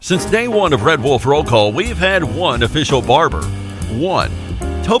Since day one of Red Wolf Roll Call, we've had one official barber. One.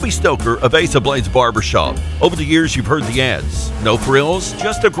 Toby Stoker of Ace of Blades Barbershop. Over the years, you've heard the ads. No frills,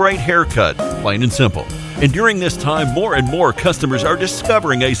 just a great haircut, plain and simple. And during this time, more and more customers are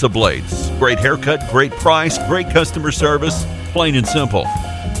discovering Ace of Blades. Great haircut, great price, great customer service, plain and simple.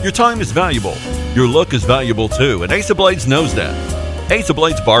 Your time is valuable. Your look is valuable too, and Ace of Blades knows that. Ace of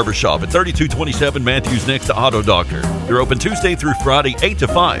Blades Barbershop at 3227 Matthews next to Auto Doctor. They're open Tuesday through Friday, 8 to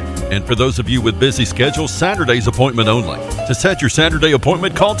 5. And for those of you with busy schedules, Saturday's appointment only. To set your Saturday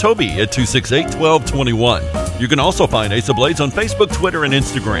appointment, call Toby at 268-1221. You can also find Ace of Blades on Facebook, Twitter, and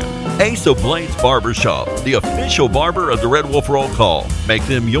Instagram. Ace of Blades Barbershop, the official barber of the Red Wolf Roll Call. Make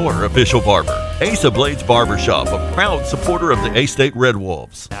them your official barber. Ace of Blades Barbershop, a proud supporter of the A-State Red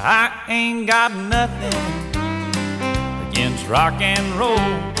Wolves. I ain't got nothing against rock and roll.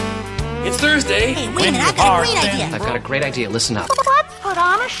 It's Thursday. Hey, wait a minute, I've got a great idea. I've got a great idea. Listen up. Let's put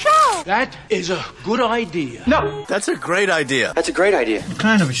on a show. That is a good idea. No, that's a great idea. That's a great idea. What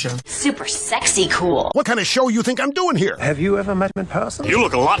kind of a show? Super sexy cool. What kind of show you think I'm doing here? Have you ever met him in person? You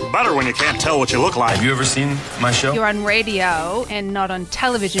look a lot better when you can't tell what you look like. Have you ever seen my show? You're on radio and not on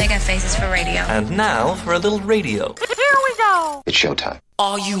television. They got faces for radio. And now for a little radio. Here we go. It's showtime.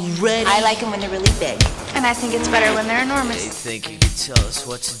 Are you ready? I like them when they're really big. And I think it's better when they're enormous. They think you could tell us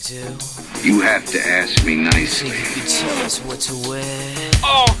what to do. You have to ask me nicely. You think you could tell us what to wear.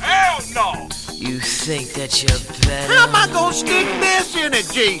 Oh, hell no! You think that you're better. How am I gonna stick this in a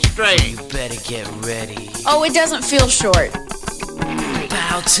G-string? You better get ready. Oh, it doesn't feel short.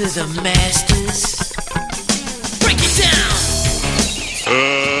 Bow to the masters. Break it down!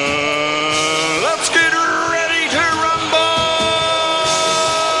 Let's get ready to rumble!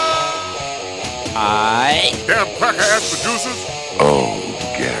 Damn cracker-ass producers. Oh,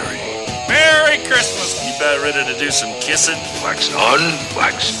 Gary. Merry Christmas! You about ready to do some kissing? Wax on,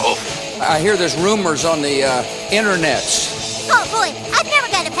 wax off. I hear there's rumors on the internets. Oh boy, I've never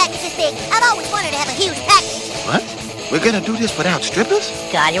gotten a package this big. I've always wanted to have a huge package. What? We're gonna do this without strippers?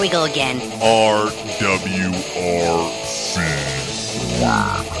 God, here we go again. RWRC.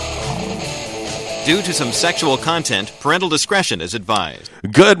 Due to some sexual content, parental discretion is advised.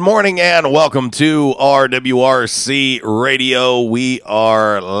 Good morning and welcome to RWRC Radio. We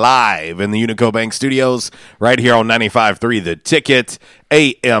are live in the Unico Bank Studios right here on 95.3 The Ticket,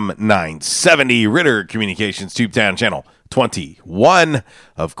 AM 970, Ritter Communications, Tubetown Channel 21.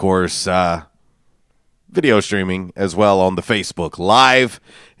 Of course, video streaming as well on the Facebook Live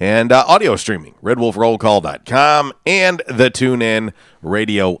and audio streaming, redwolfrollcall.com and the TuneIn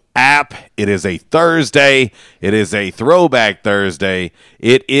Radio app. It is a Thursday. It is a Throwback Thursday.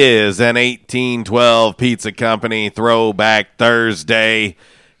 It is an 1812 Pizza Company Throwback Thursday.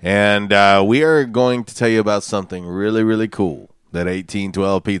 And we are going to tell you about something really, really cool that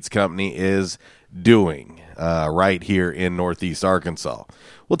 1812 Pizza Company is doing right here in Northeast Arkansas.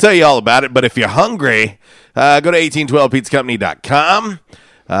 We'll tell you all about it, but if you're hungry, go to 1812pizzacompany.com.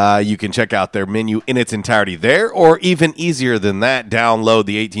 You can check out their menu in its entirety there, or even easier than that, download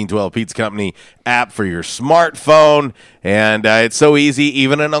the 1812 Pizza Company app for your smartphone, and it's so easy,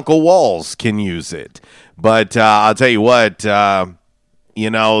 even an Uncle Walls can use it. But I'll tell you what, the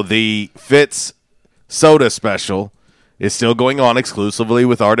Fitz Soda Special is still going on exclusively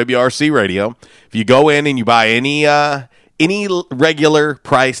with RWRC Radio. If you go in and you buy any regular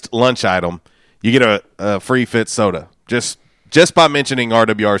priced lunch item, you get a free Fitz soda just by mentioning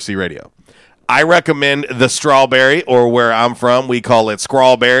RWRC Radio. I recommend the strawberry, or where I'm from, we call it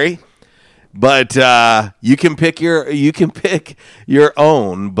scrawberry. But you can pick your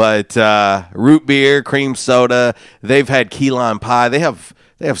own. But root beer, cream soda, they've had key lime pie. They have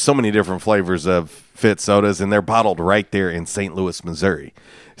so many different flavors of Fitz sodas, and they're bottled right there in St. Louis, Missouri.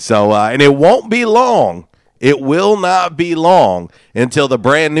 So and it won't be long. It will not be long until the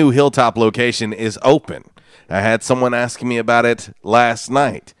brand new Hilltop location is open. I had someone asking me about it last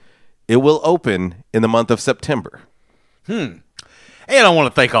night. It will open in the month of September. And I want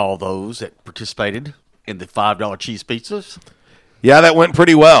to thank all those that participated in the $5 cheese pizzas. Yeah, that went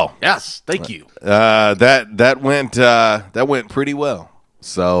pretty well. Yes, thank you. That went pretty well.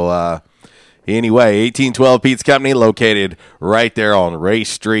 So anyway, 1812 Pizza Company located right there on Ray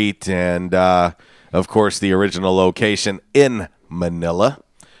Street, and of course the original location in Manila.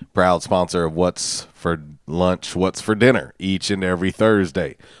 Proud sponsor of What's for Lunch, What's for Dinner each and every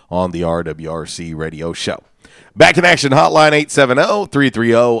Thursday on the RWRC Radio Show. Back in Action hotline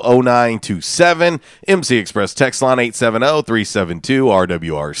 870-330-0927. MC Express text line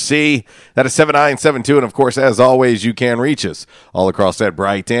 870-372-RWRC. That is 7972. And, of course, as always, you can reach us all across that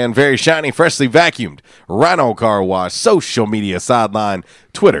bright and very shiny, freshly vacuumed Rhino Car Wash social media sideline,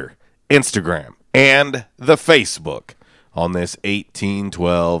 Twitter, Instagram, and the Facebook on this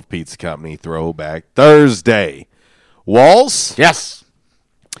 1812 Pizza Company Throwback Thursday. Walls? Yes.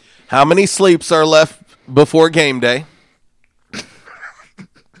 How many sleeps are left before game day?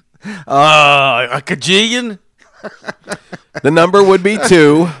 A kajillion? The number would be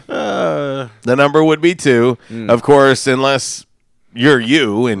 2. The number would be 2. Of course, unless you're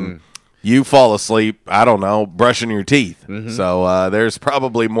you and you fall asleep, I don't know, brushing your teeth. So there's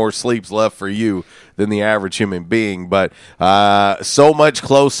probably more sleeps left for you than the average human being. But so much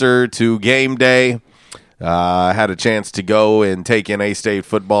closer to game day. I had a chance to go and take in A-State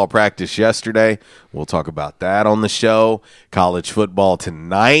football practice yesterday. We'll talk about that on the show. College football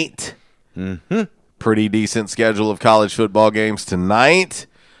tonight. Pretty decent schedule of college football games tonight.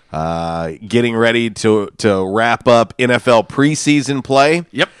 Getting ready to wrap up NFL preseason play.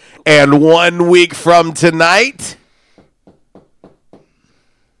 Yep. And 1 week from tonight,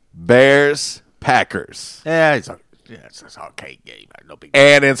 Bears, Packers. Yeah, it's an arcade game. No big deal.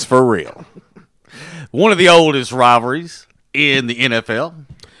 And it's for real. One of the oldest rivalries in the NFL.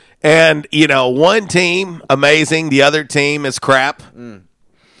 And, one team, amazing. The other team is crap.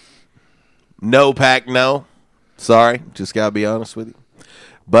 No, Pack, no. Sorry, just got to be honest with you.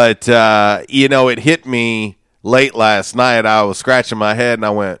 But, it hit me late last night. I was scratching my head, and I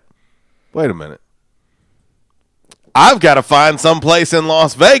went, wait a minute. I've got to find someplace in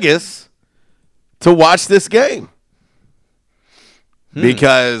Las Vegas to watch this game.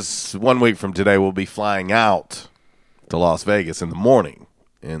 Because 1 week from today, we'll be flying out to Las Vegas in the morning.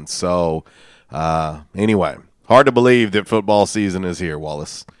 And so, anyway, hard to believe that football season is here,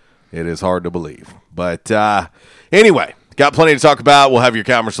 Wallace. It is hard to believe. But anyway, got plenty to talk about. We'll have your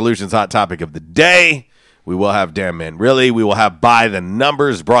Calmer Solutions hot topic of the day. We will have Damn Man Really. We will have By the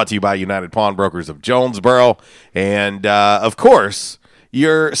Numbers, brought to you by United Pawnbrokers of Jonesboro. And, of course,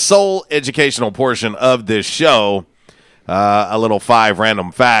 your sole educational portion of this show, a little 5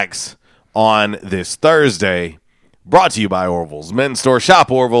 random facts on this Thursday, brought to you by Orville's Men's Store.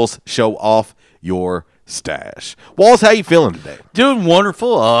 Shop Orville's, show off your stash. Walls, how you feeling today? Doing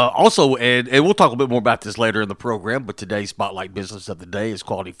wonderful. Also, and we'll talk a bit more about this later in the program, but today's Spotlight Business of the Day is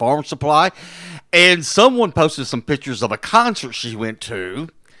Quality Farm Supply. And someone posted some pictures of a concert she went to.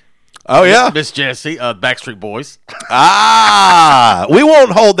 Oh, yeah? Miss Jessie, Backstreet Boys. We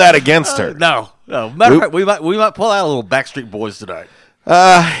won't hold that against her. No. Matter of fact, we might pull out a little Backstreet Boys today.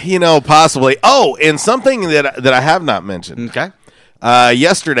 Possibly. Oh, and something that I have not mentioned. Okay.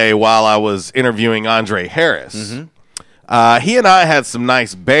 Yesterday, while I was interviewing Andre Harris, he and I had some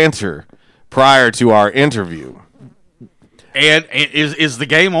nice banter prior to our interview. And is the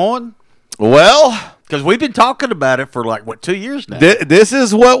game on? Well, because we've been talking about it for 2 years now. This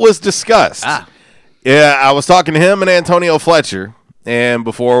is what was discussed. Yeah, I was talking to him and Antonio Fletcher, and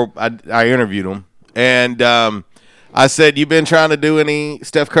before I interviewed him, and I said, "You been trying to do any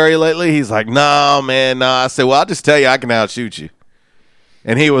Steph Curry lately?" He's like, "No, man, no." I said, "Well, I'll just tell you, I can outshoot you."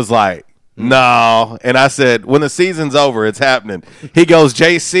 And he was like, "No." And I said, "When the season's over, it's happening." He goes,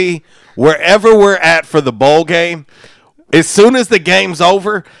 "JC, wherever we're at for the bowl game, as soon as the game's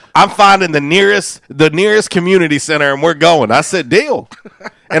over, I'm finding the nearest community center, and we're going." I said, "Deal."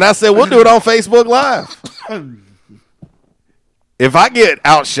 And I said, "We'll do it on Facebook Live." If I get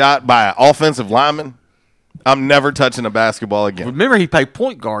outshot by an offensive lineman, I'm never touching a basketball again. Remember, he played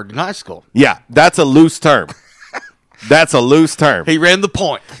point guard in high school. Yeah, that's a loose term. That's a loose term. He ran the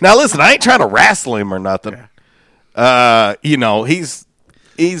point. Now, listen, I ain't trying to wrestle him or nothing. He's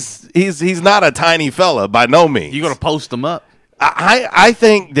not a tiny fella by no means. You going to post him up? I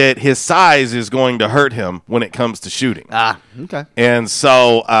think that his size is going to hurt him when it comes to shooting. Okay. And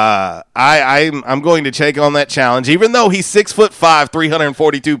so I'm going to take on that challenge, even though he's 6'5",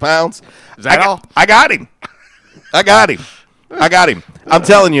 342 pounds. Is that all? I got him. I'm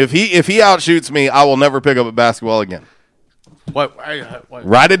telling you, if he outshoots me, I will never pick up a basketball again. Wait.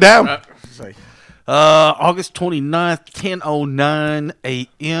 Write it down. August 29th, 10:09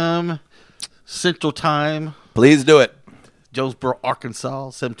 a.m. Central Time. Please do it. Jonesboro,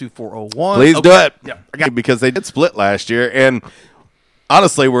 Arkansas, 72401. Please do it. Yeah, because they did split last year, and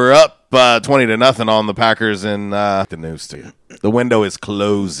honestly, we're up 20-0 on the Packers. And the news to you, the window is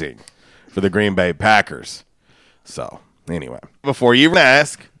closing for the Green Bay Packers. So anyway, before you even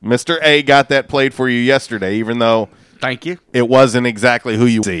ask, Mr. A got that played for you yesterday, even though Thank you. It wasn't exactly who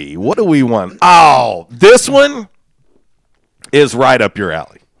you see. What do we want? Oh, this one is right up your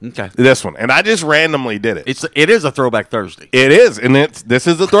alley. Okay. This one. And I just randomly did it. It is a Throwback Thursday. It is, and this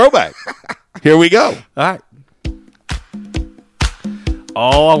is a throwback. Here we go. All right.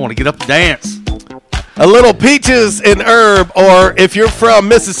 Oh, I want to get up and dance. A little Peaches and Herb, or if you're from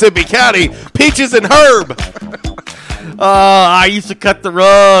Mississippi County, Peaches and Herb. I used to cut the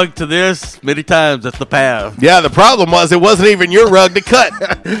rug to this many times at the path. Yeah, the problem was it wasn't even your rug to cut.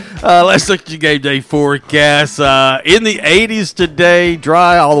 Let's look at your game day forecast. In the 80s today,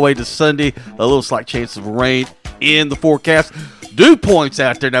 dry all the way to Sunday. A little slight chance of rain in the forecast. Dew points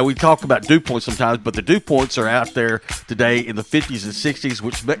out there. Now, we talk about dew points sometimes, but the dew points are out there today in the 50s and 60s,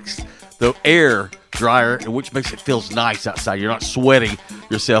 which makes the air drier, and which makes it feels nice outside. You're not sweating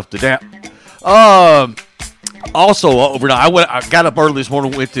yourself to death. Also, overnight, I got up early this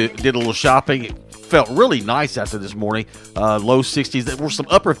morning, did a little shopping. It felt really nice out there this morning. Low 60s. There were some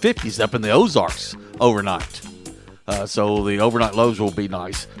upper 50s up in the Ozarks overnight. So the overnight lows will be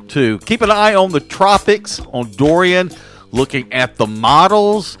nice, too. Keep an eye on the tropics, on Dorian, looking at the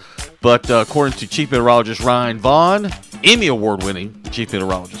models. But according to Chief Meteorologist Ryan Vaughn, Emmy Award-winning Chief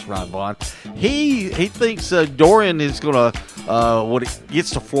Meteorologist Ryan Vaughn, he thinks Dorian is going to, when it gets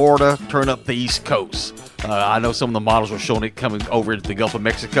to Florida, turn up the East Coast. I know some of the models are showing it coming over into the Gulf of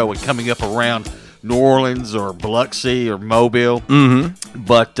Mexico and coming up around New Orleans or Biloxi or Mobile. Mm-hmm.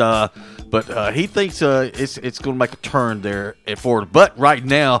 But he thinks it's going to make a turn there at Florida. But right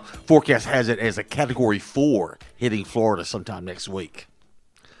now, forecast has it as a Category 4 hitting Florida sometime next week.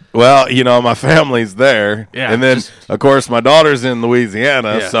 Well, my family's there. Yeah, and then, of course, my daughter's in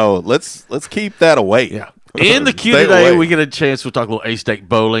Louisiana, so let's keep that away. Yeah. In the queue today, we get a chance to talk a little A-State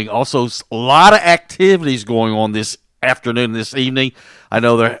bowling. Also, a lot of activities going on this afternoon, this evening. I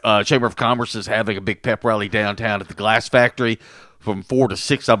know the Chamber of Commerce is having a big pep rally downtown at the Glass Factory from 4 to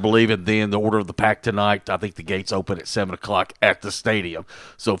 6, I believe, and then the Order of the Pack tonight. I think the gates open at 7 o'clock at the stadium.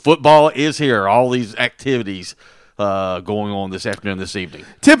 So football is here. All these activities going on this afternoon, this evening.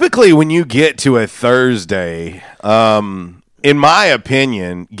 Typically, when you get to a Thursday, in my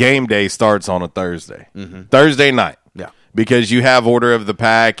opinion, game day starts on a Thursday. Mm-hmm. Thursday night. Yeah. Because you have Order of the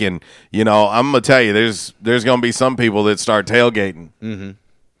Pack, and, I'm going to tell you, there's going to be some people that start tailgating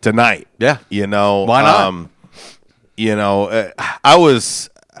tonight. Yeah. Why not? I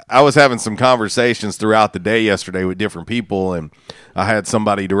was having some conversations throughout the day yesterday with different people, and I had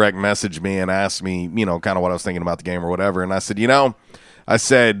somebody direct message me and ask me, kind of what I was thinking about the game or whatever. And I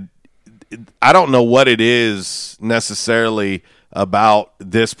said, I don't know what it is necessarily about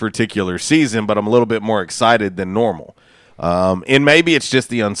this particular season, but I'm a little bit more excited than normal. And maybe it's just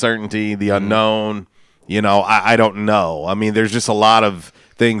the uncertainty, the unknown. I don't know. I mean, there's just a lot of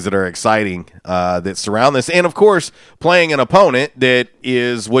things that are exciting that surround this. And, of course, playing an opponent that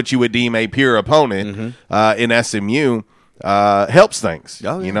is what you would deem a peer opponent in SMU helps things.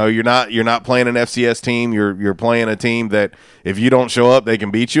 Oh, yeah. You're not playing an FCS team. You're playing a team that if you don't show up, they can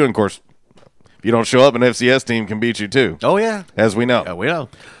beat you. And, of course, if you don't show up, an FCS team can beat you too. Oh, yeah. As we know. Yeah, we know.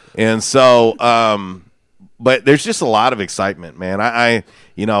 And so but there's just a lot of excitement, man. I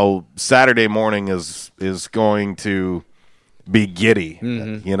Saturday morning is going to be giddy.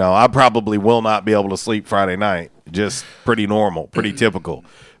 Mm-hmm. I probably will not be able to sleep Friday night. Just pretty normal, pretty typical.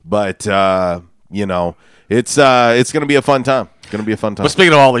 But it's going to be a fun time. It's going to be a fun time. But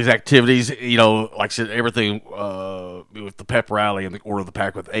speaking of all these activities, like I said, everything with the pep rally and the Order of the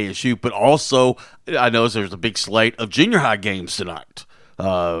Pack with ASU, but also I know there's a big slate of junior high games tonight.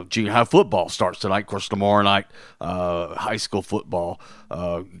 Junior high football starts tonight. Of course, tomorrow night, high school football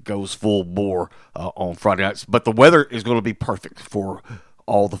goes full bore on Friday nights. But the weather is going to be perfect for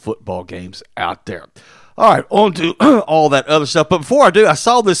all the football games out there. All right, on to all that other stuff. But before I do, I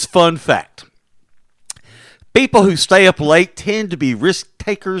saw this fun fact. People who stay up late tend to be risk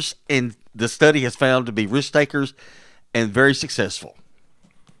takers, and the study has found to be risk takers and very successful.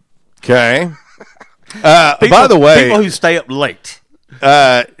 Okay. By the way, people who stay up late.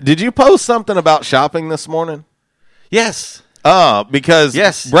 Did you post something about shopping this morning? Yes.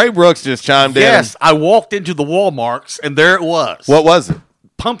 Because Bray Brooks just chimed in. Yes, I walked into the Walmarts, and there it was. What was it?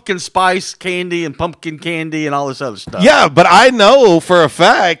 Pumpkin spice candy and pumpkin candy and all this other stuff. Yeah, but I know for a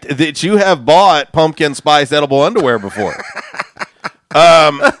fact that you have bought pumpkin spice edible underwear before.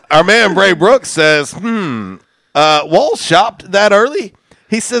 Our man Bray Brooks says, Wall shopped that early?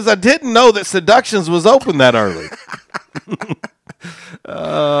 He says, I didn't know that Seductions was open that early.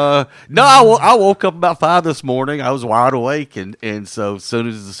 No, I woke up about 5 this morning. I was wide awake, and so as soon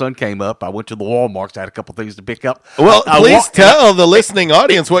as the sun came up, I went to the Walmarts. I had a couple things to pick up. Well, please tell the listening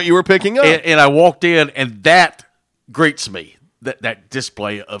audience what you were picking up. And I walked in, and that greets me. That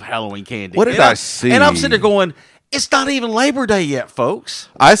display of Halloween candy. What did I see? And I'm sitting there going, it's not even Labor Day yet, folks.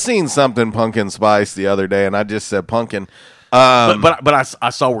 I seen something pumpkin spice the other day, and I just said pumpkin. But I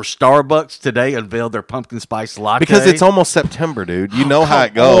saw where Starbucks today unveiled their pumpkin spice latte. Because it's almost September, dude. You know how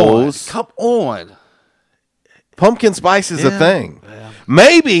it goes. Come on. Pumpkin spice is a thing. Yeah.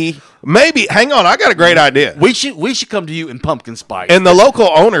 Maybe, hang on, I got a great idea. We should come to you in pumpkin spice. And the local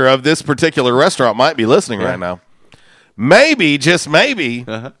owner of this particular restaurant might be listening right now. Maybe, just maybe,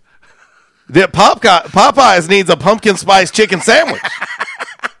 that Popeyes needs a pumpkin spice chicken sandwich.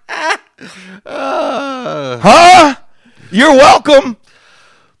 Huh? You're welcome.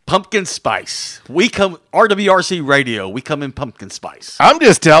 Pumpkin spice. We come, RWRC Radio, we come in pumpkin spice. I'm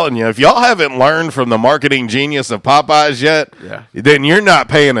just telling you, if y'all haven't learned from the marketing genius of Popeyes yet, then you're not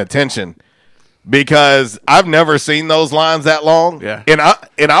paying attention. Because I've never seen those lines that long. Yeah.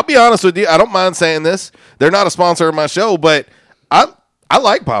 And I'll be honest with you, I don't mind saying this. They're not a sponsor of my show, but I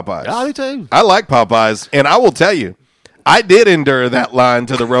like Popeyes. I do too. I like Popeyes. And I will tell you, I did endure that line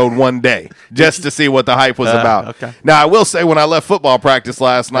to the road one day just to see what the hype was about. Okay. Now, I will say when I left football practice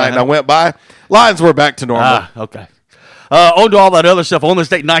last night and I went by, lines were back to normal. Okay. On to all that other stuff. On this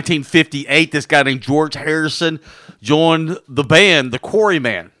date, 1958, this guy named George Harrison joined the band, the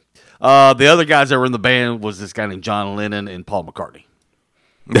Quarrymen. The other guys that were in the band was this guy named John Lennon and Paul McCartney.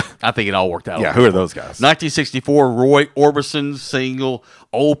 I think it all worked out. Yeah, who are those guys? 1964, Roy Orbison's single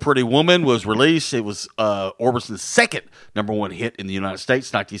 "Old Pretty Woman" was released. It was Orbison's second #1 hit in the United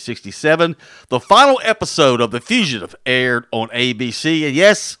States. 1967, the final episode of The Fugitive aired on ABC. And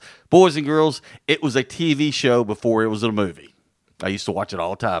yes, boys and girls, it was a TV show before it was a movie. I used to watch it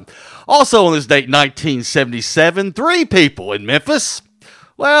all the time. Also on this date, 1977, 3 people in Memphis.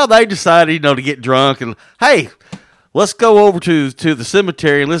 Well, they decided, to get drunk and, hey, let's go over to the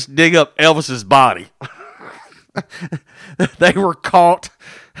cemetery and let's dig up Elvis's body. They were caught,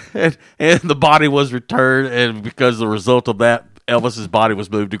 and the body was returned, and because of the result of that, Elvis's body was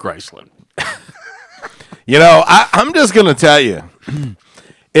moved to Graceland. I'm just going to tell you,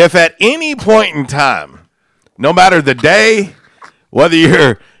 if at any point in time, no matter the day, whether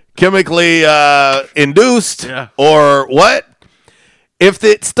you're chemically induced or what, if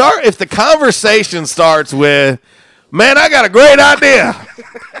the conversation starts with, man, I got a great idea.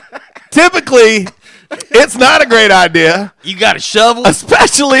 Typically, it's not a great idea. You got a shovel?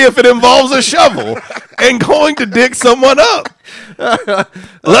 Especially if it involves a shovel and going to dig someone up.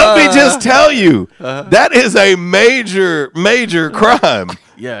 Let me just tell you, that is a major, major crime.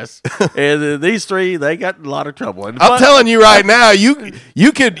 Yes. And these 3, they got in a lot of trouble. And I'm telling you right now,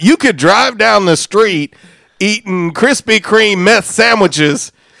 you could drive down the street eating Krispy Kreme meth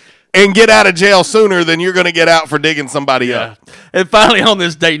sandwiches and get out of jail sooner than you're going to get out for digging somebody up. And finally, on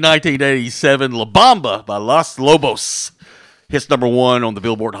this date, 1987, La Bamba by Los Lobos hits #1 on the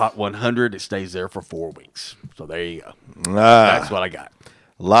Billboard Hot 100. It stays there for 4 weeks. So there you go. That's what I got.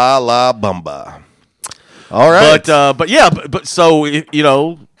 La Bamba. All right. But so,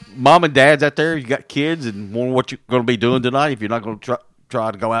 mom and dad's out there, you got kids, and wonder what you're going to be doing tonight if you're not going to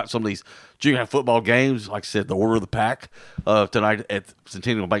try to go out some of these junior football games. Like I said, the Order of the Pack tonight at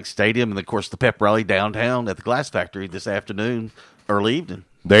Centennial Bank Stadium, and of course the pep rally downtown at the Glass Factory this afternoon, early evening.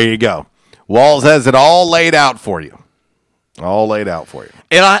 There you go. Walls has it all laid out for you. All laid out for you.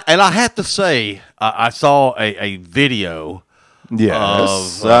 And I have to say, I saw a video.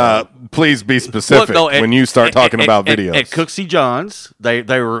 Yes. Please be specific when you start talking about videos. At Cooksey John's, they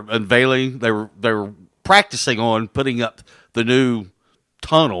were unveiling. They were practicing on putting up the new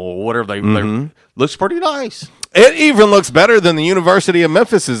tunnel or whatever they looks pretty nice. It even looks better than the University of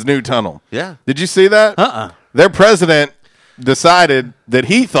Memphis's new tunnel. Yeah. Did you see that? Their president decided that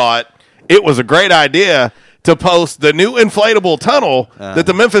he thought it was a great idea to post the new inflatable tunnel that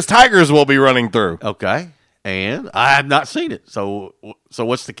the Memphis Tigers will be running through. Okay. And I have not seen it. So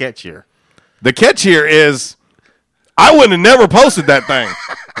what's the catch here? The catch here is I would have never posted that thing.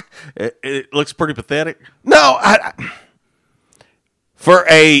 It looks pretty pathetic. No, for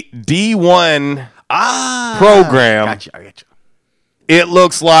a D1 program, I got you. It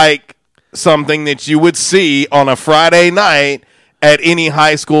looks like something that you would see on a Friday night at any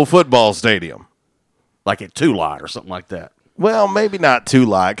high school football stadium. Like at Tulot or something like that. Well, maybe not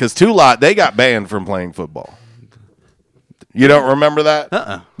Tulot, because Tulot, they got banned from playing football. You don't remember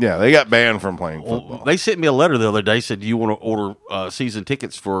that? Yeah, they got banned from playing football. Well, they sent me a letter the other day, said, do you want to order season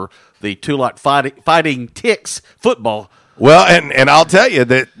tickets for the Tulot Fighting Ticks football? Well, and I'll tell you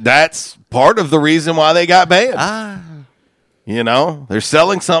that's part of the reason why they got banned. They're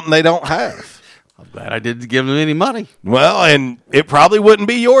selling something they don't have. I'm glad I didn't give them any money. Well, and it probably wouldn't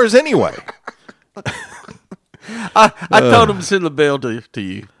be yours anyway. I told him to send the bill to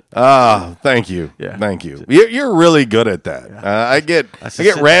you. Thank you. Yeah. Thank you. You're really good at that. Yeah. I get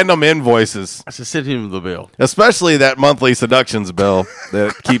random invoices. I should send him the bill. Especially that monthly seductions bill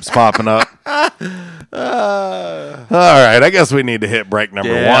that keeps popping up. All right, I guess we need to hit break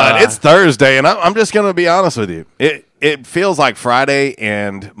number one. It's Thursday, and I'm just going to be honest with you. It feels like Friday,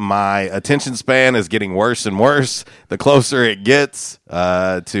 and my attention span is getting worse and worse the closer it gets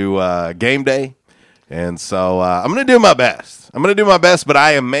to game day. And so I'm going to do my best. But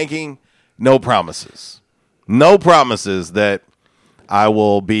I am making no promises. No promises that I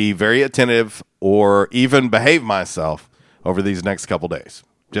will be very attentive or even behave myself over these next couple days.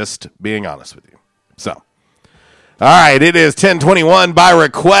 Just being honest with you. So, all right, it is 10:21 by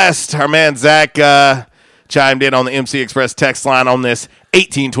request. Our man Zach chimed in on the MC Express text line on this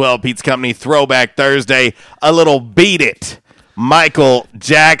 1812 Pizza Company Throwback Thursday. A little Beat It, Michael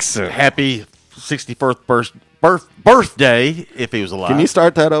Jackson. Happy 61st birthday, if he was alive. Can you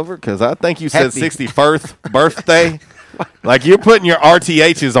start that over? Because I think you said 61st birthday. Like you're putting your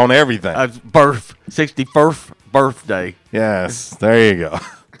RTHs on everything. 61st birthday. Yes, there you go.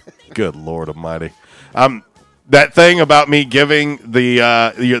 Good Lord Almighty. That thing about me giving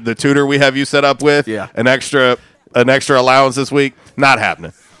the tutor we have you set up with an extra allowance this week, not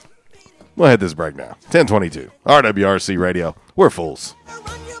happening. We'll hit this break now. 10:22 RWRC Radio. We're fools.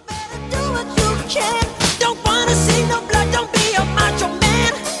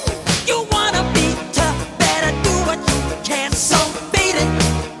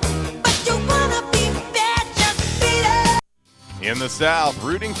 In the South,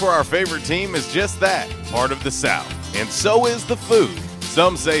 rooting for our favorite team is just that, part of the South. And so is the food.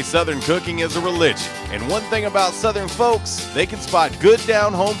 Some say Southern cooking is a religion. And one thing about Southern folks, they can spot good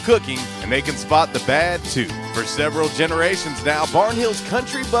down-home cooking, and they can spot the bad, too. For several generations now, Barnhill's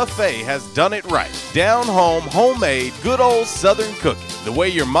Country Buffet has done it right. Down-home, homemade, good old Southern cooking. The way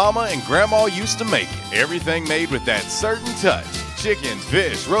your mama and grandma used to make it. Everything made with that certain touch. Chicken,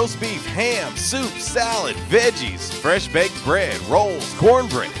 fish, roast beef, ham, soup, salad, veggies, fresh baked bread, rolls,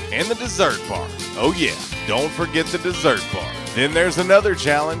 cornbread, and the dessert bar. Oh yeah, don't forget the dessert bar. Then there's another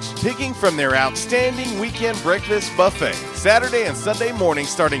challenge, picking from their outstanding weekend breakfast buffet. Saturday and Sunday morning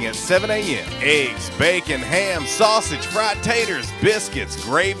starting at 7 a.m. Eggs, bacon, ham, sausage, fried taters, biscuits,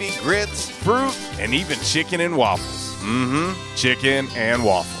 gravy, grits, fruit, and even chicken and waffles. Chicken and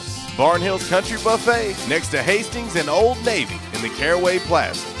waffles. Barnhill's Country Buffet next to Hastings and Old Navy in the Caraway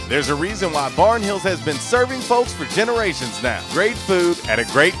Plaza. There's a reason why Barnhill's has been serving folks for generations now. Great food at a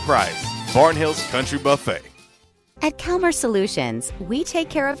great price. Barnhill's Country Buffet. At Calmer Solutions, we take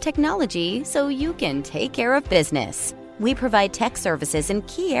care of technology so you can take care of business. We provide tech services in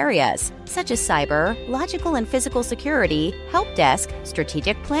key areas such as cyber, logical and physical security, help desk,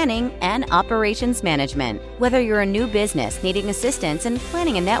 strategic planning, and operations management. Whether you're a new business needing assistance in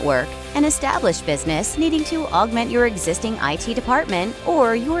planning a network, an established business needing to augment your existing IT department,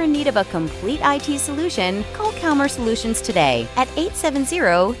 or you're in need of a complete IT solution, call Calmer Solutions today at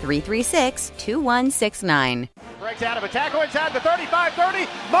 870-336-2169. Breaks out of a tackle inside the 35-30.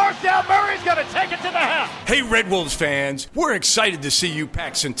 Marcel Murray's going to take it to the house. Hey, Red Wolves fans, we're excited to see you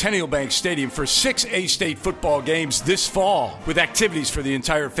pack Centennial Bank Stadium for 6 A-State football games this fall. With activities for the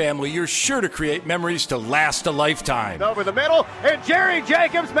entire family, you're sure to create memories to last a lifetime. Over the middle, and Jerry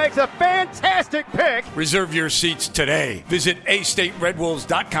Jacobs makes a fantastic pick. Reserve your seats today. Visit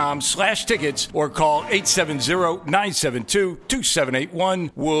astateredwolves.com/tickets or call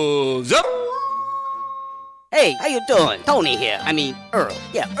 870-972-2781. Wolves up! Hey, how you doing? Tony here. Earl.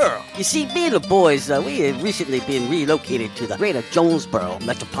 Yeah, Earl. You see, me and the boys, we have recently been relocated to the greater Jonesboro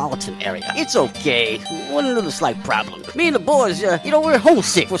metropolitan area. It's okay. One little slight problem. Me and the boys, we're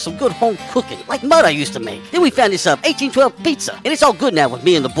homesick for some good home cooking, like Mother used to make. Then we found this 1812 pizza, and it's all good now with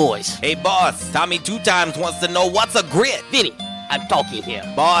me and the boys. Hey, boss, Tommy 2 Times wants to know what's a grit. Vinny, I'm talking here.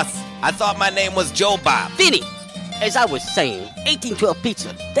 Boss, I thought my name was Joe Bob. Vinny! As I was saying, 1812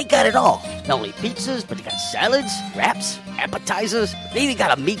 Pizza, they got it all. Not only pizzas, but they got salads, wraps, appetizers. They even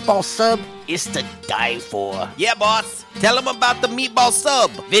got a meatball sub. It's to die for. Yeah, boss. Tell them about the meatball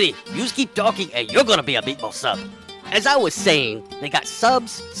sub. Vinny, you just keep talking and you're gonna be a meatball sub. As I was saying, they got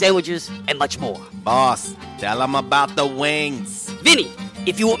subs, sandwiches, and much more. Boss, tell them about the wings. Vinny,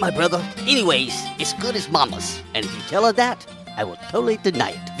 if you want my brother, anyways, it's good as mama's. And if you tell her that, I will totally deny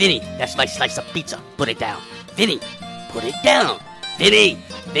it. Vinny, that's my slice of pizza. Put it down. Vinny, put it down. Vinny!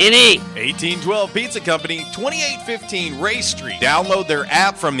 1812 Pizza Company, 2815 Ray Street. Download their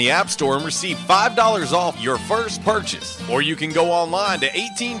app from the App Store and receive $5 off your first purchase. Or you can go online to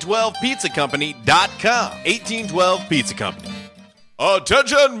 1812pizzacompany.com. 1812 Pizza Company.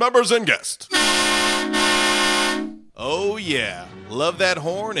 Attention, members and guests. Oh, yeah. Love that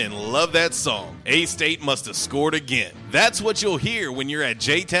horn and love that song. A-State must have scored again. That's what you'll hear when you're at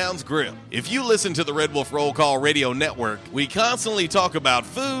J-Town's Grill. If you listen to the Red Wolf Roll Call Radio Network, we constantly talk about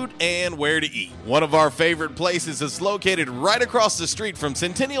food and where to eat. One of our favorite places is located right across the street from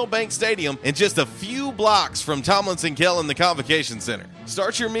Centennial Bank Stadium and just a few blocks from Tomlinson Kell and the Convocation Center.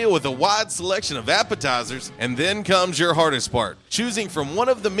 Start your meal with a wide selection of appetizers, and then comes your hardest part, choosing from one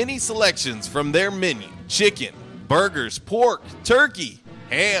of the many selections from their menu. Chicken, burgers, pork, turkey,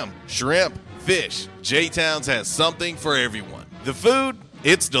 ham, shrimp, fish. J-Town's has something for everyone. The food,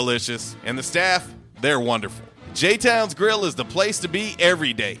 it's delicious, and the staff, they're wonderful. J-Town's Grill is the place to be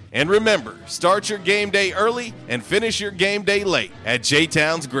every day. And remember, start your game day early and finish your game day late at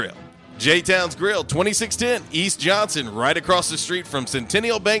J-Town's Grill. J-Town's Grill, 2610 East Johnson, right across the street from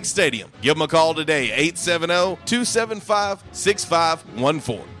Centennial Bank Stadium. Give them a call today,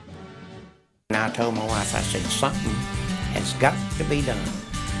 870-275-6514. And I told my wife, I said, something has got to be done.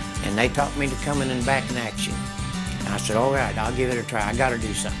 And they taught me to come in and back in action. And I said, all right, I'll give it a try. I got to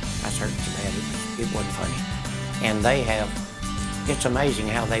do something. I was hurting so bad, it wasn't funny. And they have, it's amazing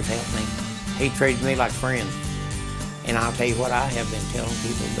how they've helped me. He treated me like a friend. And I'll tell you what, I have been telling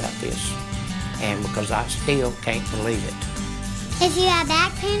people about this. And because I still can't believe it. If you have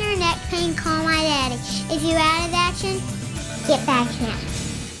back pain or neck pain, call my daddy. If you're out of action, get back in action.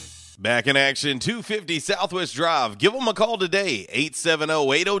 Back in action, 250 Southwest Drive. Give them a call today,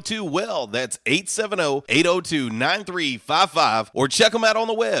 870-802-WELL. That's 870-802-9355. Or check them out on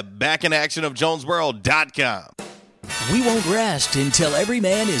the web, backinactionofjonesboro.com. We won't rest until every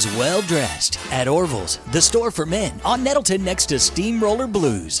man is well dressed. At Orville's, the store for men, on Nettleton next to Steamroller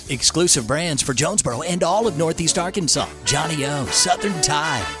Blues. Exclusive brands for Jonesboro and all of Northeast Arkansas. Johnny O, Southern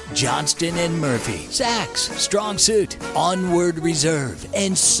Tide, Johnston and Murphy, Saks, Strong Suit, Onward Reserve,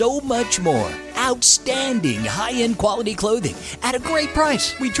 and so much more. Outstanding high-end quality clothing at a great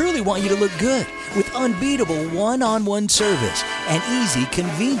price. We truly want you to look good with unbeatable one-on-one service and easy,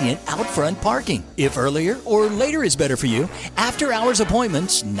 convenient out-front parking. If earlier or later is better for you, after-hours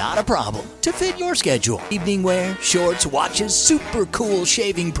appointments, not a problem. To fit your schedule, evening wear, shorts, watches, super cool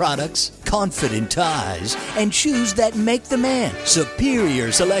shaving products, confident ties, and shoes that make the man.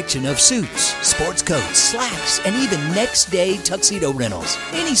 Superior selection of suits, sports coats, slacks, and even next-day tuxedo rentals.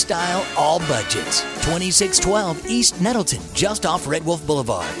 Any style, all budgets. 2612 East Nettleton, just off Red Wolf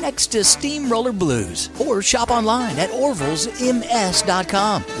Boulevard, next to Steamroller Blues. Or shop online at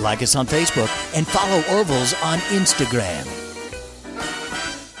orvillesms.com. Like us on Facebook and follow Orville's on Instagram.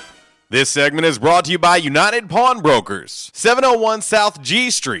 This segment is brought to you by United Pawnbrokers, 701 South G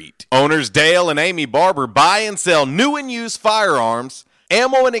Street. Owners Dale and Amy Barber buy and sell new and used firearms,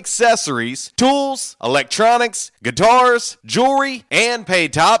 ammo and accessories, tools, electronics, guitars, jewelry, and pay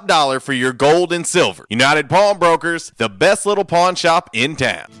top dollar for your gold and silver. United Pawnbrokers, the best little pawn shop in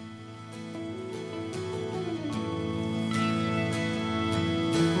town.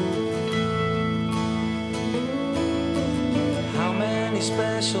 How many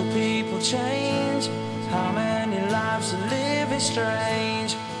special people change? How many lives are living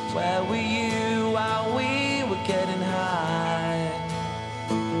strange? Where were you while we were getting high?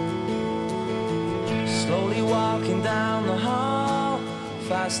 Slowly walking down the hall,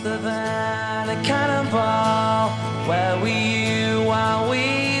 faster than a cannonball. Where were you while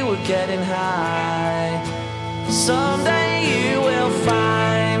we were getting high? Someday you will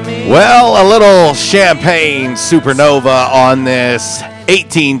find me. Well, a little champagne supernova on this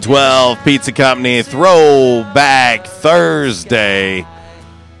 1812 Pizza Company Throwback Thursday.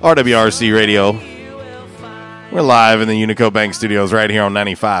 RWRC Radio. We're live in the Unico Bank Studios right here on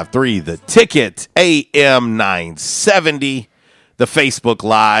 95.3 The Ticket, AM 970. The Facebook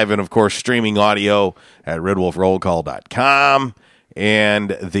Live, and, of course, streaming audio at redwolfrollcall.com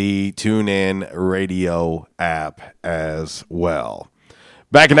and the TuneIn Radio app as well.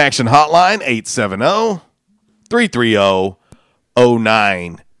 Back in Action Hotline,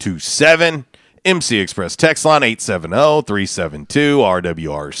 870-330-0927. MC Express text line,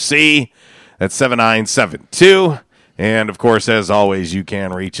 870-372-RWRC. That's 7972. And, of course, as always, you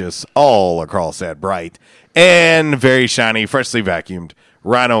can reach us all across that bright and very shiny, freshly vacuumed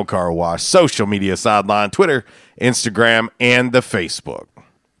Rhino Car Wash social media sideline, Twitter, Instagram, and the Facebook.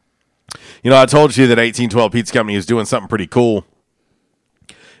 You know, I told you that 1812 Pizza Company is doing something pretty cool,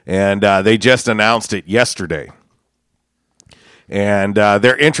 and they just announced it yesterday. And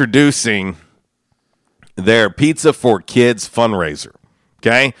they're introducing their Pizza for Kids fundraiser.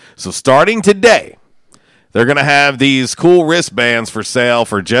 Okay, so starting today, they're going to have these cool wristbands for sale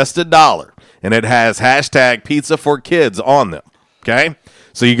for just $1, and it has hashtag Pizza for Kids on them. Okay,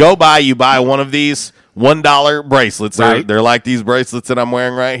 so you buy one of these $1 bracelets. Right. They're like these bracelets that I'm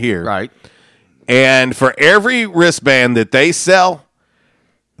wearing right here. Right. And for every wristband that they sell,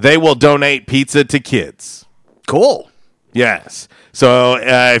 they will donate pizza to kids. Cool. Yes. So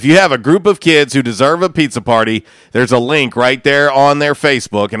if you have a group of kids who deserve a pizza party, there's a link right there on their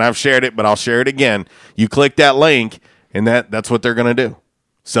Facebook, and I've shared it, but I'll share it again. You click that link, and that's what they're going to do.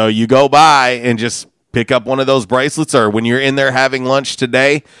 So you go by and just pick up one of those bracelets, or when you're in there having lunch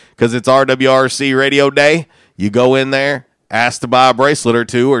today, because it's RWRC Radio Day, you go in there, ask to buy a bracelet or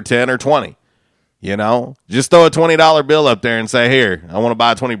 2 or 10 or 20. You know, just throw a $20 bill up there and say, here, I want to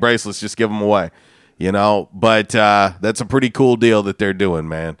buy 20 bracelets, just give them away. You know, but that's a pretty cool deal that they're doing,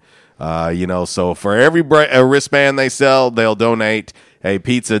 man. You know, so for every wristband they sell, they'll donate a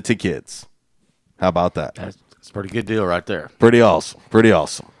pizza to kids. How about that? That's a pretty good deal right there. Pretty awesome. Pretty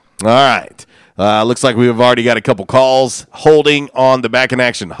awesome. All right. Looks like we've already got a couple calls holding on the Back in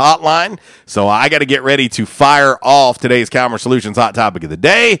Action hotline. So I got to get ready to fire off today's Calmer Solutions Hot Topic of the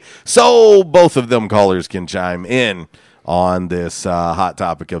Day so both of them callers can chime in on this hot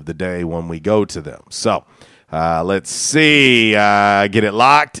topic of the day when we go to them. So let's see. Get it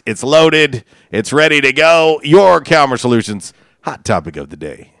locked. It's loaded. It's ready to go. Your Calmer Solutions hot topic of the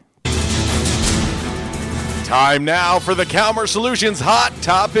day. Time now for the Calmer Solutions hot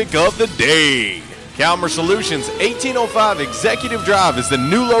topic of the day. Calmer Solutions 1805 Executive Drive is the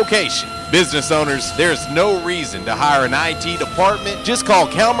new location. Business owners, there's no reason to hire an IT department. Just call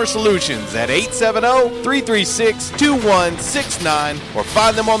Calmer Solutions at 870-336-2169 or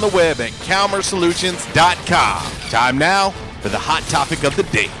find them on the web at calmersolutions.com. Time now for the hot topic of the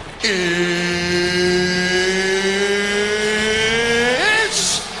day.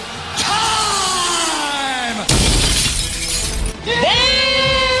 It's time!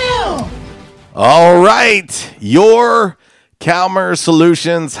 Damn! All right, your Calmer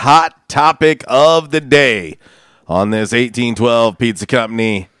Solutions hot topic of the day on this 1812 Pizza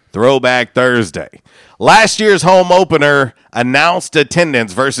Company Throwback Thursday. Last year's home opener announced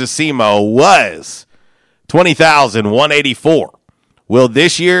attendance versus SEMO was 20,184. Will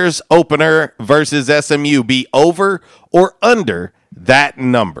this year's opener versus SMU be over or under that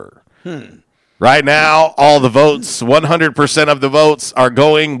number? Right now, all the votes, 100% of the votes are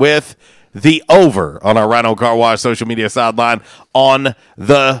going with the over on our Rhino Car Wash social media sideline on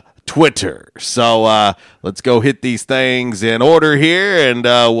the Twitter. So let's go hit these things in order here, and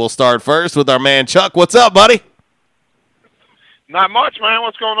we'll start first with our man Chuck. What's up, buddy? Not much, man.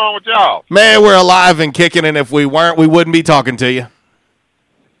 What's going on with y'all? Man, we're alive and kicking, and if we weren't, we wouldn't be talking to you.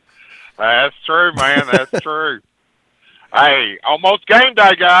 That's true, man. That's true. Hey, almost game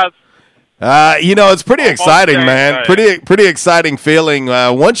day, guys. You know, it's pretty exciting, man. Day. Pretty exciting feeling.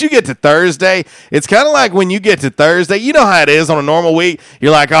 Once you get to Thursday, it's kind of like when you get to Thursday, you know how it is on a normal week.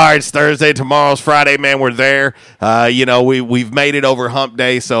 You're like, all right, it's Thursday, tomorrow's Friday, man, we're there. You know, we've made it over hump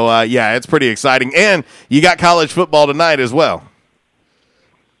day. So, yeah, it's pretty exciting. And you got college football tonight as well.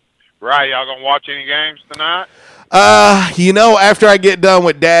 Right. Y'all going to watch any games tonight? You know, after I get done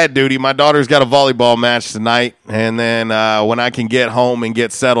with dad duty, my daughter's got a volleyball match tonight, and then when I can get home and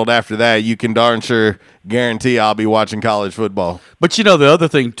get settled after that, you can darn sure guarantee I'll be watching college football. But you know, the other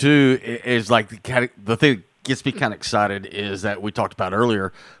thing too is like the thing that gets me kind of excited is that we talked about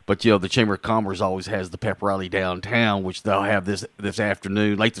earlier. But you know, the Chamber of Commerce always has the pep rally downtown, which they'll have this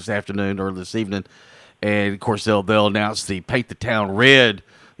afternoon, late this afternoon or this evening, and of course they'll announce the Paint the Town Red.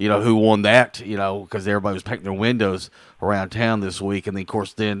 You know, who won that, you know, because everybody was painting their windows around town this week. And, then, of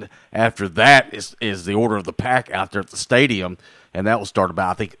course, then after that is the order of the pack out there at the stadium. And that will start about,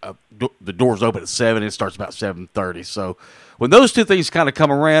 I think, the doors open at 7. It starts about 7:30. So when those two things kind of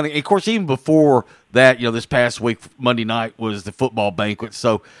come around, and, of course, even before that, you know, this past week, Monday night was the football banquet.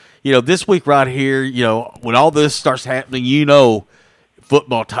 So, you know, this week right here, you know, when all this starts happening, you know,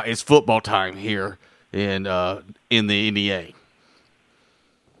 it's football time here in the NEA.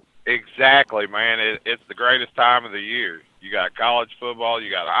 Exactly, man. It's the greatest time of the year. You got college football. You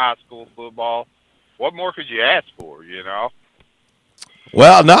got high school football. What more could you ask for, you know?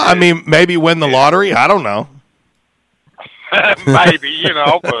 Well, no, I mean, maybe win the lottery. I don't know. Maybe, you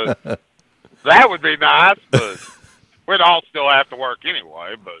know, but that would be nice. But we'd all still have to work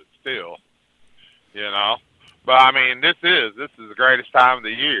anyway, but still, you know. But, I mean, this is the greatest time of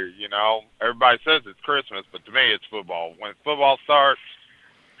the year, you know. Everybody says it's Christmas, but to me it's football. When football starts,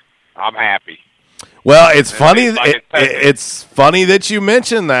 I'm happy. Well, it's funny. It's funny that you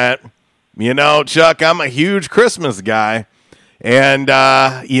mentioned that. You know, Chuck, I'm a huge Christmas guy, and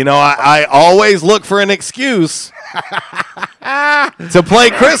you know, I always look for an excuse to play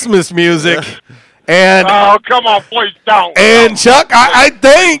Christmas music. And oh, come on, please don't. And Chuck, I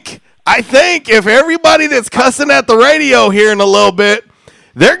I think if everybody that's cussing at the radio here in a little bit,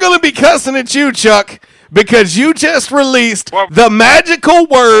 they're going to be cussing at you, Chuck, because you just released the magical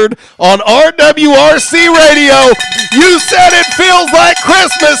word on RWRC radio. You said it feels like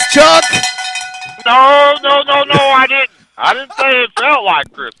Christmas, Chuck. No, I didn't. I didn't say it felt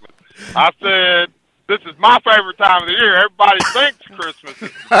like Christmas. I said this is my favorite time of the year. Everybody thinks Christmas is the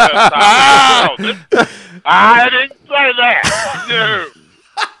best time of the year. No, I didn't say that. No.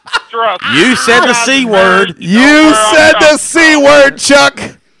 Trust me. You said the C word. You said the C word, Chuck.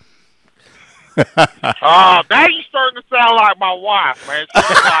 Now you're starting to sound like my wife, man.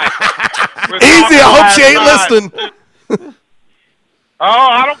 She's easy, I hope she ain't listening.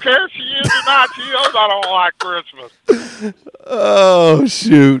 I don't care if she is or not. She knows I don't like Christmas. Oh,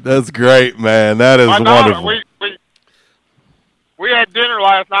 shoot. That's great, man. That is wonderful. We had dinner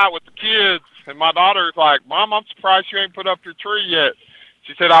last night with the kids, and my daughter's like, Mom, I'm surprised you ain't put up your tree yet.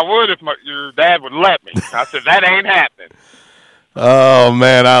 She said, I would if your dad would let me. I said, that ain't happening. Oh,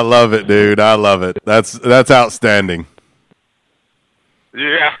 man, I love it, dude. I love it. That's outstanding.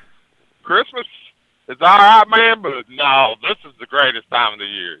 Yeah. Christmas is all right, man, but no, this is the greatest time of the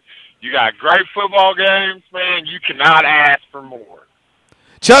year. You got great football games, man. You cannot ask for more.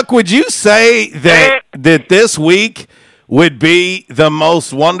 Chuck, would you say that this week would be the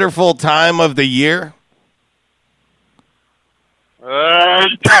most wonderful time of the year? You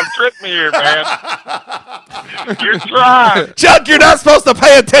trying to trick me here, man. You're trying. Chuck, you're not supposed to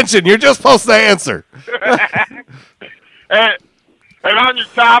pay attention. You're just supposed to answer. and on your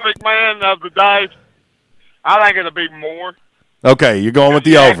topic, man, of the day, I think it'll be more. Okay, you're going with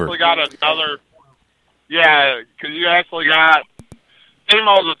the over. You actually got another, because you actually got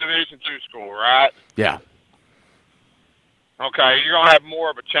SEMO's a Division II school, right? Yeah. Okay, you're going to have more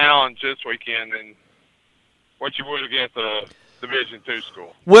of a challenge this weekend than what you would against a Division II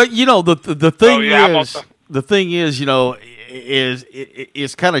school. Well, the thing is,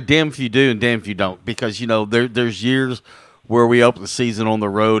 it's kind of damn if you do and damn if you don't, because there's years where we open the season on the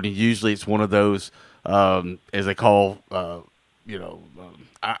road, and usually it's one of those as they call I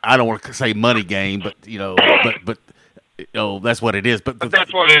don't want to say money game, but that's what it is. But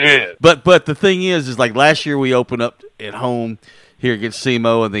that's what it is. But the thing is like last year we opened up at home here against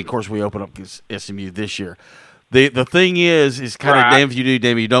SEMO, and then of course we open up against SMU this year. The thing is kind of damn if you do,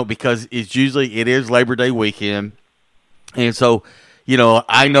 damn if you don't, because it is Labor Day weekend, and so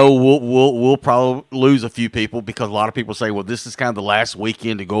I know we'll probably lose a few people because a lot of people say, well, this is kind of the last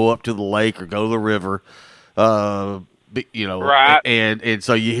weekend to go up to the lake or go to the river, right? And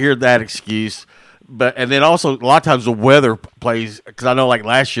so you hear that excuse, and then also a lot of times the weather plays, because I know like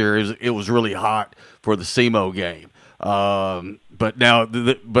last year it was really hot for the SEMO game. But now,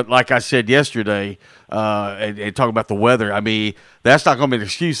 but like I said yesterday, and talking about the weather, I mean, that's not going to be an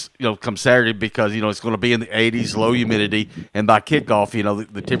excuse, come Saturday, because, it's going to be in the 80s, low humidity, and by kickoff,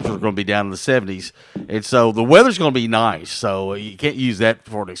 the temperatures are going to be down in the 70s. And so the weather's going to be nice, so you can't use that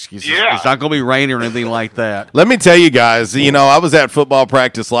for an excuse. Yeah. It's not going to be raining or anything like that. Let me tell you guys, I was at football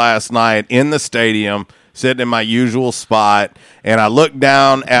practice last night in the stadium, sitting in my usual spot, and I looked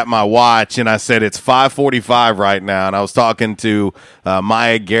down at my watch, and I said, it's 5:45 right now, and I was talking to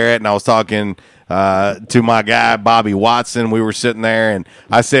Maya Garrett, and I was talking to my guy, Bobby Watson. We were sitting there, and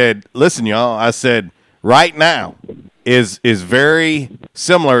I said, listen, y'all, I said, right now is very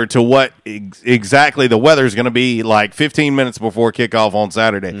similar to what exactly the weather is going to be like 15 minutes before kickoff on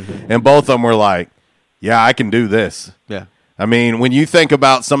Saturday. Mm-hmm. And both of them were like, yeah, I can do this. Yeah. I mean, when you think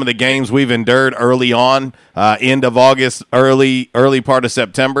about some of the games we've endured early on, end of August, early part of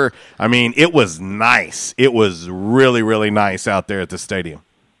September, I mean, it was nice. It was really, really nice out there at the stadium.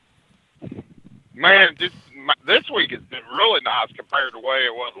 Man, this week has been really nice compared to the way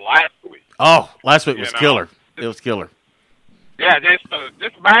it was last week. Oh, last week was killer. It was killer. Yeah, just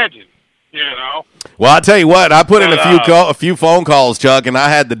imagine, Well, I'll tell you what, I put in a few phone calls, Chuck, and I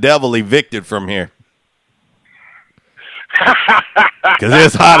had the devil evicted from here. Because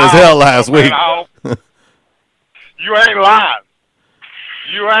it's hot as hell last week. You ain't lying.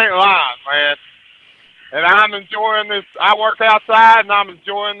 You ain't lying, man. And I'm enjoying this. I work outside, and I'm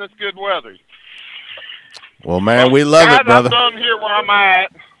enjoying this good weather. Well, man, we love it, brother. I'm done here where I'm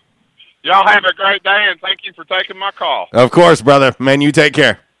at. Y'all have a great day, and thank you for taking my call. Of course, brother. Man, you take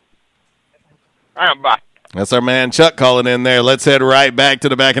care. All right, bye. That's our man Chuck calling in there. Let's head right back to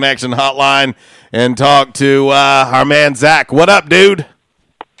the Back in Action hotline and talk to our man Zach. What up, dude?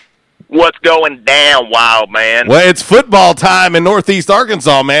 What's going down, wild man? Well, it's football time in Northeast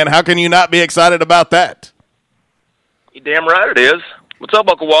Arkansas, man. How can you not be excited about that? You damn right it is. What's up,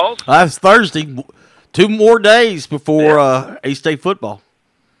 Uncle Walls? It's Thursday. 2 more days before A-State football.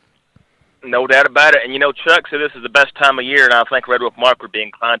 No doubt about it. And, Chuck said this is the best time of year, and I think Red Wolf Mark would be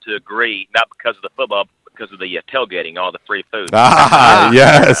inclined to agree, not because of the football, but because of the tailgating, all the free food.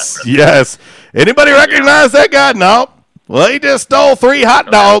 Yes. Anybody recognize that guy? No. Well, he just stole 3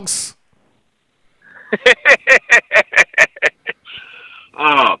 hot dogs.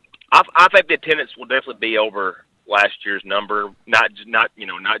 I think the attendance will definitely be over last year's number. Not just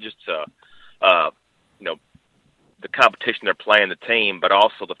the competition they're playing, the team, but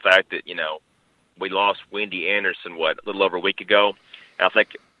also the fact that we lost Wendy Anderson a little over a week ago. And I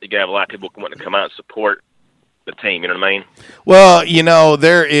think you're gonna have a lot of people wanting to come out and support the team. You know what I mean? Well,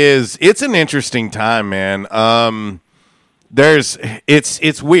 it's an interesting time, man.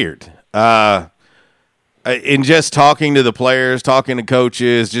 It's weird. In just talking to the players, talking to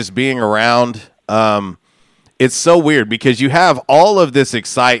coaches, just being around, it's so weird because you have all of this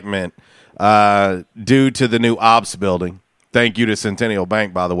excitement due to the new ops building. Thank you to Centennial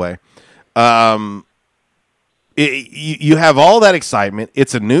Bank, by the way. You have all that excitement.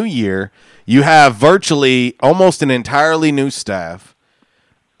 It's a new year. You have virtually almost an entirely new staff.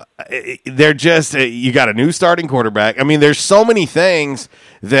 They're just you got a new starting quarterback. I mean, there's so many things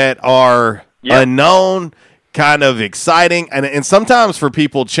that are unknown, kind of exciting, and sometimes for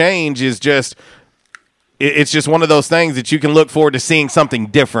people, change is just it's just one of those things that you can look forward to seeing something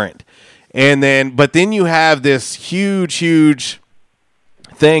different. But then you have this huge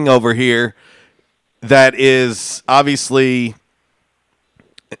thing over here that is obviously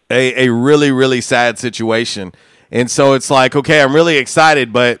a really, really sad situation. And so it's like, okay, I'm really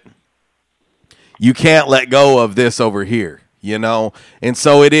excited, but you can't let go of this over here, And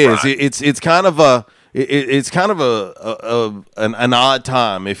so it is. Right. It's kind of an odd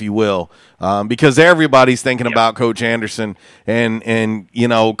time, if you will, because everybody's thinking about Coach Anderson and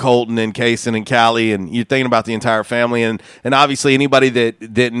Colton and Kaysen and Callie, and you're thinking about the entire family, and obviously anybody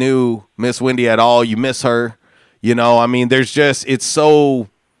that knew Miss Wendy at all, you miss her. I mean, there's just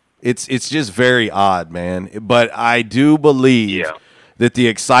it's just very odd, man. But I do believe that the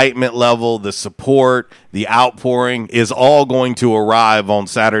excitement level, the support, the outpouring is all going to arrive on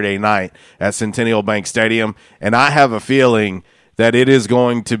Saturday night at Centennial Bank Stadium. And I have a feeling that it is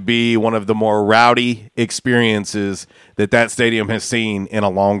going to be one of the more rowdy experiences that stadium has seen in a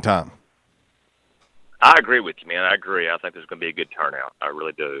long time. I agree with you, man. I agree. I think there's going to be a good turnout. I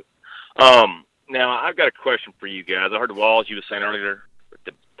really do. Now, I've got a question for you guys. I heard Walls, you were saying earlier at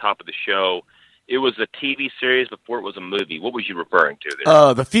the top of the show, it was a TV series before it was a movie. What was you referring to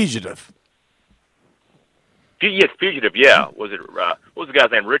there? The Fugitive. Yes, Fugitive, yeah. Was it? What was the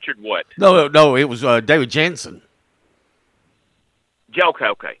guy's name? Richard what? No, it was David Jansen. Yeah,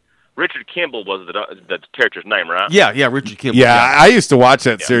 okay. Richard Kimball was the character's name, right? Yeah, Richard Kimball. Yeah, I used to watch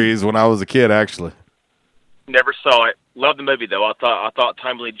that series when I was a kid, actually. Never saw it. Loved the movie, though. I thought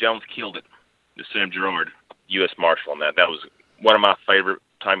Tommy Lee Jones killed it. The Sam Gerard, U.S. Marshal on that. That was one of my favorite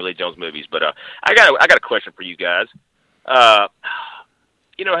Tommy Lee Jones movies. But I got a question for you guys.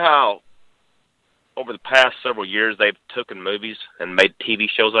 You know how over the past several years they've taken movies and made TV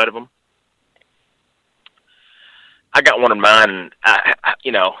shows out of them? I got one in mind.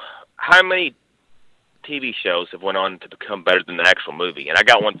 How many TV shows have went on to become better than the actual movie? And I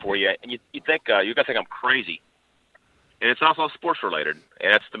got one for you. And you think you guys think I'm crazy, and it's also sports related.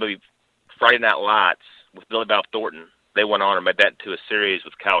 And that's the movie Friday Night Lights with Billy Bob Thornton. They went on and made that into a series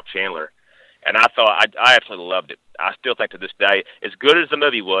with Kyle Chandler, and I thought I absolutely loved it. I still think to this day, as good as the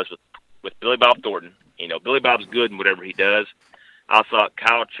movie was with Billy Bob Thornton, Billy Bob's good in whatever he does. I thought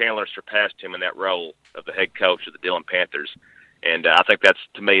Kyle Chandler surpassed him in that role of the head coach of the Dillon Panthers, and I think that's,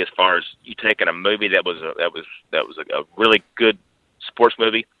 to me, as far as you taking a movie that was a really good sports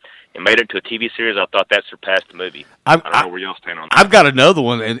movie and made it into a TV series, I thought that surpassed the movie. I don't know where y'all stand on that. I've got another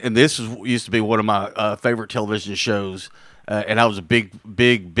one, and this used to be one of my favorite television shows, and I was a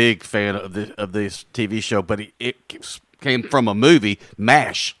big fan of this TV show, but it came from a movie,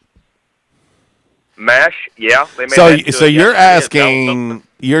 MASH. MASH, yeah. They made so you're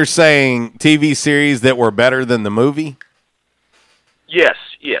you're saying TV series that were better than the movie? Yes.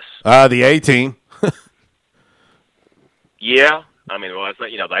 The A-Team. Yeah. I mean, well, it's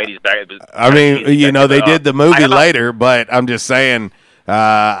not, the 80s back. They did the movie later, but I'm just saying,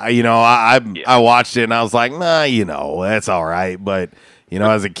 I watched it and I was like, nah, that's all right. But,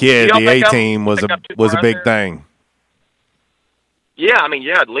 as a kid, the A-Team was a big thing. Yeah,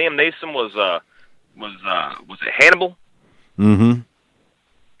 Liam Neeson was it Hannibal? Mm-hmm.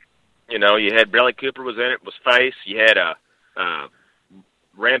 You had Bradley Cooper was in it, was Face. You had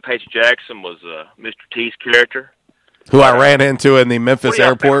Rampage Jackson was Mr. T's character. Who I ran into in the Memphis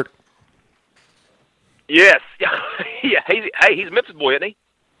airport. Yes. Yeah. He's a Memphis boy, isn't he?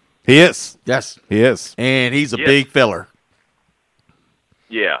 He is. Yes. He is. And he's a big feller.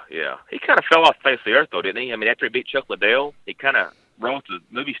 Yeah. He kind of fell off the face of the earth, though, didn't he? I mean, after he beat Chuck Liddell, he kind of rose to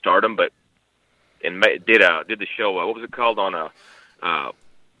movie stardom, and did the show. What was it called on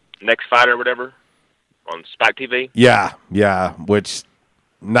Next Fighter or whatever on Spike TV? Yeah. Which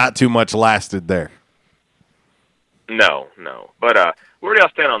not too much lasted there. No. But where do y'all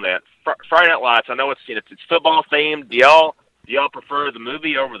stand on that? Friday Night Lights. I know it's football themed. Do y'all prefer the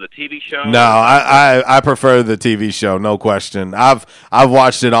movie over the TV show? No, I prefer the TV show, no question. I've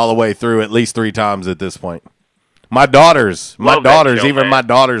watched it all the way through at least 3 times at this point. My daughters, love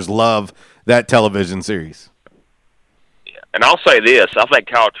love that television series. Yeah. And I'll say this: I think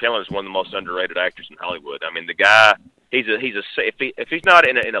Kyle Chandler is one of the most underrated actors in Hollywood. I mean, the guy, if he's not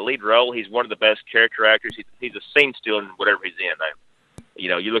in a lead role, he's one of the best character actors. He's a scene stealer in whatever he's in.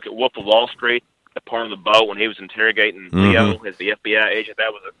 You look at Wolf of Wall Street, the part of the boat when he was interrogating Leo as the FBI agent.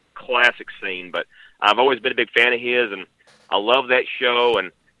 That was a classic scene. But I've always been a big fan of his, and I love that show.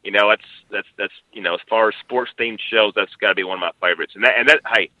 And that's as far as sports themed shows, that's got to be one of my favorites. And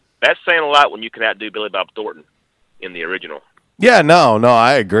that's saying a lot when you can outdo Billy Bob Thornton in the original. Yeah, no,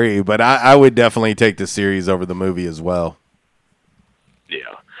 I agree. But I would definitely take the series over the movie as well.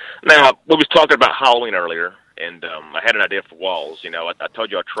 Yeah. Now, we was talking about Halloween earlier, and I had an idea for Walls. I told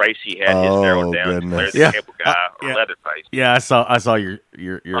you how Tracy had his narrowed down. Goodness. The cable guy or Leatherface. Yeah, I saw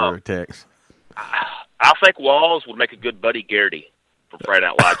your text. I think Walls would make a good Buddy Garrity from Friday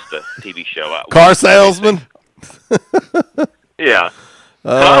Night Lights, the TV show. Car salesman? Yeah.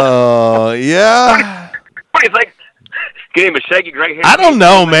 Yeah. What do you think? Get him a shaggy gray hair? I don't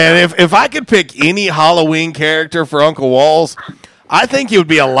know, man. If I could pick any Halloween character for Uncle Walls, I think he would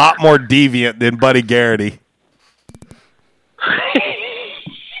be a lot more deviant than Buddy Garrity.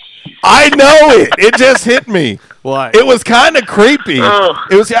 I know it. It just hit me. Why? It was kind of creepy.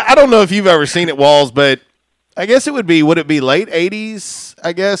 It was. I don't know if you've ever seen it, Walls, but I guess would it be late 80s,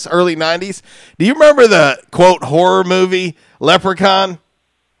 I guess, early 90s? Do you remember the, quote, horror movie, Leprechaun?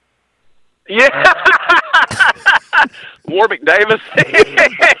 Yeah. Warwick Davis.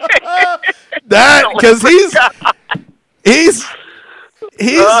 Because he's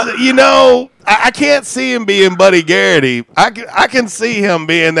I can't see him being Buddy Garrity. I can see him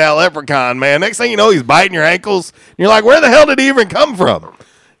being that Leprechaun, man. Next thing you know, he's biting your ankles. And you're like, where the hell did he even come from?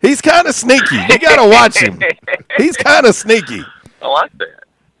 He's kind of sneaky. You got to watch him. He's kind of sneaky. I like that.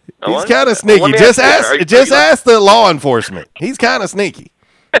 He's kind of sneaky. Well, just ask the law enforcement. He's kind of sneaky.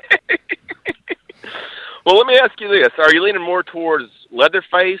 Well, let me ask you this: are you leaning more towards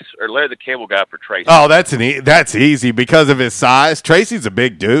Leatherface or Larry the Cable Guy for Tracy? Oh, that's easy because of his size. Tracy's a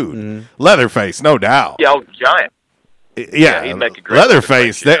big dude. Mm-hmm. Leatherface, no doubt. Yeah, giant. Yeah, he'd make a great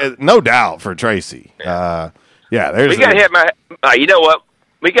Leatherface, no doubt for Tracy. Yeah, there's. We got to have you know what?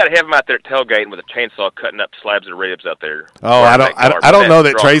 We got to have him out there tailgating with a chainsaw, cutting up slabs of ribs out there. Oh, I don't know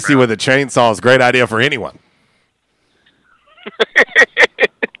that Tracy with a chainsaw is a great idea for anyone.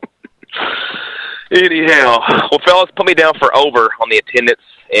 Anyhow, well, fellas, put me down for over on the attendance.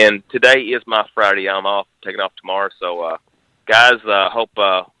 And today is my Friday. I'm off, taking off tomorrow. So, guys, hope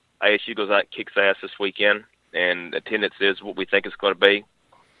ASU goes out and kicks ass this weekend. And attendance is what we think it's going to be.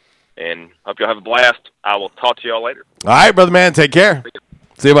 And hope y'all have a blast. I will talk to y'all later. All right, brother man. Take care.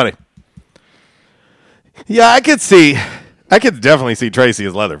 See you, buddy. Yeah, I could definitely see Tracy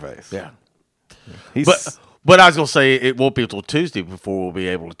as Leatherface. Yeah. But I was going to say it won't be until Tuesday before we'll be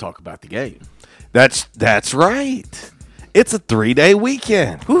able to talk about the game. That's right. It's a 3-day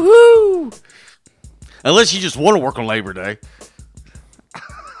weekend. Woohoo! Unless you just want to work on Labor Day.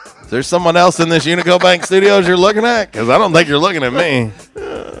 Is there someone else in this Unico Bank Studios you're looking at? Because I don't think you're looking at me.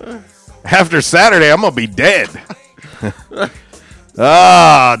 After Saturday, I'm going to be dead.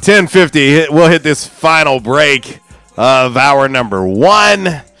 10:50. We'll hit this final break of hour number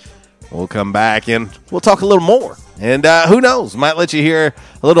 1. We'll come back and we'll talk a little more. And who knows, might let you hear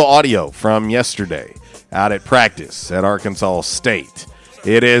a little audio from yesterday out at practice at Arkansas State.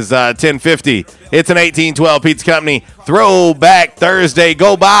 It is 10:50. It's an 1812 Pizza Company Throwback Thursday.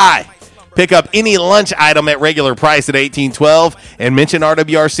 Go by. Pick up any lunch item at regular price at 1812 and mention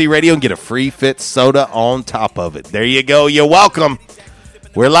RWRC Radio and get a free fit soda on top of it. There you go. You're welcome.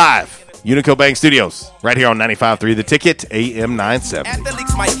 We're live. Unico Bank Studios, right here on 95.3 The Ticket, AM 970.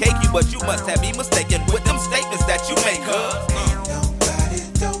 Athletes might cake you, but you must have been mistaken with them statements that you make,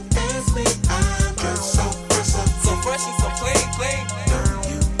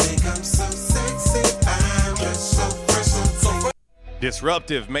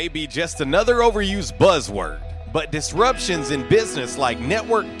 Disruptive may be just another overused buzzword, But disruptions in business like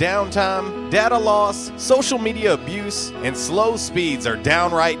network downtime, data loss, social media abuse, and slow speeds are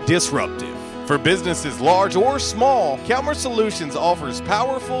downright disruptive. For businesses large or small, Calmer Solutions offers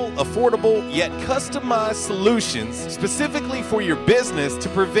powerful, affordable, yet customized solutions specifically for your business to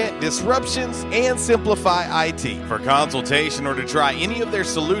prevent disruptions and simplify IT. For consultation or to try any of their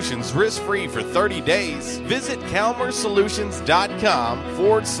solutions risk-free for 30 days, visit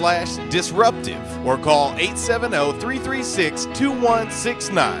calmersolutions.com/disruptive or call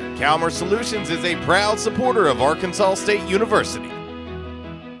 870-336-2169. Calmer Solutions is a proud supporter of Arkansas State University.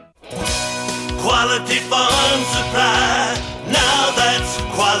 Quality Farm Supply, now that's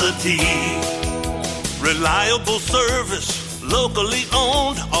quality. Reliable service, locally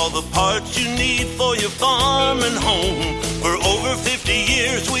owned, all the parts you need for your farm and home. For over 50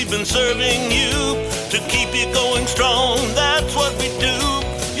 years we've been serving you to keep you going strong, that's what we do.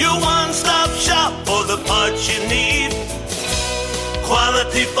 Your one-stop shop for the parts you need.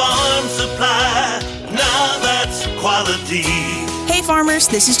 Quality Farm Supply, now that's quality. Hey farmers,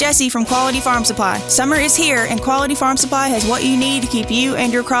 this is Jessie from Quality Farm Supply. Summer is here and Quality Farm Supply has what you need to keep you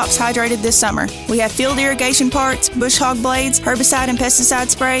and your crops hydrated this summer. We have field irrigation parts, bush hog blades, herbicide and pesticide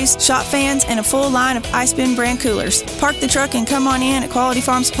sprays, shop fans, and a full line of Ice Bin brand coolers. Park the truck and come on in at Quality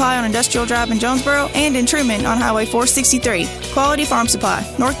Farm Supply on Industrial Drive in Jonesboro and in Truman on Highway 463. Quality Farm Supply,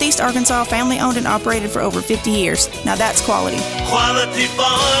 Northeast Arkansas, family owned and operated for over 50 years. Now that's quality. Quality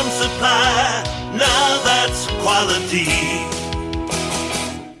Farm Supply, now that's quality.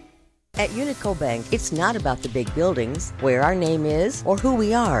 At Unico Bank, it's not about the big buildings, where our name is, or who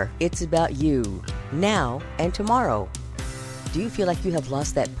we are. It's about you, now and tomorrow. Do you feel like you have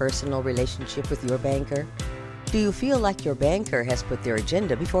lost that personal relationship with your banker? Do you feel like your banker has put their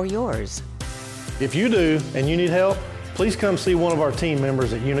agenda before yours? If you do and you need help, please come see one of our team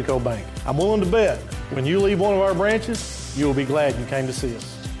members at Unico Bank. I'm willing to bet when you leave one of our branches, you will be glad you came to see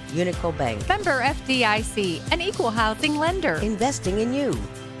us. Unico Bank. Member FDIC, an equal housing lender. Investing in you.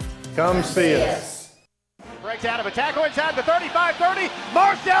 Come see us. Breaks out of a tackle inside the 35-30.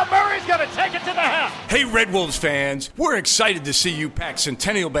 Marcel Murray's going to take it to the house. Hey, Red Wolves fans, we're excited to see you pack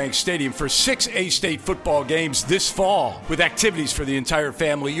Centennial Bank Stadium for 6 A-State football games this fall. With activities for the entire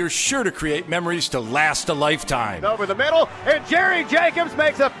family, you're sure to create memories to last a lifetime. Over the middle, and Jerry Jacobs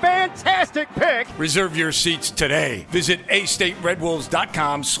makes a fantastic pick. Reserve your seats today. Visit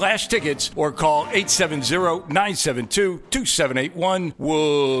astateredwolves.com/tickets or call 870-972-2781.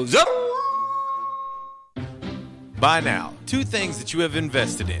 Wolves up! By now, two things that you have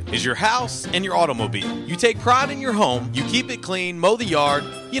invested in is your house and your automobile. You take pride in your home, you keep it clean, mow the yard,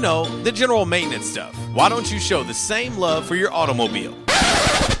 you know, the general maintenance stuff. Why don't you show the same love for your automobile?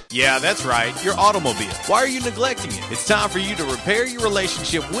 Yeah, that's right, your automobile. Why are you neglecting it? It's time for you to repair your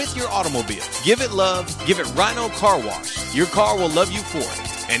relationship with your automobile. Give it love, give it Rhino Car Wash. Your car will love you for it.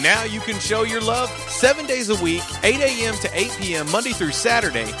 And now you can show your love 7 days a week, 8 a.m. to 8 p.m. Monday through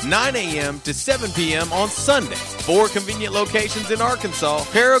Saturday, 9 a.m. to 7 p.m. on Sunday. 4 convenient locations in Arkansas: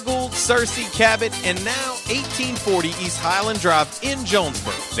 Paragould, Searcy, Cabot, and now 1840 East Highland Drive in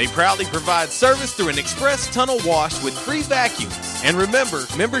Jonesboro. They proudly provide service through an express tunnel wash with free vacuums. And remember,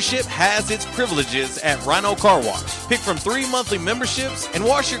 membership has its privileges at Rhino Car Wash. Pick from 3 monthly memberships and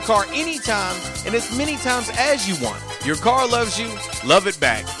wash your car anytime and as many times as you want. Your car loves you, love it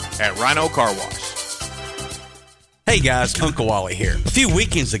back at Rhino Car Wash. Hey guys, Uncle Wally here. A few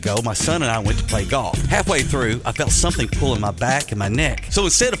weekends ago, my son and I went to play golf. Halfway through, I felt something pulling my back and my neck. So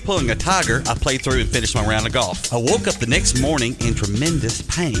instead of pulling a tiger, I played through and finished my round of golf. I woke up the next morning in tremendous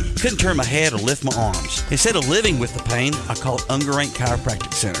pain. Couldn't turn my head or lift my arms. Instead of living with the pain, I called Ungerank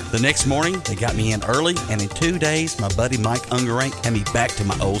Chiropractic Center. The next morning, they got me in early, and in 2 days, my buddy Mike Ungerank had me back to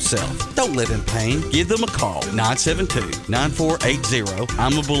my old self. Don't live in pain. Give them a call, 972-9480.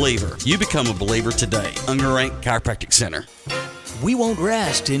 I'm a believer. You become a believer today. Ungerank Chiropractic Center. We won't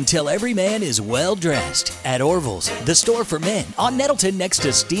rest until every man is well dressed. At Orville's, the store for men, on Nettleton next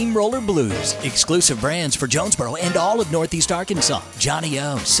to Steamroller Blues. Exclusive brands for Jonesboro and all of Northeast Arkansas. Johnny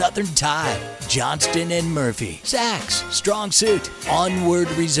O, Southern Tide, Johnston and Murphy, Saks, Strong Suit, Onward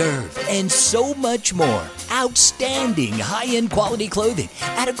Reserve, and so much more. Outstanding high-end quality clothing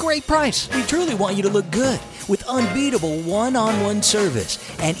at a great price. We truly want you to look good with unbeatable one-on-one service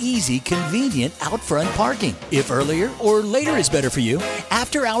and easy, convenient out-front parking. If earlier or later is better for you,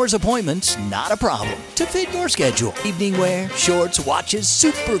 after-hours appointments, not a problem. To fit your schedule, evening wear, shorts, watches,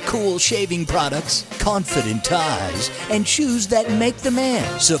 super cool shaving products, confident ties, and shoes that make the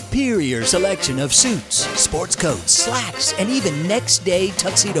man. Superior selection of suits, sports coats, slacks, and even next-day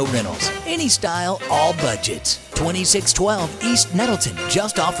tuxedo rentals. Any style, all budgets. 2612 East Nettleton,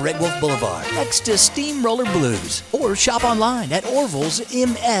 just off Red Wolf Boulevard, next to Steamroller Blues. Or shop online at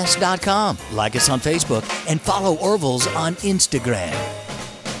orvilsms.com. Like us on Facebook and follow Orville's on Instagram.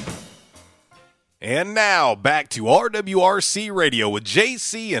 And now, back to RWRC Radio with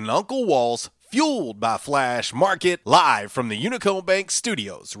JC and Uncle Walls, fueled by Flash Market, live from the Unico Bank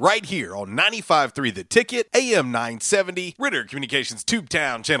Studios, right here on 95.3 The Ticket, AM 970, Ritter Communications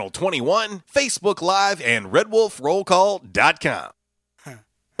Tubetown Channel 21, Facebook Live, and RedWolfRollCall.com.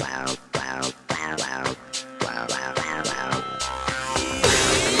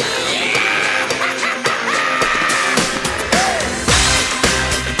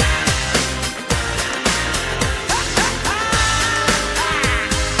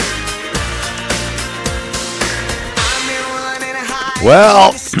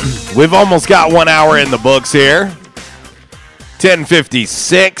 Well, we've almost got 1 hour in the books here.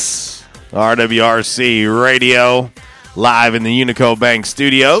 10:56, RWRC Radio, live in the Unico Bank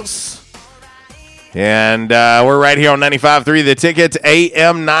Studios. And we're right here on 95.3 The Ticket,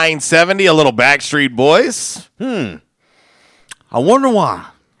 AM 970, a little Backstreet Boys. I wonder why.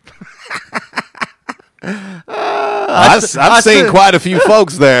 I've seen quite a few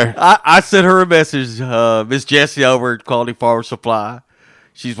folks there. I sent her a message, Miss Jessie over at Quality Farm Supply.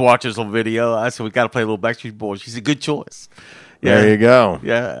 She's watching some video. I said, we got to play a little Backstreet Boys. She said, good choice. There you go.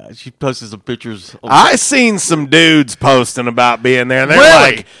 Yeah, she posted some pictures. I seen some dudes posting about being there, and they're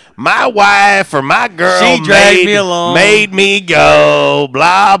like, my wife or my girl she dragged me along. Made me go,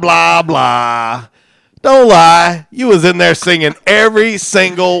 blah, blah, blah. Don't lie. You was in there singing every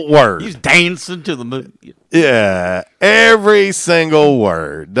single word. You was dancing to the movie. Yeah, every single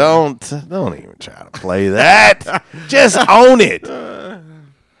word. Don't even try to play that. Just own it.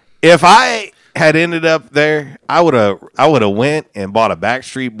 If I had ended up there, I would have went and bought a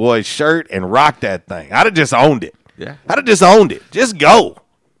Backstreet Boys shirt and rocked that thing. I'd have just owned it. Yeah, I'd have just owned it. Just go.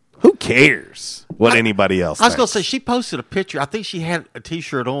 Who cares what anybody else I was thinks? going to say, she posted a picture. I think she had a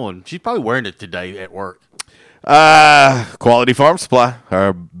T-shirt on. She's probably wearing it today at work. Quality Farm Supply,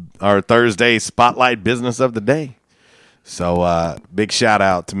 our Thursday spotlight business of the day. So big shout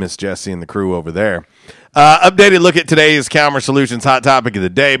out to Miss Jessie and the crew over there. Updated look at today's Calmer Solutions hot topic of the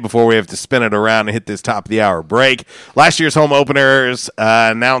day before we have to spin it around and hit this top of the hour break. Last year's home openers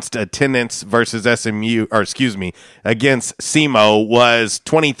announced attendance versus against SEMO was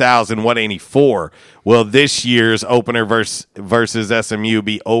 20,184. Will this year's opener versus SMU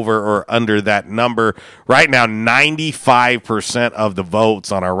be over or under that number? Right now, 95% of the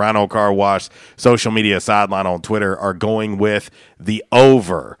votes on our Rhino Car Wash social media sideline on Twitter are going with the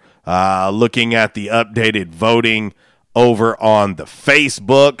over. Looking at the updated voting over on the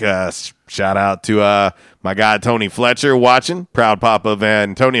Facebook, shout out to my guy Tony Fletcher watching, proud papa of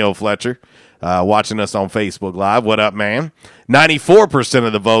Antonio Fletcher, watching us on Facebook Live. What up, man? 94%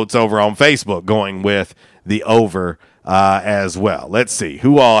 of the votes over on Facebook going with the over as well. Let's see.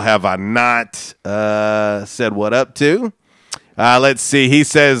 Who all have I not said what up to? Let's see. He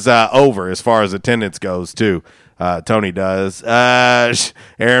says over as far as attendance goes, too. Tony does.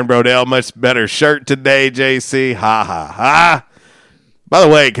 Aaron Brodell, much better shirt today, JC. Ha, ha, ha. By the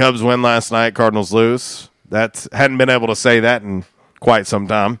way, Cubs win last night. Cardinals lose. Hadn't been able to say that in quite some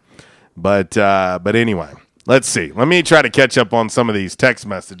time. But anyway, let's see. Let me try to catch up on some of these text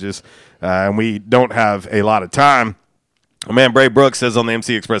messages. And we don't have a lot of time. My man Bray Brooks says on the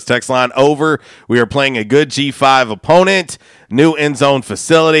MC Express text line, over. We are playing a good G5 opponent. New end zone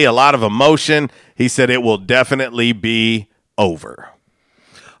facility. A lot of emotion. He said it will definitely be over.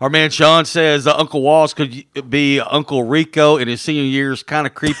 Our man Sean says Uncle Walls could be Uncle Rico in his senior years, kind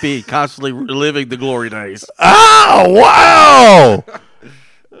of creepy, constantly reliving the glory days. Oh, wow.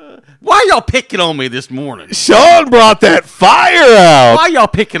 Why y'all picking on me this morning? Sean brought that fire out. Why y'all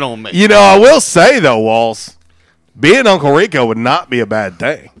picking on me? You know, I will say, though, Walls, being Uncle Rico would not be a bad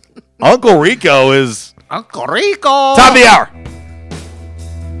thing. Uncle Rico is... Uncle Rico! Top of the hour.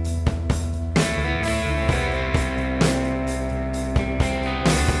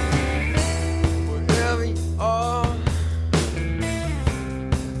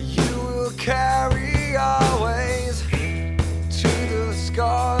 Carry our ways to the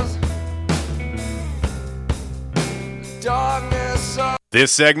scars. Darkness.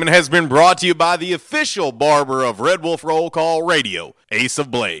 This segment has been brought to you by the official barber of Red Wolf Roll Call Radio, Ace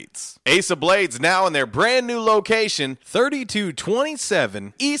of Blades. Ace of Blades now in their brand new location,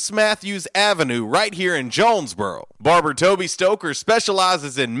 3227 East Matthews Avenue, right here in Jonesboro. Barber Toby Stoker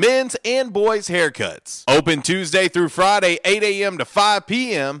specializes in men's and boys' haircuts. Open Tuesday through Friday, 8 a.m. to 5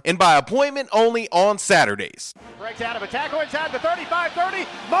 p.m. and by appointment only on Saturdays. Breaks out of a tackle inside the 35-30.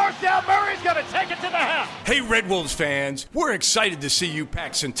 Marcel Murray's going to take it to the house. Hey, Red Wolves fans, we're excited to see you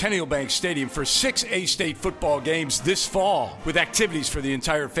pack Centennial Bank Stadium for 6 A-State football games this fall. With activities for the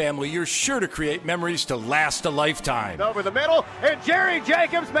entire family, you're sure to create memories to last a lifetime. Over the middle, and Jerry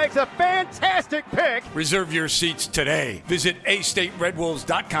Jacobs makes a fantastic pick. Reserve your seats today. Visit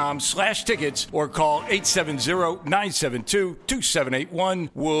astateredwolves.com/tickets or call 870-972-2781.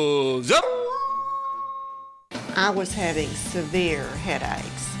 Wolves up! I was having severe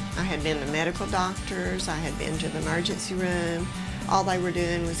headaches. I had been to medical doctors. I had been to the emergency room. All they were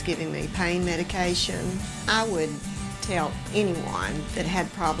doing was giving me pain medication. I would tell anyone that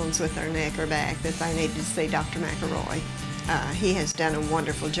had problems with their neck or back that they needed to see Dr. McElroy. He has done a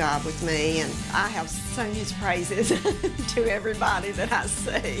wonderful job with me, and I have sung his praises to everybody that I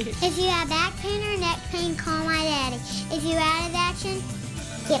see. If you have back pain or neck pain, call my daddy. If you're out of action,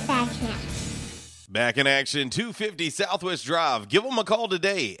 get back now. Back in action, 250 Southwest Drive. Give them a call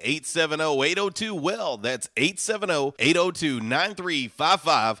today, 870-802-WELL. That's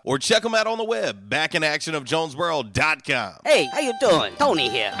 870-802-9355. Or check them out on the web, backinactionofjonesboro.com. Hey, how you doing? Tony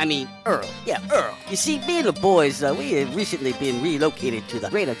here. Earl. Yeah, Earl. You see, me and the boys, we have recently been relocated to the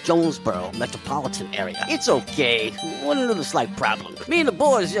greater Jonesboro metropolitan area. It's okay. One little slight problem. Me and the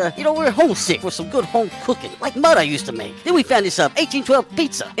boys, we're homesick for some good home cooking, like Mother used to make. Then we found this 1812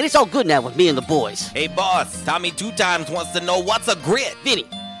 pizza, and it's all good now with me and the boys. Hey, boss, Tommy 2 times wants to know what's a grit. Vinny,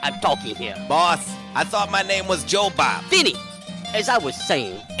 I'm talking here. Boss, I thought my name was Joe Bob. Vinny, as I was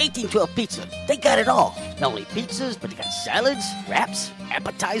saying, 1812 Pizza, they got it all. Not only pizzas, but they got salads, wraps,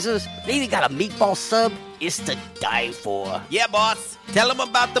 appetizers. They even got a meatball sub. It's to die for. Yeah, boss. Tell them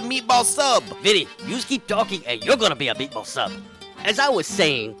about the meatball sub. Vinny, you just keep talking and you're gonna be a meatball sub. As I was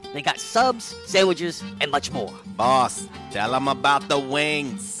saying, they got subs, sandwiches, and much more. Boss, tell them about the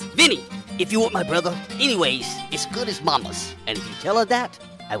wings. Vinny, if you want my brother, anyways, it's good as mama's. And if you tell her that,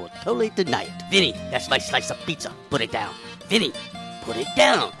 I will totally deny it. Vinny, that's my slice of pizza. Put it down. Vinny, put it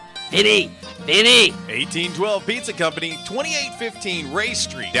down. Vinny! 1812 Pizza Company, 2815 Ray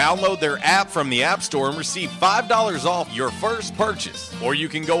Street. Download their app from the App Store and receive $5 off your first purchase. Or you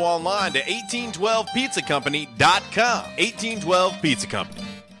can go online to 1812pizzacompany.com. 1812 Pizza Company.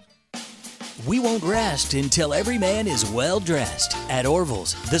 We won't rest until every man is well dressed. At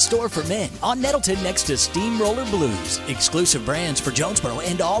Orville's, the store for men, on Nettleton next to Steamroller Blues. Exclusive brands for Jonesboro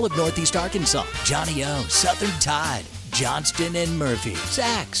and all of Northeast Arkansas. Johnny O, Southern Tide, Johnston and Murphy,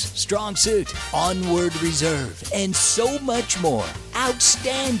 Saks, Strong Suit, Onward Reserve, and so much more.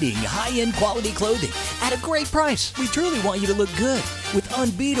 Outstanding high-end quality clothing at a great price. We truly want you to look good with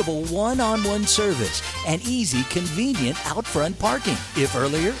unbeatable one-on-one service and easy, convenient out front parking. If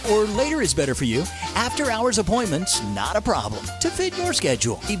earlier or later is better for you, after-hours appointments, not a problem. To fit your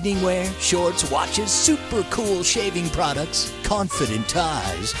schedule. Evening wear, shorts, watches, super cool shaving products, confident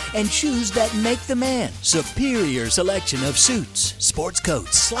ties, and shoes that make the man. Superior selection of suits, sports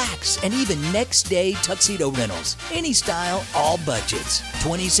coats, slacks, and even next-day tuxedo rentals. Any style, all budgets.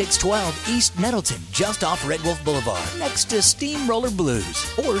 2612 East Nettleton, just off Red Wolf Boulevard, next to Steamroller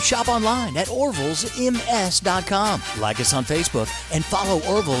Blues. Or shop online at orvillesms.com. Like us on Facebook and follow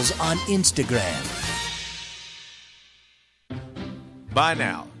Orville's on Instagram. By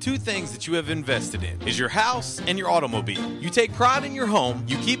now, two things that you have invested in is your house and your automobile. You take pride in your home,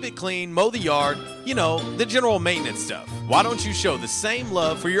 you keep it clean, mow the yard, the general maintenance stuff. Why don't you show the same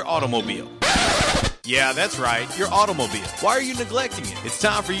love for your automobile? Yeah, that's right, your automobile. Why are you neglecting it? It's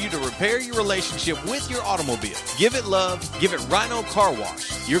time for you to repair your relationship with your automobile. Give it love, give it Rhino Car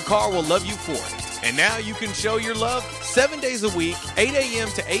Wash. Your car will love you for it. And now you can show your love 7 days a week, 8 a.m.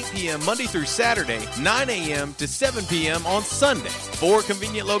 to 8 p.m. Monday through Saturday, 9 a.m. to 7 p.m. on Sunday. 4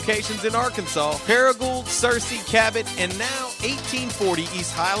 convenient locations in Arkansas: Paragould, Searcy, Cabot, and now 1840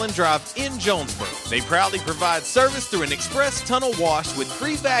 East Highland Drive in Jonesboro. They proudly provide service through an express tunnel wash with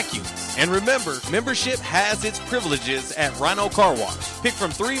free vacuums. And remember, membership has its privileges at Rhino Car Wash. Pick from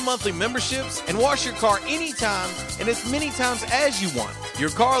 3 monthly memberships and wash your car anytime and as many times as you want.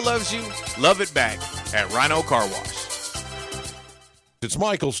 Your car loves you, love it back at Rhino Car Wash. It's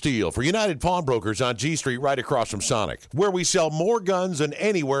Michael Steele for United Pawnbrokers on G Street right across from Sonic, where we sell more guns than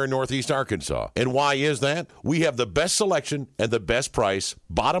anywhere in Northeast Arkansas. And why is that? We have the best selection and the best price,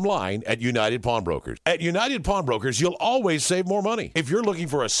 bottom line, at United Pawnbrokers. At United Pawnbrokers, you'll always save more money. If you're looking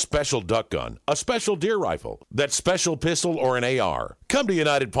for a special duck gun, a special deer rifle, that special pistol, or an AR, come to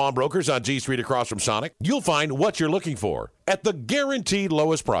United Pawnbrokers on G Street across from Sonic. You'll find what you're looking for at the guaranteed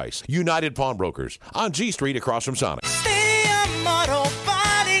lowest price. United Pawnbrokers on G Street across from Sonic. Auto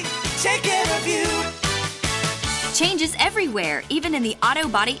Body, take care of you. Changes everywhere, even in the auto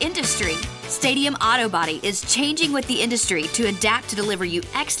body industry. Stadium Auto Body is changing with the industry to adapt to deliver you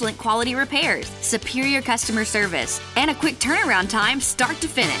excellent quality repairs, superior customer service, and a quick turnaround time start to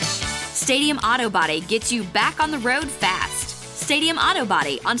finish. Stadium Auto Body gets you back on the road fast. Stadium Auto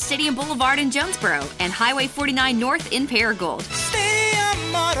Body on Stadium Boulevard in Jonesboro and Highway 49 North in Paragould.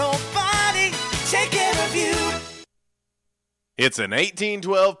 Stadium Auto Body, take care of you. It's an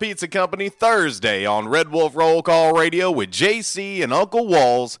 1812 Pizza Company Thursday on Red Wolf Roll Call Radio with JC and Uncle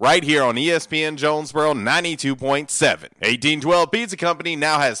Walls right here on ESPN Jonesboro 92.7. 1812 Pizza Company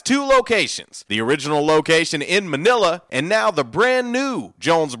now has 2 locations. The original location in Manila and now the brand new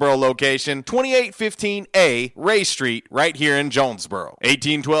Jonesboro location, 2815A Ray Street right here in Jonesboro.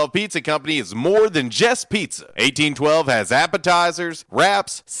 1812 Pizza Company is more than just pizza. 1812 has appetizers,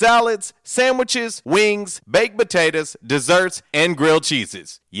 wraps, salads, sandwiches, wings, baked potatoes, desserts, and grilled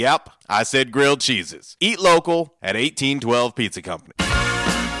cheeses. Yep, I said grilled cheeses. Eat local at 1812 Pizza Company.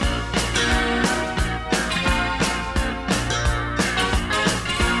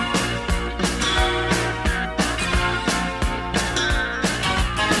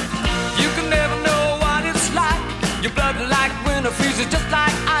 You can never know what it's like. Your blood like winter freezes just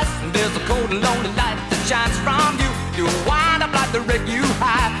like ice. And there's a cold and lonely light that shines from you. You wind up like the wreck you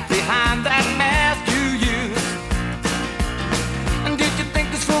hide behind that mask you use. And did you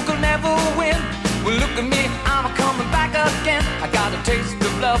think this fool could never win? Well, look at me, I'm coming back again. I got a taste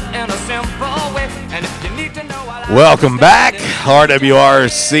of love in a simple way. And if you need to know what Welcome back,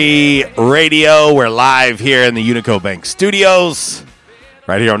 RWRC Radio. We're live here in the Unico Bank Studios,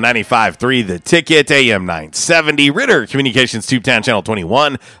 right here on 95.3 The Ticket, AM 970, Ritter Communications Tubetown Channel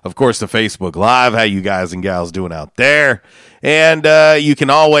 21. Of course, the Facebook Live. How you guys and gals doing out there? And you can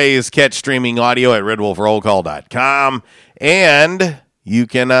always catch streaming audio at redwolfrollcall.com. And you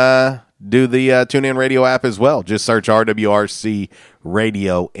can do the TuneIn Radio app as well. Just search RWRC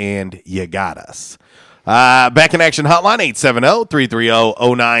Radio and you got us. Back in action hotline,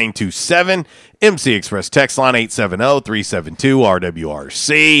 870-330-0927. MC Express text line,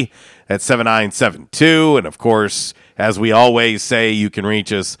 870-372-RWRC. That's 7972. And, of course, as we always say, you can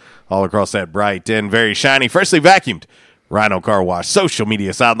reach us all across that bright and very shiny, freshly vacuumed Rhino Car Wash social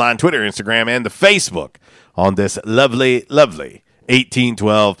media sideline, Twitter, Instagram, and the Facebook on this lovely, lovely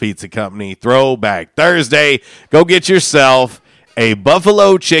 1812 Pizza Company Throwback Thursday. Go get yourself a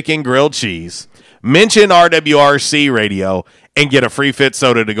buffalo chicken grilled cheese. Mention RWRC Radio and get a free fit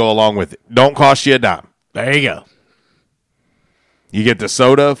soda to go along with it. Don't cost you a dime. There you go. You get the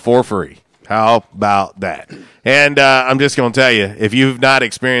soda for free. How about that? And I'm just going to tell you, if you've not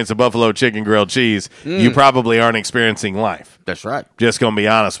experienced a buffalo chicken grilled cheese, you probably aren't experiencing life. That's right. Just going to be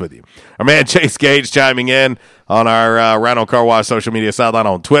honest with you. Our man Chase Gage chiming in on our Rhino Car Wash social media sideline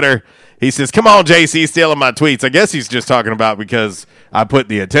on Twitter. He says, come on, JC, stealing my tweets. I guess he's just talking about because I put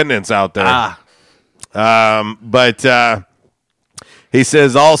the attendance out there. But he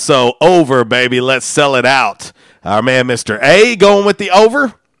says also, over, baby, let's sell it out. Our man Mr. A going with the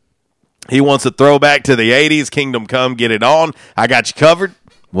over. He wants a throwback to the 80s. Kingdom Come, get it on. I got you covered.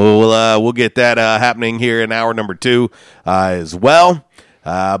 We'll get that happening here in hour number 2 as well.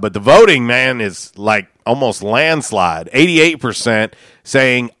 But the voting, man, is like almost landslide. 88%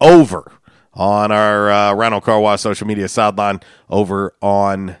 saying over on our Rhino Car Wash social media sideline over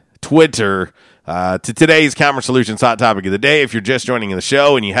on Twitter. To today's Commerce Solutions hot topic of the day. If you're just joining the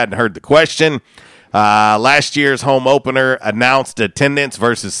show and you hadn't heard the question, last year's home opener announced attendance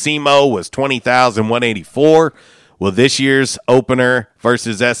versus SEMO was 20,184. Will this year's opener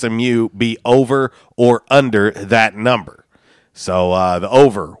versus SMU be over or under that number? So the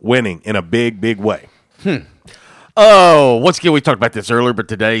over winning in a big, big way. Oh, once again, we talked about this earlier, but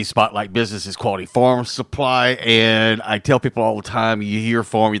today's spotlight business is Quality Farm Supply. And I tell people all the time, you hear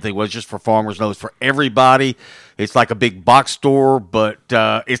farm, you think, well, it's just for farmers. No, it's for everybody. It's like a big box store, but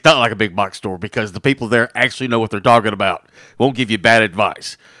it's not like a big box store because the people there actually know what they're talking about. Won't give you bad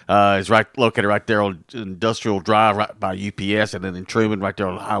advice. It's located right there on Industrial Drive, right by UPS, and then in Truman, right there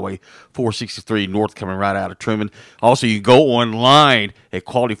on Highway 463 North, coming right out of Truman. Also, you go online at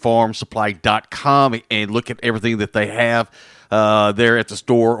qualityfarmsupply.com and look at everything that they have. there at the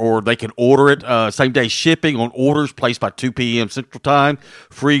store, or they can order it same-day shipping on orders placed by 2 p.m. Central Time,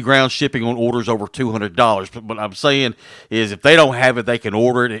 free ground shipping on orders over $200. But what I'm saying is if they don't have it, they can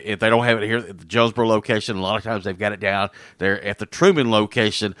order it. If they don't have it here at the Jonesboro location, a lot of times they've got it down there at the Truman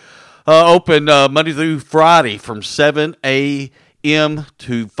location. Open Monday through Friday from 7 a.m.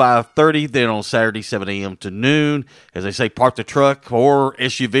 to 5:30. Then on Saturday, 7 a.m. to noon. As they say, park the truck or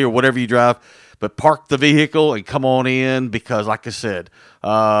SUV or whatever you drive, but park the vehicle and come on in because, like I said,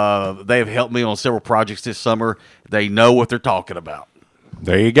 they have helped me on several projects this summer. They know what they're talking about.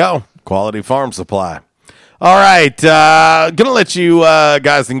 There you go. Quality Farm Supply. All right. Going to let you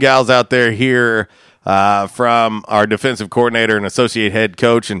guys and gals out there hear from our defensive coordinator and associate head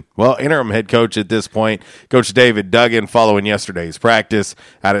coach and, well, interim head coach at this point, Coach David Duggan, following yesterday's practice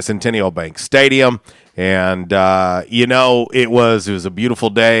out at Centennial Bank Stadium. And, it was a beautiful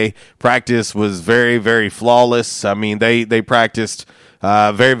day. Practice was very, very flawless. I mean, they practiced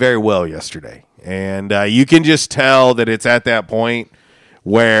very, very well yesterday. And you can just tell that it's at that point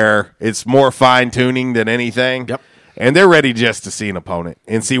where it's more fine-tuning than anything. Yep. And they're ready just to see an opponent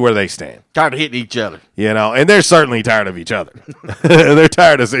and see where they stand. Tired of hitting each other. And they're certainly tired of each other. They're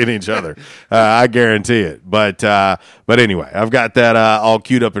tired of seeing each other. I guarantee it. But anyway, I've got that all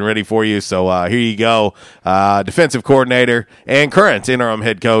queued up and ready for you. So here you go. Defensive coordinator and current interim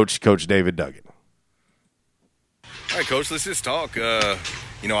head coach, Coach David Duggan. All right, Coach, let's just talk.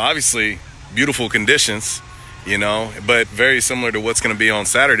 Obviously beautiful conditions, but very similar to what's going to be on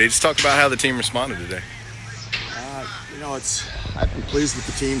Saturday. Just talk about how the team responded today. I've been pleased with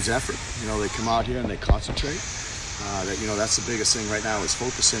the team's effort. They come out here and they concentrate. That's the biggest thing right now is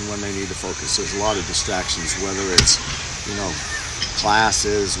focusing when they need to focus. There's a lot of distractions, whether it's,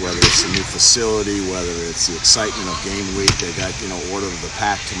 classes, whether it's a new facility, whether it's the excitement of game week. They got, Order of the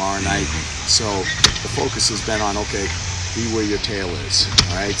Pack tomorrow night. So the focus has been on, okay, be where your tail is.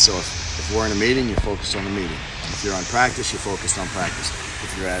 All right. So if we're in a meeting, you're focused on the meeting. If you're on practice, you're focused on practice.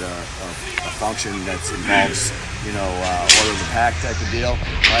 If you're at a function that involves, Order of the Pack type of deal,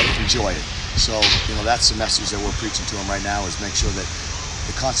 right, enjoy it. So, that's the message that we're preaching to them right now is make sure that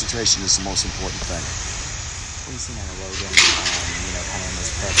the concentration is the most important thing. We've seen out of Logan, kind of in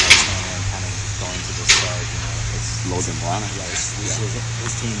this prep right center and kind of going to the start, Logan Brana? Yeah,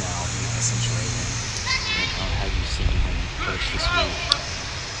 his team now, essentially. And how you seen him coach this week?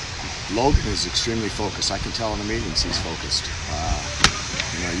 Logan is extremely focused. I can tell in the meetings he's focused.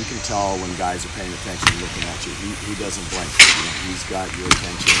 You can tell when guys are paying attention and looking at you. He doesn't blink. He's got your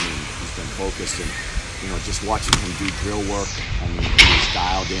attention and he's been focused. And, just watching him do drill work, he's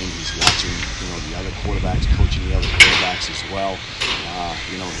dialed in. He's watching, the other quarterbacks, coaching the other quarterbacks as well.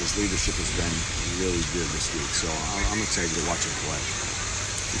 His leadership has been really good this week. So I'm excited to watch him play.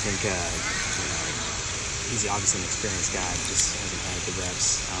 You think, he's obviously an experienced guy, but just hasn't had the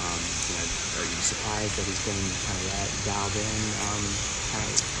reps. Are you surprised that he's been kind of that dialed in?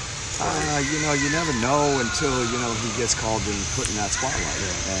 You never know until, he gets called and put in that spotlight.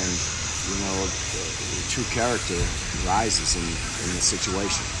 Yeah. And, the true character rises in the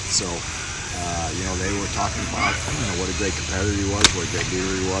situation. So, they were talking about, what a great competitor he was, what a great leader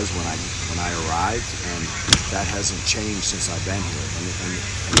he was when I arrived. And that hasn't changed since I've been here.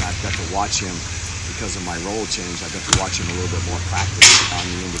 And I've got to watch him. Because of my role change, I got to watch him a little bit more practice on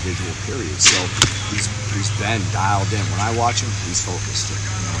the individual period. So he's been dialed in. When I watch him, he's focused in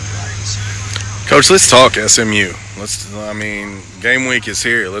practice. Coach, let's talk SMU. Game week is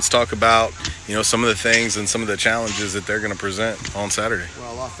here. Let's talk about, some of the things and some of the challenges that they're going to present on Saturday.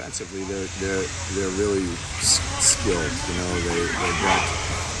 Well, offensively, they're really skilled. They've got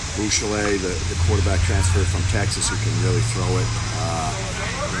Bouchelet, the quarterback transfer from Texas, who can really throw it.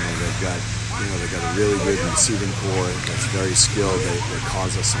 They've got a really good receiving core that's very skilled. They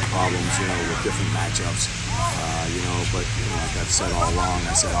cause us some problems, with different matchups. But like I've said all along,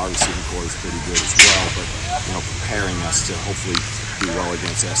 I said our receiving core is pretty good as well. But preparing us to hopefully do well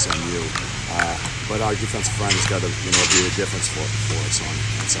against SMU. But our defensive front has got to be a difference for us on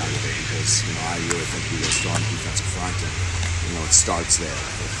Saturday because I really think we got a strong defensive front, and it starts there.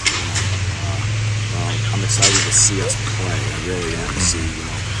 I'm excited to see us play. I really am to see.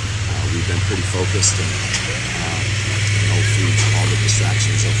 We've been pretty focused and, through all the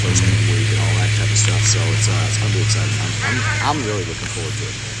distractions of first game week and all that type of stuff. So it's going to be exciting. I'm really looking forward to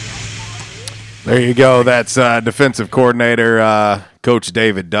it. There you go. That's defensive coordinator, Coach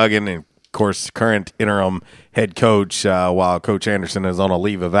David Duggan, and, of course, current interim head coach while Coach Anderson is on a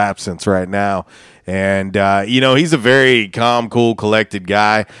leave of absence right now. And, he's a very calm, cool, collected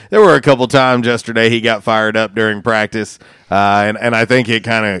guy. There were a couple times yesterday he got fired up during practice, and I think it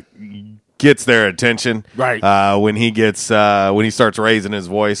kind of gets their attention, right? When he starts raising his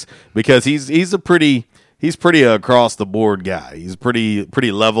voice, because he's pretty across the board guy. He's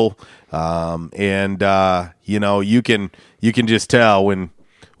pretty level, and you can just tell when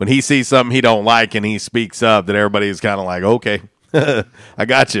he sees something he don't like and he speaks up, that everybody's kind of like, okay. I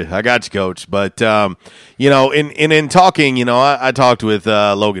got you, Coach. But in talking, I talked with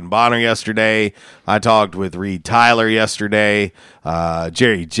Logan Bonner yesterday. I talked with Reed Tyler yesterday.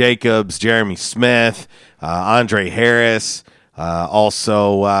 Jerry Jacobs, Jeremy Smith, Andre Harris,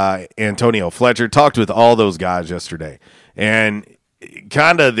 also Antonio Fletcher. Talked with all those guys yesterday, and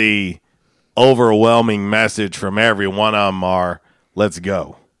kind of the overwhelming message from every one of them are, "Let's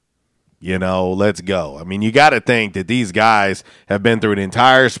go." Let's go. I mean, you got to think that these guys have been through an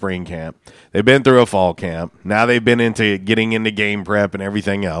entire spring camp. They've been through a fall camp. Now they've been getting into game prep and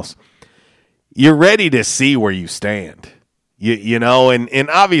everything else. You're ready to see where you stand, and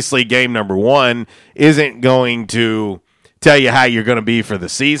obviously game number 1 isn't going to tell you how you're going to be for the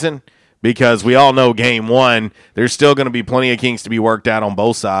season, because we all know game 1, there's still going to be plenty of kinks to be worked out on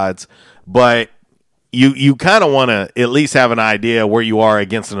both sides, but you kind of want to at least have an idea where you are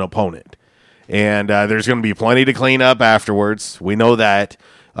against an opponent. And there's going to be plenty to clean up afterwards. We know that.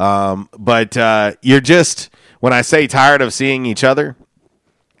 But you're just, when I say tired of seeing each other,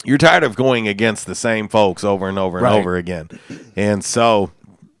 you're tired of going against the same folks over and over and over again. And so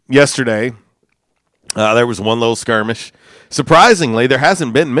yesterday, there was one little skirmish. Surprisingly, there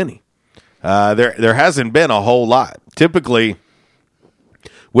hasn't been many. There hasn't been a whole lot. Typically,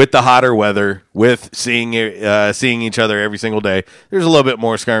 with the hotter weather, with seeing each other every single day, there's a little bit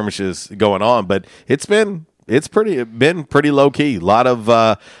more skirmishes going on, but it's been pretty low key. A lot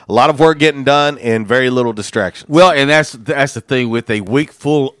of work getting done and very little distractions. Well, and that's the thing with a week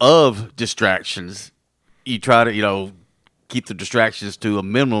full of distractions. You try to keep the distractions to a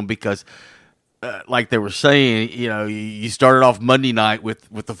minimum, because like they were saying, you started off Monday night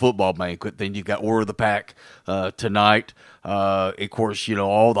with the football banquet. Then you got Order of the Pack tonight. Of course,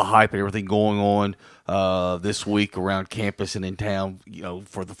 all the hype and everything going on this week around campus and in town,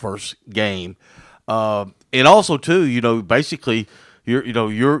 for the first game. And also too, basically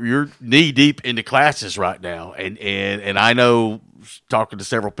you're knee deep into classes right now. And I know, talking to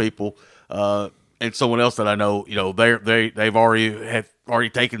several people, and someone else that I know, they've already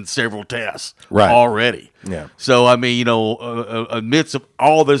taken several tests already. Yeah. So I mean, amidst of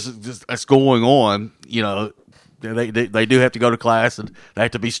all this that's going on, they do have to go to class, and they have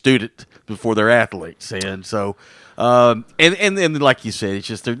to be student before they're athletes. And so, and like you said, it's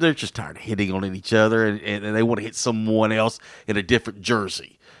just they're just tired of hitting on each other, and they want to hit someone else in a different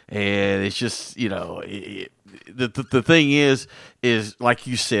jersey. And it's just, the thing is like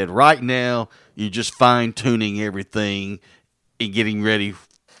you said, right now you're just fine tuning everything and getting ready,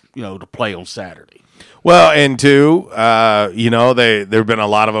 to play on Saturday. Well, and two, there've been a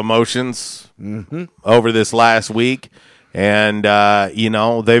lot of emotions over this last week, and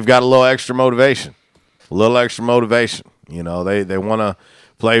they've got a little extra motivation. They want to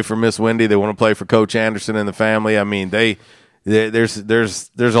play for Miss Wendy. They want to play for Coach Anderson and the family. I mean, there's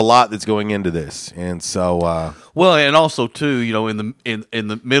a lot that's going into this, and so well, and also too, in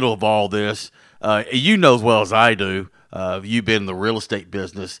the middle of all this, as well as I do. You've been in the real estate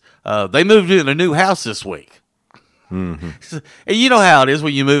business. They moved in a new house this week. Mm-hmm. And you know how it is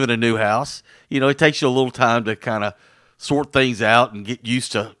when you move in a new house. It takes you a little time to kind of sort things out and get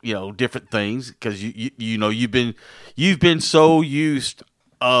used to, different things, because you've been so used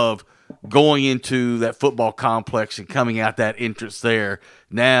of going into that football complex and coming out that entrance there.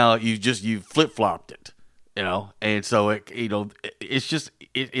 Now you flip-flopped it, and so it's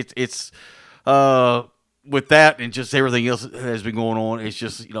with that and just everything else that has been going on, it's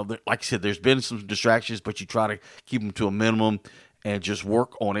just, like I said, there's been some distractions, but you try to keep them to a minimum and just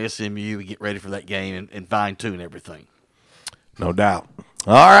work on SMU and get ready for that game and fine-tune everything. No doubt.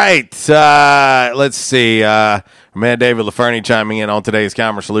 All right. Let's see. Our man David LaFernie chiming in on today's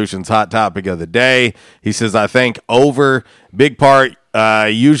Commerce Solutions Hot Topic of the Day. He says, I think over big part,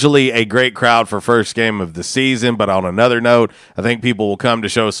 usually a great crowd for first game of the season, but on another note, I think people will come to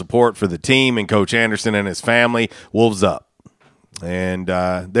show support for the team and Coach Anderson and his family. Wolves up. And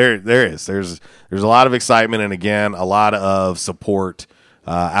there's a lot of excitement, and again, a lot of support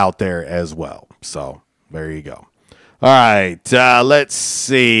out there as well. So there you go. All right, let's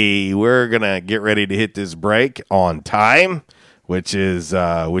see. We're gonna get ready to hit this break on time, which is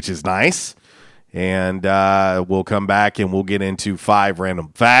nice. And we'll come back and we'll get into 5 random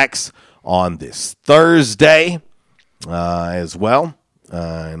facts on this Thursday as well.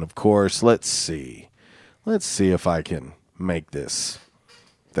 And of course, let's see if I can make this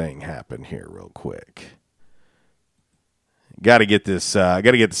thing happen here real quick. Got to get this. Got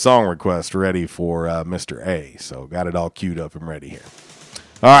to get the song request ready for Mr. A. So got it all queued up and ready here.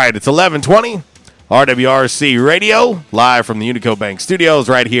 All right, it's 11:20. RWRC Radio, live from the Unico Bank Studios,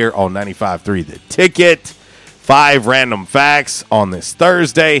 right here on 95.3 The Ticket. 5 random facts on this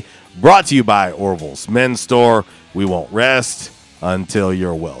Thursday, brought to you by Orville's Men's Store. We won't rest until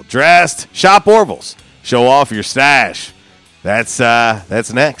you're well dressed. Shop Orville's. Show off your stash. That's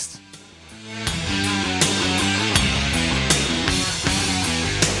next.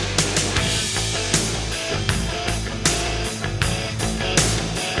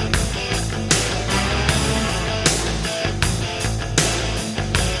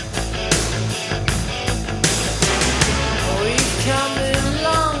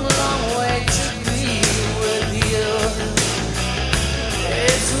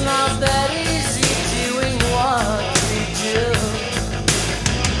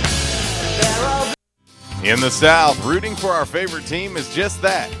 In the South, rooting for our favorite team is just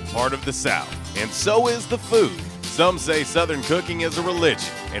that, part of the South. And so is the food. Some say Southern cooking is a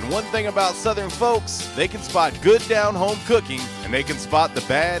religion. And one thing about Southern folks, they can spot good down-home cooking, and they can spot the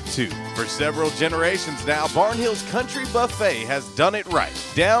bad, too. For several generations now, Barnhill's Country Buffet has done it right.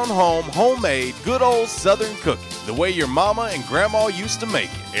 Down-home, homemade, good old Southern cooking. The way your mama and grandma used to make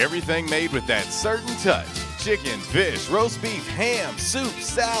it. Everything made with that certain touch. Chicken, fish, roast beef, ham, soup,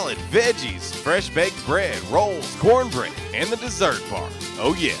 salad, veggies, fresh baked bread, rolls, cornbread, and the dessert bar.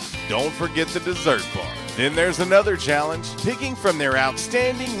 Oh yeah, don't forget the dessert bar. Then there's another challenge, picking from their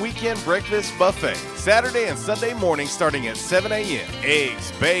outstanding weekend breakfast buffet. Saturday and Sunday morning starting at 7 a.m.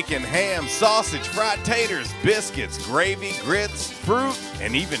 Eggs, bacon, ham, sausage, fried taters, biscuits, gravy, grits, fruit,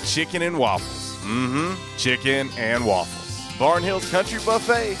 and even chicken and waffles. Chicken and waffles. Barnhill's Country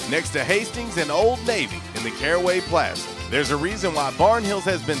Buffet next to Hastings and Old Navy in the Caraway Plaza. There's a reason why Barnhill's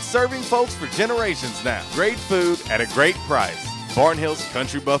has been serving folks for generations now. Great food at a great price. Barnhill's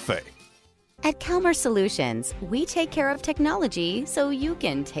Country Buffet. At Calmer Solutions, we take care of technology so you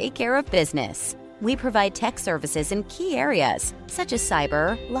can take care of business. We provide tech services in key areas such as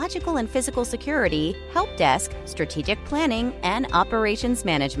cyber, logical and physical security, help desk, strategic planning, and operations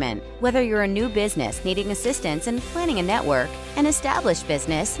management. Whether you're a new business needing assistance in planning a network, an established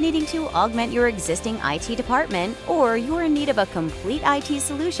business needing to augment your existing IT department, or you're in need of a complete IT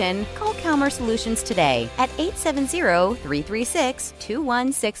solution, call Calmer Solutions today at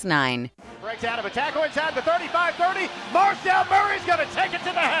 870-336-2169. Breaks out of a tackle inside the 35-30. Marcel Murray's going to take it to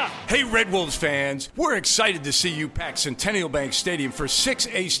the house. Hey, Red Wolves fans, we're excited to see you pack Centennial Bank Stadium for 6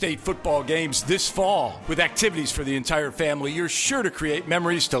 A-State football games this fall. With activities for the entire family, you're sure to create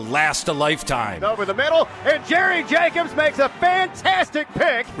memories to last a lifetime. Over the middle, and Jerry Jacobs makes a fantastic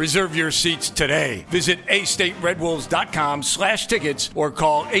pick. Reserve your seats today. Visit astateredwolves.com/tickets or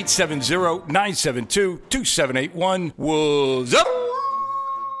call 870-972-2781. Wolves up!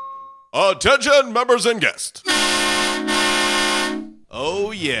 Attention, members and guests.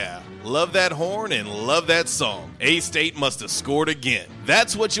 Oh, yeah. Love that horn and love that song. A-State must have scored again.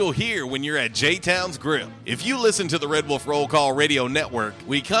 That's what you'll hear when you're at J-Town's Grill. If you listen to the Red Wolf Roll Call Radio Network,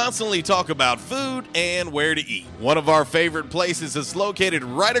 we constantly talk about food and where to eat. One of our favorite places is located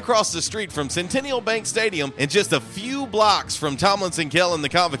right across the street from Centennial Bank Stadium and just a few blocks from Tomlinson Kell and the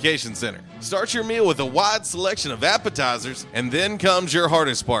Convocation Center. Start your meal with a wide selection of appetizers, and then comes your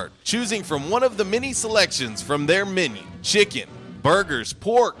hardest part, choosing from one of the many selections from their menu. Chicken, burgers,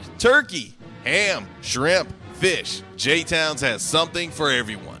 pork, turkey, ham, shrimp, fish. J-Town's has something for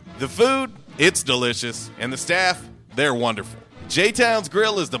everyone. The food, it's delicious, and the staff, they're wonderful. J-Town's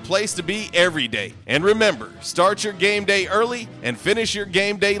Grill is the place to be every day. And remember, start your game day early and finish your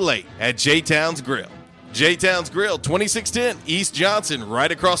game day late at J-Town's Grill. J-Town's Grill, 2610 East Johnson,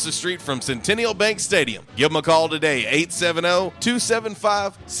 right across the street from Centennial Bank Stadium. Give them a call today,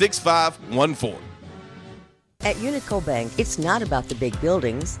 870-275-6514. At Unico Bank, it's not about the big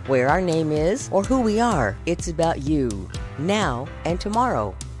buildings, where our name is, or who we are. It's about you, now and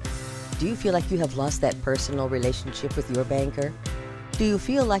tomorrow. Do you feel like you have lost that personal relationship with your banker? Do you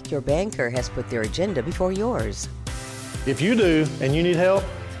feel like your banker has put their agenda before yours? If you do and you need help,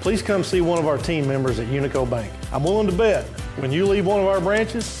 please come see one of our team members at Unico Bank. I'm willing to bet when you leave one of our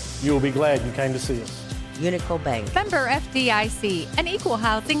branches, you will be glad you came to see us. Unico Bank. Member FDIC, an equal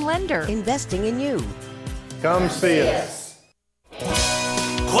housing lender. Investing in you. Come see us.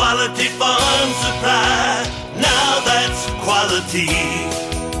 Quality Farm Supply, now that's quality.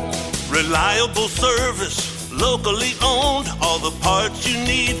 Reliable service, locally owned, all the parts you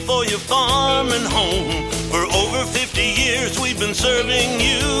need for your farm and home. For over 50 years we've been serving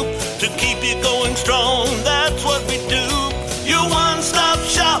you to keep you going strong, that's what we do. Your one-stop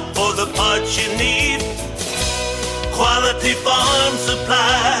shop Quality Farm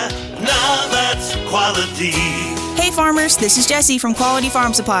Supply, now that's quality. Hey farmers, this is Jessie from Quality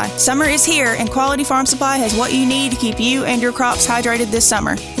Farm Supply. Summer is here and Quality Farm Supply has what you need to keep you and your crops hydrated this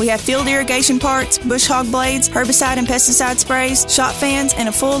summer. We have field irrigation parts, bush hog blades, herbicide and pesticide sprays, shot fans, and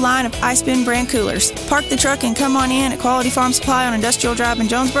a full line of Ice Bin brand coolers. Park the truck and come on in at Quality Farm Supply on Industrial Drive in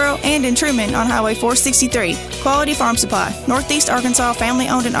Jonesboro and in Truman on Highway 463. Quality Farm Supply, Northeast Arkansas, family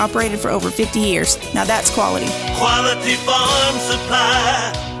owned and operated for over 50 years. Now that's quality. Quality Farm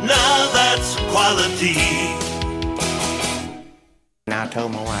Supply, now that's quality. And I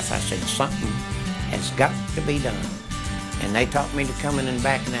told my wife, I said, something has got to be done. And they taught me to come in and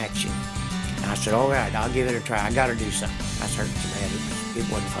back in action. And I said, all right, I'll give it a try. I got to do something. I was hurting so bad, it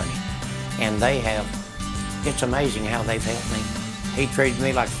wasn't funny. And they have, it's amazing how they've helped me. He treated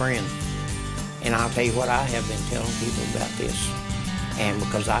me like a friend. And I'll tell you what, I have been telling people about this. And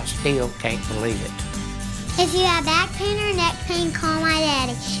because I still can't believe it. If you have back pain or neck pain, call my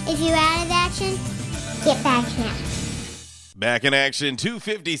daddy. If you're out of action, get back in. Back in action,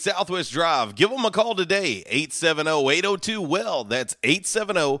 250 Southwest Drive. Give them a call today, 870-802-WELL. That's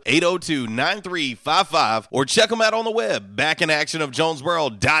 870-802-9355. Or check them out on the web,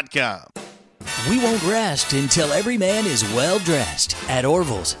 backinactionofjonesboro.com. We won't rest until every man is well dressed. At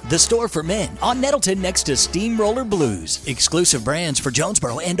Orville's, the store for men, on Nettleton next to Steamroller Blues. Exclusive brands for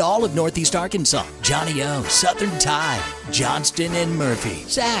Jonesboro and all of Northeast Arkansas. Johnny O, Southern Tide, Johnston and Murphy,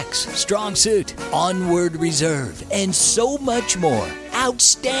 Saks, Strong Suit, Onward Reserve, and so much more.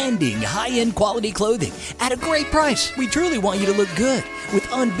 Outstanding high-end quality clothing at a great price. We truly want you to look good with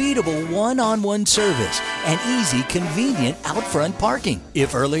unbeatable one-on-one service and easy, convenient out-front parking.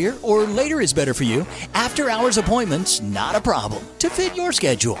 If earlier or later is better for you, after-hours appointments, not a problem. To fit your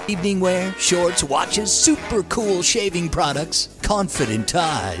schedule, evening wear, shorts, watches, super cool shaving products, confident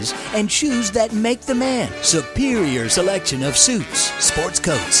ties, and shoes that make the man. Superior selection of suits, sports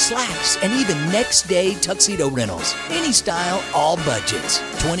coats, slacks, and even next-day tuxedo rentals. Any style, all budgets.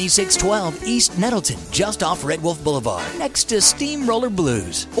 2612 East Nettleton, just off Red Wolf Boulevard, next to Steamroller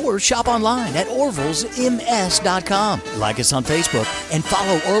Blues. Or shop online at orvillesms.com. Like us on Facebook and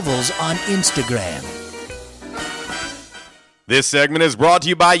follow Orville's on Instagram. This segment is brought to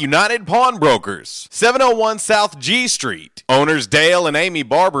you by United Pawnbrokers, 701 South G Street. Owners Dale and Amy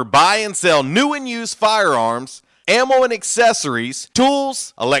Barber buy and sell new and used firearms, ammo and accessories,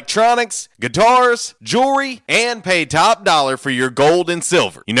 tools, electronics, guitars, jewelry, and pay top dollar for your gold and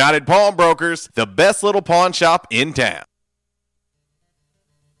silver. United Pawnbrokers, the best little pawn shop in town.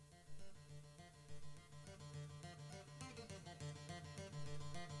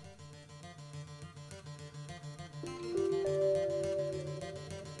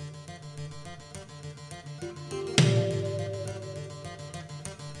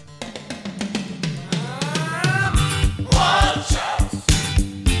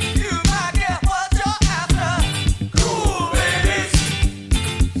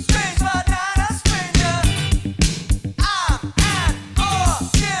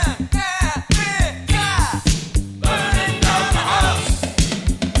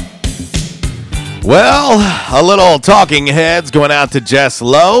 Well, a little talking heads going out to Jess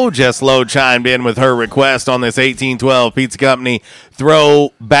Lowe. Jess Lowe chimed in with her request on this 1812 Pizza Company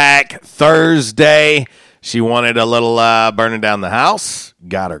Throwback Thursday. She wanted a little Burning Down the House.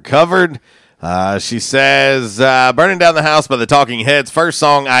 Got her covered. She says, Burning Down the House by the Talking Heads. First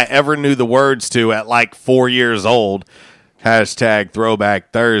song I ever knew the words to at like 4 years old. Hashtag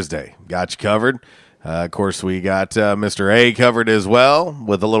Throwback Thursday. Got you covered. Of course, we got Mr. A covered as well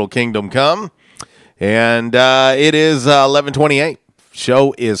with a little Kingdom Come. And it is 11:28.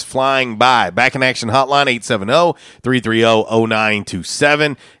 Show is flying by. Back in Action hotline,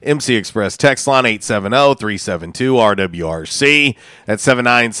 870-330-0927. MC Express text line, 870-372-RWRC. That's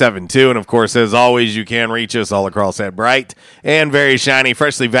 7972. And, of course, as always, you can reach us all across that bright and very shiny,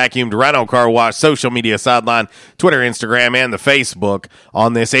 freshly vacuumed Rhino Car Wash social media sideline, Twitter, Instagram, and the Facebook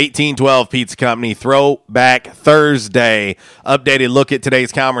on this 1812 Pizza Company Throwback Thursday. Updated look at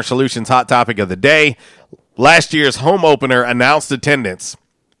today's Commerce Solutions hot topic of the day. Last year's home opener announced attendance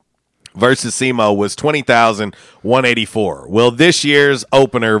versus SEMO was 20,184. Will this year's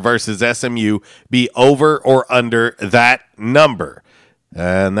opener versus SMU be over or under that number?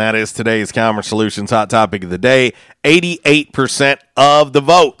 And that is today's Commerce Solutions hot topic of the day. 88% of the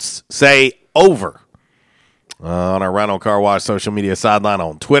votes say over. On our Rental Car Wash social media sideline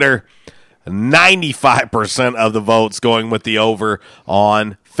on Twitter, 95% of the votes going with the over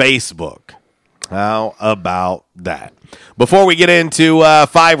on Facebook. How about that? Before we get into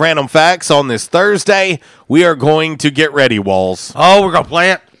 5 random facts on this Thursday, we are going to get ready, Walls. Oh, we're going to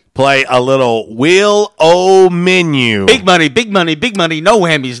play it? play a little Wheel O Menu. Big money, big money, big money. No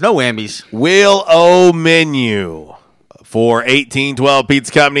whammies, no whammies. Wheel O Menu for 1812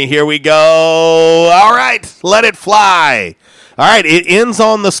 Pizza Company. Here we go. All right, let it fly. All right, it ends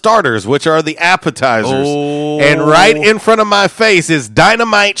on the starters, which are the appetizers. Oh. And right in front of my face is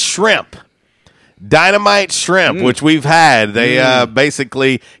Dynamite Shrimp. Dynamite Shrimp, which we've had. They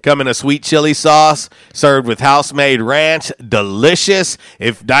basically come in a sweet chili sauce, served with house-made ranch. Delicious.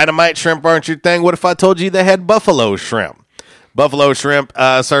 If Dynamite Shrimp aren't your thing, what if I told you they had buffalo shrimp? Buffalo shrimp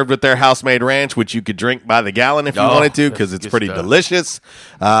served with their house-made ranch, which you could drink by the gallon if you wanted to, because it's pretty delicious.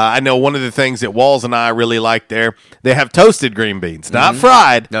 I know one of the things that Walls and I really like there, they have toasted green beans. Not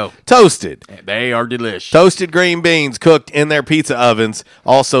fried. No. Toasted. They are delicious. Toasted green beans cooked in their pizza ovens,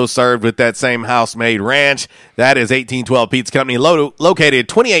 also served with that same house-made ranch. That is 1812 Pizza Company, located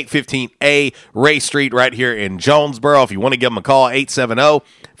 2815A Ray Street right here in Jonesboro. If you want to give them a call,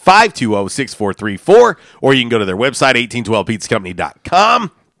 870-520-6434, or you can go to their website,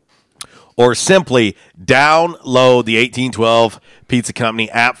 1812pizzacompany.com, or simply download the 1812 Pizza Company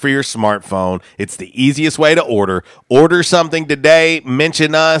app for your smartphone. It's the easiest way to order. Order something today,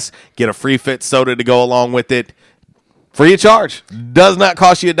 mention us, get a free Fit soda to go along with it. Free of charge. Does not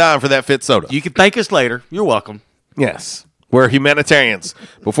cost you a dime for that Fit soda. You can thank us later. You're welcome. Yes. We're humanitarians.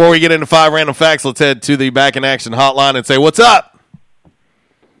 Before we get into 5 random facts, let's head to the Back in Action hotline and say, what's up?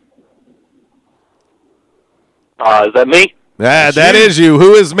 Is that me? That is you.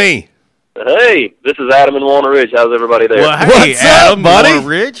 Who is me? Hey, this is Adam in Walnut Ridge. How's everybody there? Well, hey, What's Adam, up, buddy? Walnut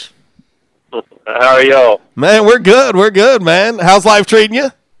Ridge. How are y'all? Man, we're good. We're good, man. How's life treating you?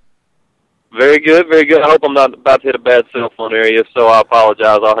 Very good, very good. I hope I'm not about to hit a bad cell phone area, so I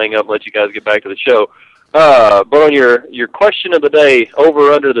apologize. I'll hang up and let you guys get back to the show. But on your question of the day,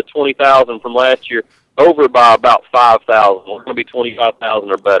 over under the 20,000 from last year, over by about 5,000. We're going to be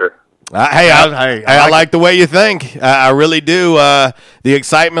 25,000 or better. I like the way you think. I really do. The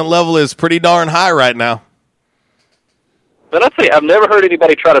excitement level is pretty darn high right now. But I'd say I've never heard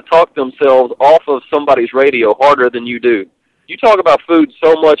anybody try to talk themselves off of somebody's radio harder than you do. You talk about food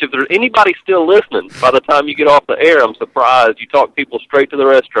so much. If there's anybody still listening, by the time you get off the air, I'm surprised. You talk people straight to the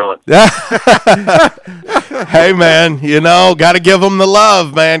restaurant. Hey, man, got to give them the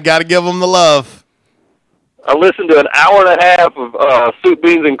love, man. Got to give them the love. I listened to an hour and a half of soup,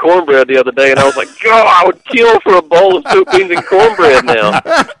 beans, and cornbread the other day, and I was like, God, I would kill for a bowl of soup, beans, and cornbread now.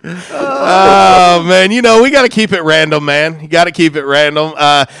 Oh, man, we got to keep it random, man. You got to keep it random.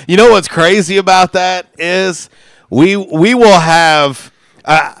 You know what's crazy about that is we will have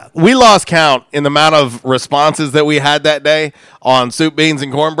we lost count in the amount of responses that we had that day on soup, beans,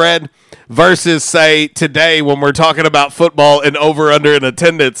 and cornbread versus, say, today when we're talking about football and over-under in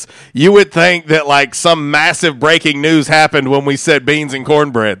attendance. You would think that, like, some massive breaking news happened when we said beans and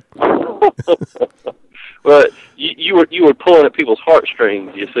cornbread. But you were pulling at people's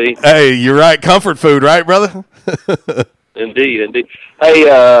heartstrings, you see. Hey, you're right. Comfort food, right, brother? Indeed. Hey,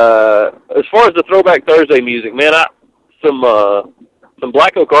 as far as the Throwback Thursday music, man, some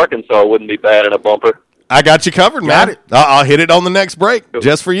Black Oak, Arkansas wouldn't be bad in a bumper. I got you covered, man. I'll hit it on the next break,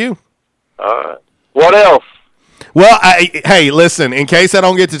 just for you. All right. What else? Well, hey, listen, in case I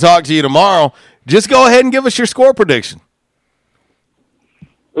don't get to talk to you tomorrow, just go ahead and give us your score prediction.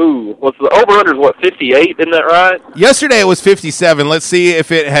 Ooh, what's the over-under is 58, isn't that right? Yesterday it was 57. Let's see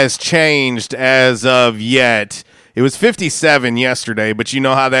if it has changed as of yet. It was 57 yesterday, but you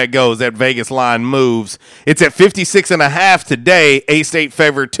know how that goes. That Vegas line moves. It's at 56.5 today. A-State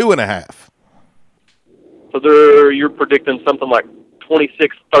favor 2.5. So you're predicting something like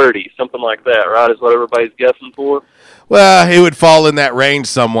 26-30, something like that, right, is what everybody's guessing for? Well, it would fall in that range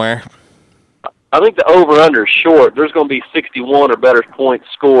somewhere. I think the over-under is short. There's going to be 61 or better points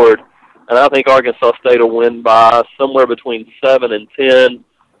scored, and I think Arkansas State will win by somewhere between 7 and 10.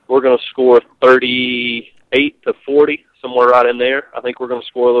 We're going to score 38 to 40, somewhere right in there. I think we're going to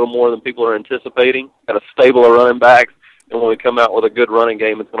score a little more than people are anticipating. Got a stable of running backs, and when we come out with a good running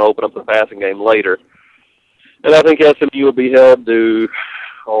game, it's going to open up the passing game later. And I think SMU will be held to,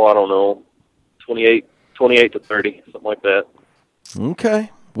 I don't know, 28 to 30, something like that. Okay.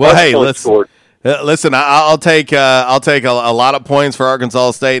 Well, hey, listen. I'll take a lot of points for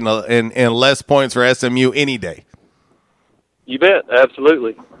Arkansas State and less points for SMU any day. You bet,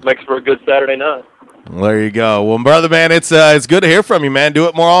 absolutely. Makes for a good Saturday night. Well, there you go. Well, brother, man, it's good to hear from you, man. Do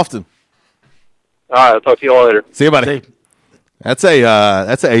it more often. All right, I'll talk to you all later. See you, buddy. That's a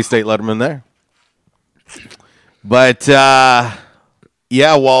A-State letterman there. But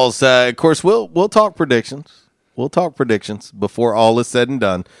yeah, Walls. Of course, we'll talk predictions. We'll talk predictions before all is said and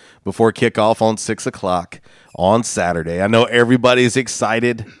done, before kickoff on 6 o'clock on Saturday. I know everybody's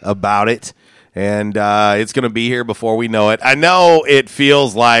excited about it, and it's going to be here before we know it. I know it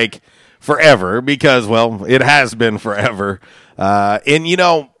feels like forever because, well, it has been forever.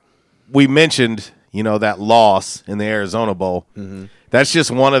 And, we mentioned, that loss in the Arizona Bowl. Mm-hmm. That's just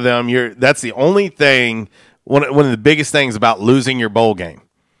one of them. That's the only thing, one of the biggest things about losing your bowl game.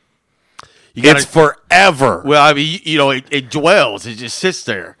 It's forever. Well, I mean, it dwells. It just sits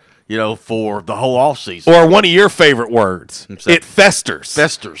there, for the whole offseason. Or one of your favorite words, it festers.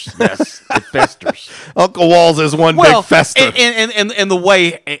 Festers, yes. It festers. Uncle Walls is one big fester. And the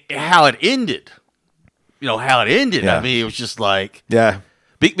way how it ended, Yeah. I mean, it was just like. Yeah.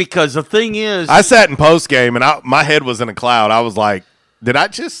 Because the thing is. I sat in postgame, and my head was in a cloud. I was like, did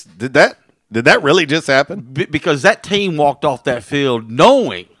that really just happen? Because that team walked off that field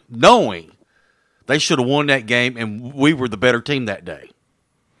knowing they should have won that game, and we were the better team that day.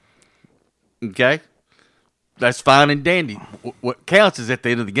 Okay? That's fine and dandy. What counts is at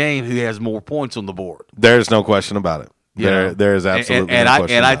the end of the game who has more points on the board. There's no question about it. There is absolutely no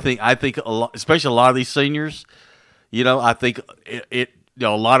question about it. I think a lot, especially a lot of these seniors, I think a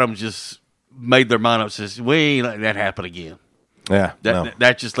lot of them just made their mind up, says, we ain't letting that happen again. Yeah.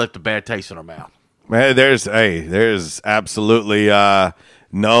 That just left a bad taste in our mouth. Man, there's absolutely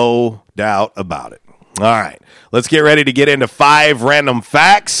no doubt about it. All right, let's get ready to get into 5 random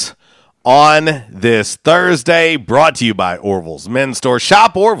facts on this Thursday, brought to you by Orville's Men's Store.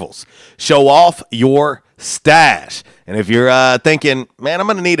 Shop Orville's. Show off your stash. And if you're thinking, man, I'm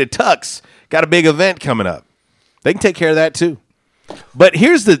going to need a tux, got a big event coming up, they can take care of that too. But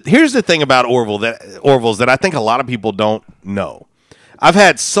here's the thing about Orville's that I think a lot of people don't know. I've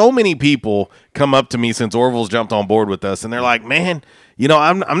had so many people come up to me since Orville's jumped on board with us, and they're like, man,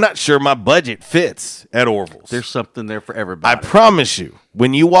 I'm not sure my budget fits at Orville's. There's something there for everybody. I promise you,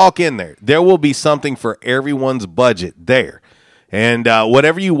 when you walk in there will be something for everyone's budget there. And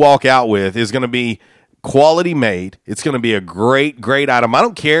whatever you walk out with is going to be quality made. It's going to be a great, great item. I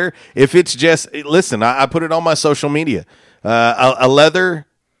don't care if it's just, listen, I put it on my social media. A leather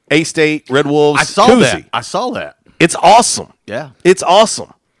A-State Red Wolves koozie. I saw that. It's awesome. Yeah. It's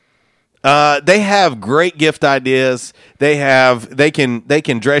awesome. They have great gift ideas. They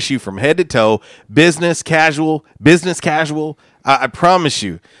can dress you from head to toe. Business casual. I promise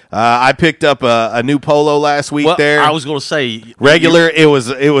you. I picked up a new polo last week. There, I was going to say regular.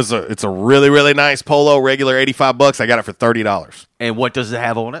 It's a really, really nice polo. Regular $85. I got it for $30. And what does it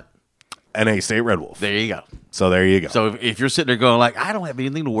have on it? An A-State Red Wolf. There you go. So there you go. So if you're sitting there going like, I don't have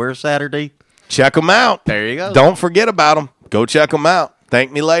anything to wear Saturday, check them out. There you go. Don't forget about them. Go check them out.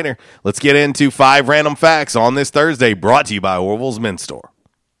 Thank me later. Let's get into 5 random facts on this Thursday, brought to you by Orville's Men's Store.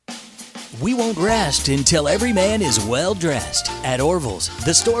 We won't rest until every man is well dressed. At Orville's,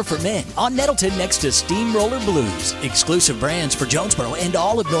 the store for men, on Nettleton next to Steamroller Blues. Exclusive brands for Jonesboro and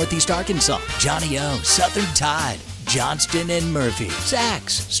all of Northeast Arkansas. Johnny O, Southern Tide, Johnston and Murphy,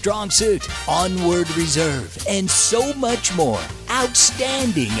 Saks, Strong Suit, Onward Reserve, and so much more.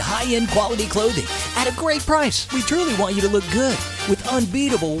 Outstanding high-end quality clothing at a great price. We truly want you to look good with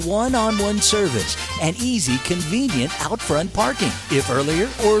unbeatable one-on-one service and easy, convenient out-front parking. If earlier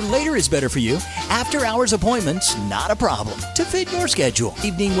or later is better for you, after-hours appointments, not a problem. To fit your schedule.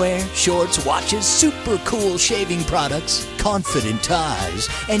 Evening wear, shorts, watches, super cool shaving products, confident ties,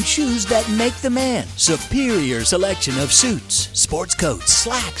 and shoes that make the man. Superior selection of suits, sports coats,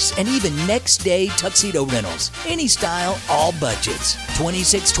 slacks, and even next-day tuxedo rentals. Any style, all budgets.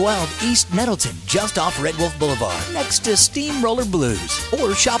 2612 East Nettleton, just off Red Wolf Boulevard, next to Steamroller Blues.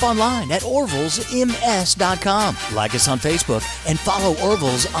 Or shop online at orvillesms.com. Like us on Facebook and follow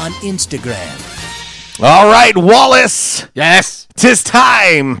Orville's on Instagram. All right, Wallace. Yes. 'Tis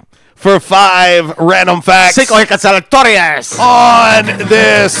time for 5 random facts on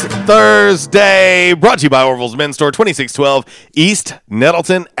this Thursday. Brought to you by Orville's Men's Store, 2612 East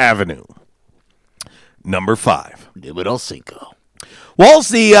Nettleton Avenue. Number 5. Numero 5. What's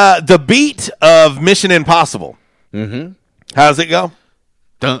the beat of Mission Impossible? Mm-hmm. How's it go?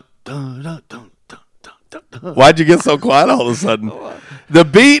 Dun, dun, dun, dun, dun, dun, dun. Why'd you get so quiet all of a sudden? The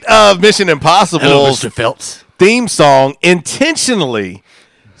beat of Mission Impossible's Mr. Phelps theme song intentionally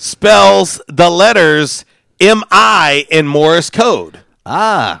spells the letters M-I in Morse code.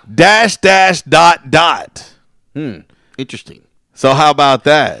 Dash, dash, dot, dot. Interesting. So how about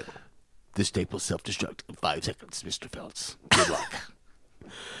that? This tape will self-destruct in 5 seconds, Mr. Phelps. Good luck.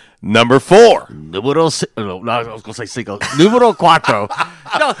 Number 4. Numero 5. No, I was going to say cinco. Numero 4.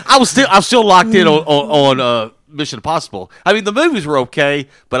 No, I'm still locked in on Mission Impossible. I mean, the movies were okay,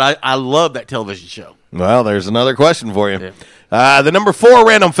 but I love that television show. Well, there's another question for you. Yeah. The number 4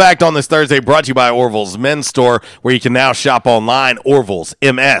 random fact on this Thursday brought to you by Orville's Men's Store, where you can now shop online,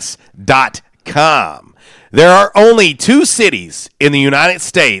 orvillesms.com. There are only 2 cities in the United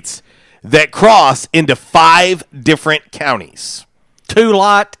States that cross into 5 different counties.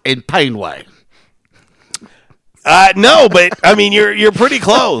 Tulot and Painway. No, but I mean you're pretty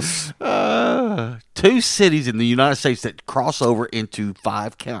close. 2 cities in the United States that cross over into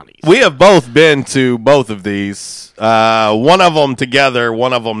 5 counties. We have both been to both of these. One of them together,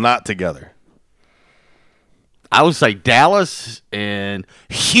 one of them not together. I would say Dallas and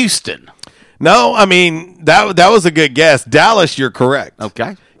Houston. No, I mean that was a good guess. Dallas, you're correct.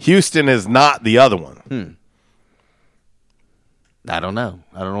 Okay. Houston is not the other one. I don't know.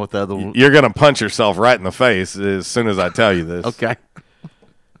 I don't know what the other one. You're going to punch yourself right in the face as soon as I tell you this. Okay.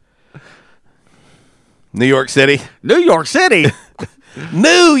 New York City. New York City.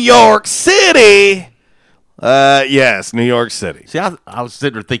 New York City. Yes, New York City. See, I was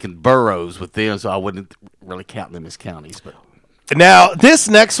sitting there thinking boroughs with them, so I wouldn't really count them as counties. But now this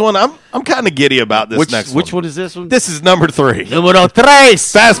next one, I'm kind of giddy about this next one. Which one is this one? This is number 3. Numero 3.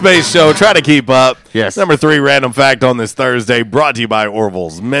 Fast-paced show. Try to keep up. Yes. Number 3 random fact on this Thursday, brought to you by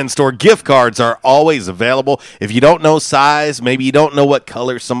Orville's Men's Store. Gift cards are always available. If you don't know size, maybe you don't know what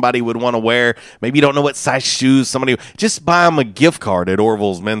color somebody would want to wear, maybe you don't know what size shoes somebody, just buy them a gift card at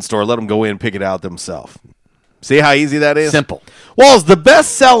Orville's Men's Store. Let them go in and pick it out themselves. See how easy that is? Simple. Walls, the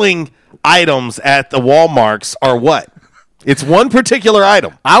best-selling items at the Walmarts are what? It's one particular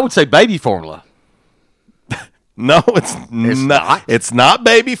item. I would say baby formula. No, it's not. It's not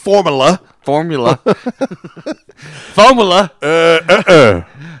baby formula. Formula. The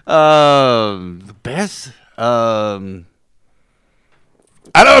best. I'm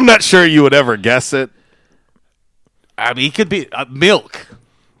not sure you would ever guess it. I mean, it could be milk.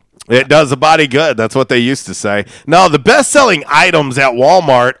 It does the body good. That's what they used to say. No, the best-selling items at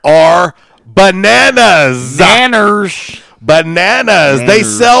Walmart are bananas. Bananas. They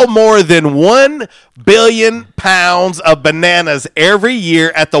sell more than 1 billion pounds of bananas every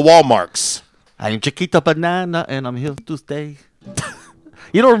year at the Walmarts. I'm Chiquita Banana, and I'm here to stay.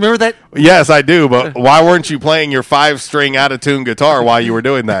 You don't remember that? Yes, I do, but why weren't you playing your 5-string out-of-tune guitar while you were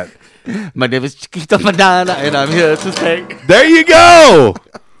doing that? My name is Chiquita Banana, and I'm here to stay. There you go.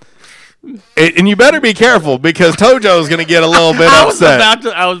 And you better be careful because Tojo's going to get a little bit upset.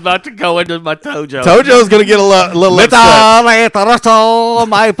 I was about to go into my Tojo. Tojo's going to get a little upset.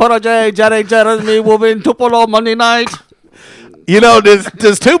 My protege, Jeremy, will be in Tupelo Monday night. You know,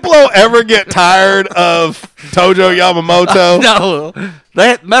 does Tupelo ever get tired of Tojo Yamamoto? No.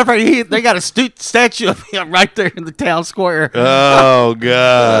 Matter of fact, they got a statue of him right there in the town square. Oh,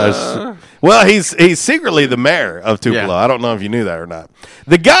 gosh. Well, he's secretly the mayor of Tupelo. Yeah. I don't know if you knew that or not.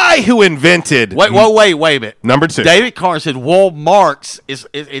 The guy who invented... Wait a minute. Number 2. David Carr said Walmarts.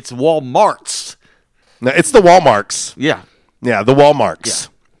 It's Walmarts. No, it's the Walmarts. Yeah. Yeah, the Walmarts.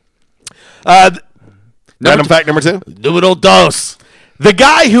 Yeah. Random fact number 2. Numero 2. The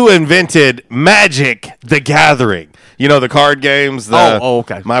guy who invented Magic the Gathering. You know, the card games.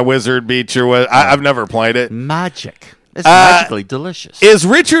 Okay. My Wizard Beat Your Wizard. I've never played it. Magic. It's magically delicious. Is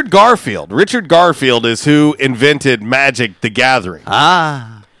Richard Garfield. Richard Garfield is who invented Magic the Gathering.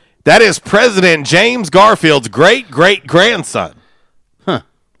 Ah. That is President James Garfield's great-great-grandson. Huh.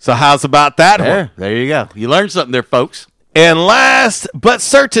 So how's about that one? There you go. You learned something there, folks. And last, but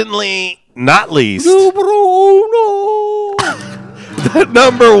certainly not least, the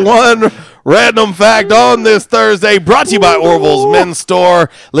number 1 random fact on this Thursday, brought to you by Orville's Men's Store.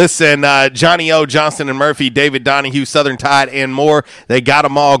 Listen, Johnny O, Johnston and Murphy, David Donahue, Southern Tide, and more. They got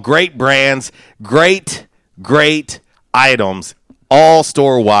them all. Great brands, great items, all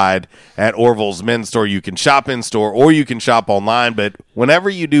store-wide at Orville's Men's Store. You can shop in-store or you can shop online, but whenever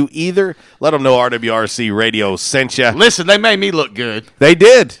you do either, let them know RWRC Radio sent you. Listen, they made me look good. They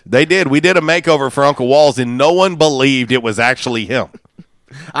did. We did a makeover for Uncle Walls, and no one believed it was actually him.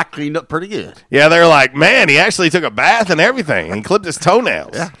 I cleaned up pretty good. Yeah, they're like, man, he actually took a bath and everything, and he clipped his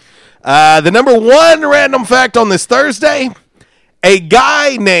toenails. Yeah. The number 1 random fact on this Thursday, a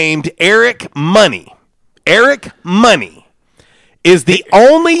guy named Eric Money. Eric Money is the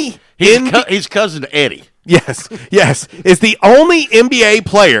only... He's cousin to Eddie. Yes, is the only NBA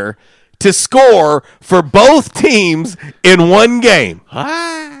player to score for both teams in one game.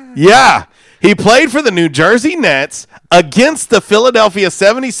 Yeah. He played for the New Jersey Nets against the Philadelphia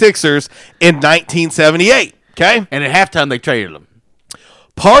 76ers in 1978, okay? And at halftime, they traded him.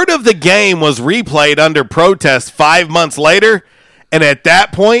 Part of the game was replayed under protest 5 months later, and at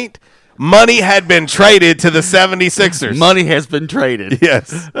that point, Money had been traded to the 76ers. Money has been traded.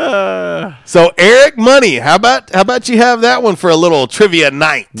 Yes. So Eric Money, how about you have that one for a little trivia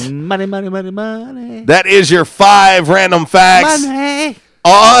night? Money, money, money, money. That is your 5 random facts Money.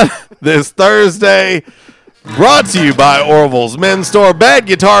 on this Thursday. Brought to you by Orville's Men's Store, Bad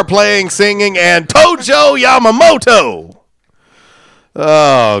Guitar Playing, Singing, and Tojo Yamamoto.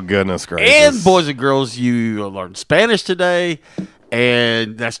 Oh, goodness gracious. And boys and girls, you learned Spanish today.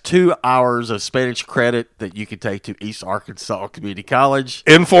 And that's 2 hours of Spanish credit that you can take to East Arkansas Community College.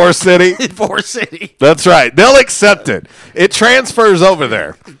 In Forest City? In Forest City. That's right. They'll accept it. It transfers over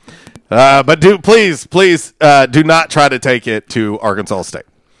there. But please do not try to take it to Arkansas State.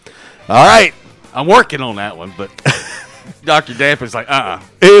 All right. I'm working on that one, but Dr. Dampin's like,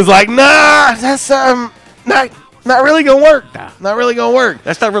 He's like, nah, that's not really going to work. Nah. Not really going to work.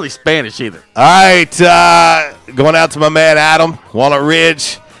 That's not really Spanish either. All right, going out to my man Adam, Walnut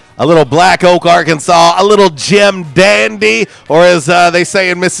Ridge, a little Black Oak, Arkansas, a little Jim Dandy, or as they say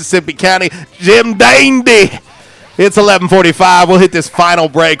in Mississippi County, Jim Dandy. It's 11:45. We'll hit this final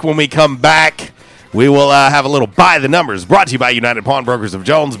break. When we come back, we will have a little By the Numbers, brought to you by United Pawnbrokers of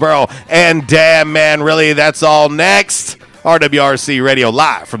Jonesboro. And damn, man, really, that's all next. RWRC Radio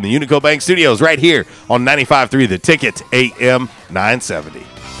live from the Unico Bank Studios right here on 95.3 The Ticket, AM 970.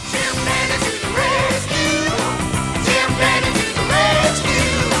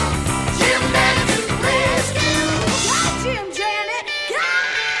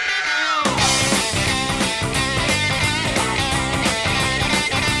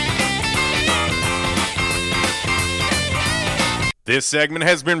 This segment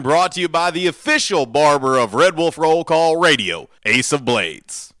has been brought to you by the official barber of Red Wolf Roll Call Radio, Ace of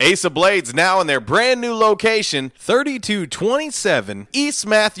Blades. Ace of Blades now in their brand new location, 3227 East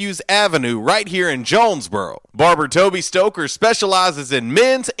Matthews Avenue, right here in Jonesboro. Barber Toby Stoker specializes in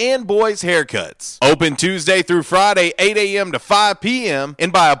men's and boys' haircuts. Open Tuesday through Friday, 8 a.m. to 5 p.m.,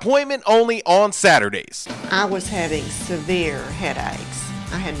 and by appointment only on Saturdays. I was having severe headaches.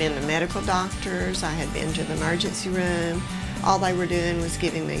 I had been to medical doctors. I had been to the emergency room. All they were doing was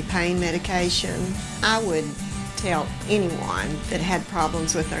giving me pain medication. I would tell anyone that had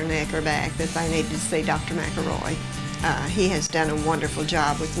problems with their neck or back that they needed to see Dr. McElroy. He has done a wonderful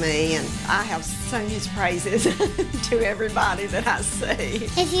job with me, and I have sung his praises to everybody that I see.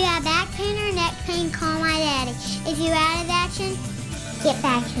 If you have back pain or neck pain, call my daddy. If you're out of action, get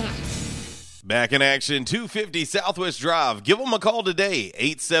back in. Back in action, 250 Southwest Drive. Give them a call today,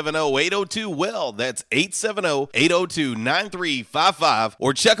 870-802-WELL. That's 870-802-9355.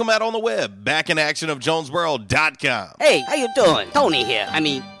 Or check them out on the web, backinactionofjonesboro.com. Hey, how you doing? Tony here.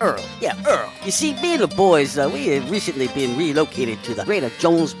 Earl. Yeah, Earl. You see, me and the boys, we have recently been relocated to the greater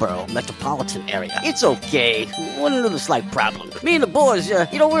Jonesboro metropolitan area. It's okay. One little slight problem. Me and the boys,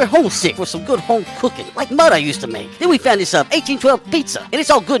 we're homesick for some good home cooking, like Mother used to make. Then we found this 1812 pizza, and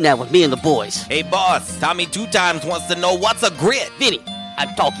it's all good now with me and the boys. Hey, boss, Tommy 2 Times wants to know what's a grit. Vinny,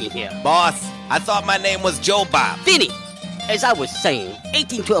 I'm talking here. Boss, I thought my name was Joe Bob. Vinny, as I was saying,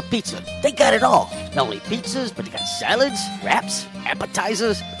 1812 Pizza, they got it all. Not only pizzas, but they got salads, wraps,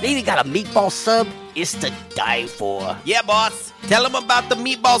 appetizers. They even got a meatball sub. It's to die for. Yeah, boss. Tell them about the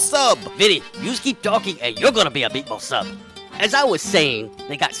meatball sub. Vinny, you just keep talking and you're gonna be a meatball sub. As I was saying,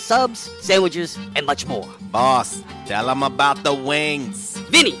 they got subs, sandwiches, and much more. Boss, tell them about the wings.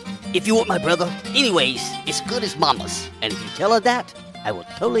 Vinny, if you want my brother, anyways, it's good as Mama's. And if you tell her that, I will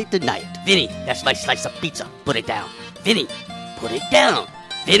totally deny it. Vinny, that's my slice of pizza. Put it down. Vinny, put it down.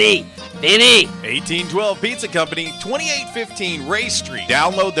 Vinny! 1812 Pizza Company, 2815 Ray Street.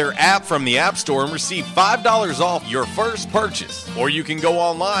 Download their app from the App Store and receive $5 off your first purchase. Or you can go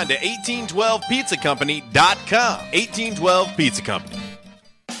online to 1812pizzacompany.com. 1812 Pizza Company.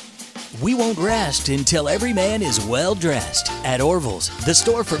 We won't rest until every man is well dressed. At Orville's, the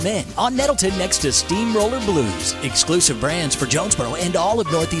store for men, on Nettleton next to Steamroller Blues. Exclusive brands for Jonesboro and all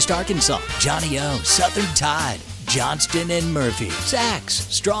of Northeast Arkansas. Johnny O, Southern Tide, Johnston and Murphy, Saks,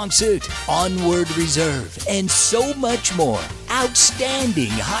 Strong Suit, Onward Reserve, and so much more. Outstanding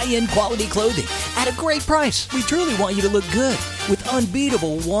high-end quality clothing at a great price. We truly want you to look good with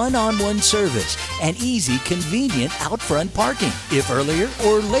unbeatable one-on-one service and easy, convenient out-front parking. If earlier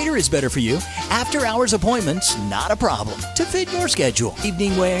or later is better for you, after-hours appointments, not a problem. To fit your schedule.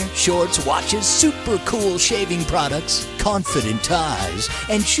 Evening wear, shorts, watches, super cool shaving products. confident ties,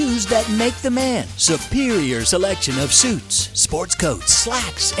 and shoes that make the man. Superior selection of suits, sports coats,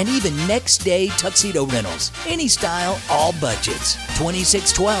 slacks, and even next-day tuxedo rentals. Any style, all budgets.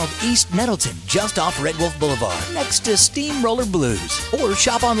 2612 East Nettleton, just off Red Wolf Boulevard, next to Steamroller Blues. Or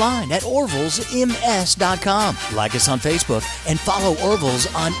shop online at orvilsms.com. Like us on Facebook and follow Orville's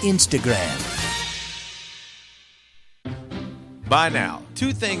on Instagram. By now,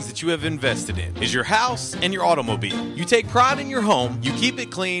 two things that you have invested in is your house and your automobile. You take pride in your home, you keep it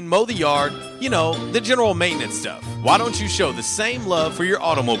clean, mow the yard, you know, the general maintenance stuff. Why don't you show the same love for your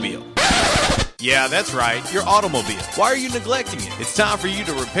automobile? Yeah, that's right, your automobile. Why are you neglecting it? It's time for you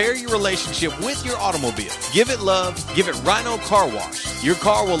to repair your relationship with your automobile. Give it love, give it Rhino Car Wash. Your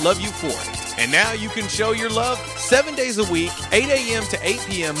car will love you for it. And now you can show your love 7 days a week, 8 a.m. to 8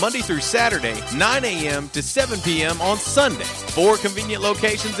 p.m. Monday through Saturday, 9 a.m. to 7 p.m. on Sunday. 4 convenient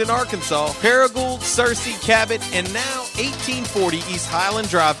locations in Arkansas: Paragould, Searcy, Cabot, and now 1840 East Highland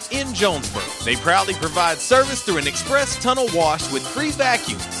Drive in Jonesboro. They proudly provide service through an express tunnel wash with free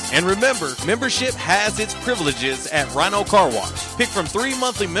vacuums. And remember, membership has its privileges at Rhino Car Wash. Pick from 3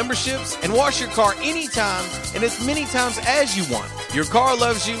 monthly memberships and wash your car anytime and as many times as you want. Your car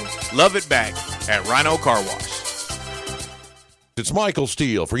loves you, love it back at Rhino Car Wash. It's Michael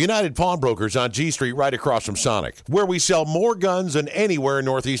Steele for United Pawnbrokers on G Street right across from Sonic, where we sell more guns than anywhere in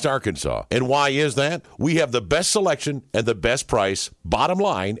Northeast Arkansas. And why is that? We have the best selection and the best price, bottom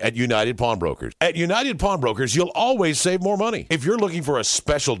line, at United Pawnbrokers. At United Pawnbrokers, you'll always save more money. If you're looking for a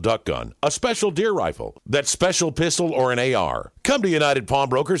special duck gun, a special deer rifle, that special pistol, or an AR, come to United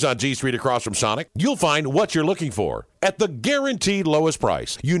Pawnbrokers on G Street across from Sonic. You'll find what you're looking for at the guaranteed lowest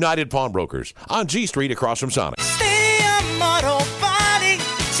price. United Pawnbrokers on G Street across from Sonic. Auto Body,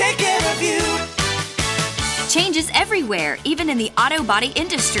 take care of you. Changes everywhere, even in the auto body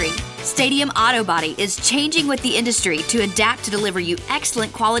industry. Stadium Auto Body is changing with the industry to adapt to deliver you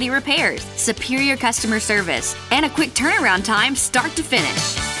excellent quality repairs, superior customer service, and a quick turnaround time start to finish.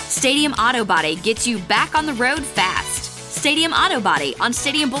 Stadium Auto Body gets you back on the road fast. Stadium Auto Body on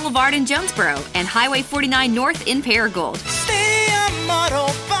Stadium Boulevard in Jonesboro and Highway 49 North in Paragould. Stadium Auto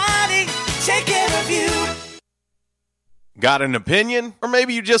Body, take care of you. Got an opinion? Or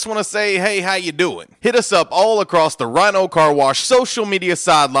maybe you just want to say, hey, how you doing? Hit us up all across the Rhino Car Wash social media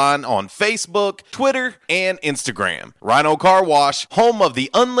sideline on Facebook, Twitter, and Instagram. Rhino Car Wash, home of the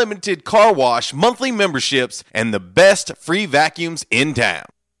unlimited car wash monthly memberships and the best free vacuums in town.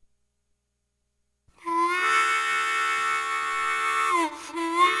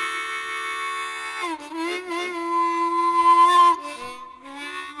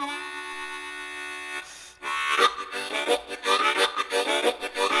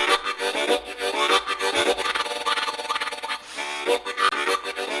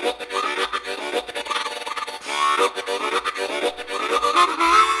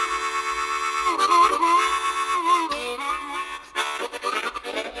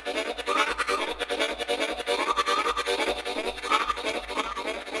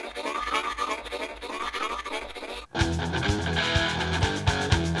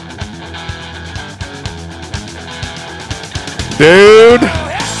 Dude,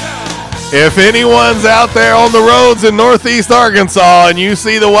 if anyone's out there on the roads in Northeast Arkansas and you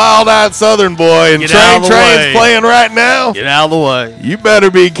see the wild-eyed Southern boy and Train's playing right now, get out of the way. You better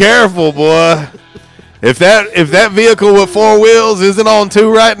be careful, boy. If that vehicle with 4 wheels isn't on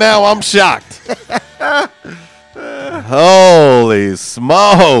 2 right now, I'm shocked. Holy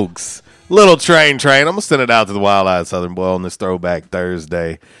smokes. Little train. I'm going to send it out to the wild-eyed Southern boy on this Throwback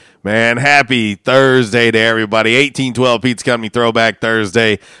Thursday. Man, happy Thursday to everybody. 1812 Pete's Company Throwback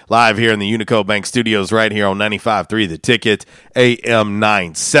Thursday, live here in the Unico Bank Studios right here on 95.3 The Ticket, AM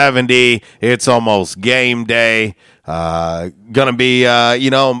 970. It's almost game day. Gonna be,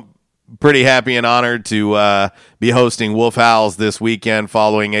 pretty happy and honored to be hosting Wolf Howls this weekend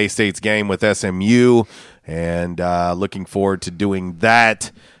following A-State's game with SMU, and looking forward to doing that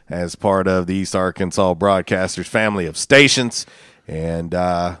as part of the East Arkansas Broadcasters family of stations. And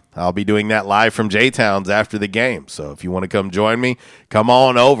I'll be doing that live from J-Towns after the game. So if you want to come join me, come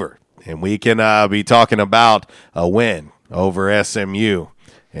on over. And we can be talking about a win over SMU.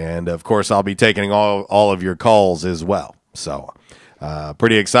 And, of course, I'll be taking all of your calls as well. So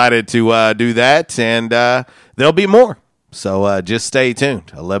pretty excited to do that. And there'll be more. So just stay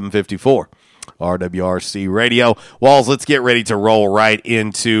tuned. 11:54 RWRC Radio. Walls, let's get ready to roll right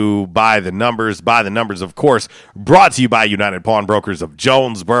into By the Numbers. By the Numbers, of course, brought to you by United Pawnbrokers of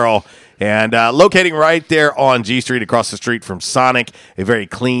Jonesboro. And locating right there on G Street, across the street from Sonic, a very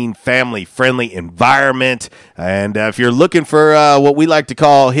clean, family-friendly environment. And if you're looking for what we like to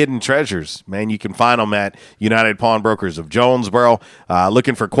call hidden treasures, man, you can find them at United Pawnbrokers of Jonesboro.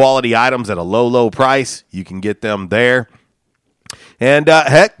 Looking for quality items at a low, low price, you can get them there. And,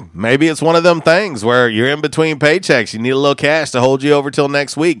 heck, maybe it's one of them things where you're in between paychecks. You need a little cash to hold you over till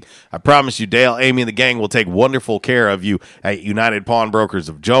next week. I promise you, Dale, Amy, and the gang will take wonderful care of you at United Pawnbrokers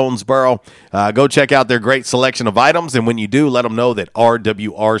of Jonesboro. Go check out their great selection of items, and when you do, let them know that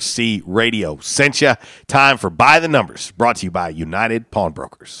RWRC Radio sent you. Time for By the Numbers, brought to you by United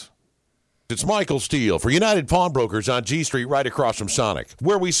Pawnbrokers. It's Michael Steele for United Pawnbrokers on G Street right across from Sonic,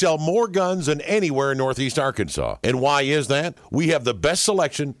 where we sell more guns than anywhere in Northeast Arkansas. And why is that? We have the best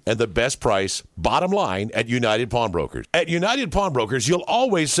selection and the best price, bottom line, at United Pawnbrokers. At United Pawnbrokers, you'll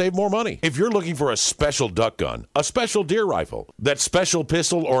always save more money. If you're looking for a special duck gun, a special deer rifle, that special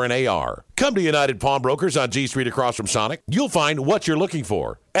pistol, or an AR, come to United Pawnbrokers on G Street across from Sonic. You'll find what you're looking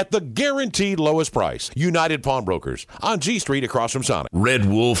for at the guaranteed lowest price. United Pawnbrokers on G Street across from Sonic. Red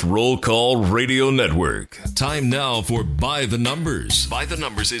Wolf Roll Call Radio Network. Time now for By the Numbers. By the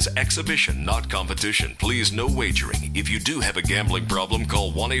Numbers is exhibition, not competition. Please, no wagering. If you do have a gambling problem,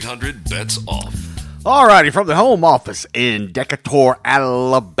 call 1-800-BETS-OFF. All righty, from the home office in Decatur,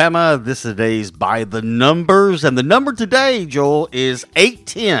 Alabama, this is today's By the Numbers. And the number today, Joel, is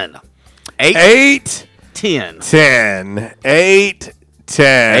 810. 810.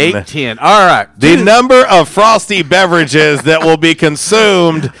 810. All right. The number of frosty beverages that will be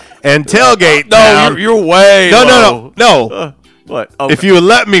consumed and tailgate. No, you're way low. No. What? Okay. If you would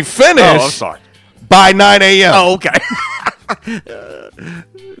let me finish. Oh, I'm sorry. By 9 a.m. Oh, okay.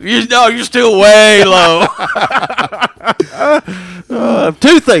 You're still way low.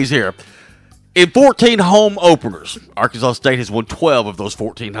 Two things here. In 14 home openers, Arkansas State has won 12 of those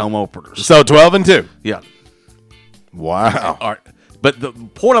 14 home openers. So 12-2. Yeah. Wow. All right. But the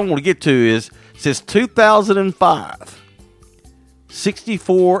point I'm going to get to is, since 2005,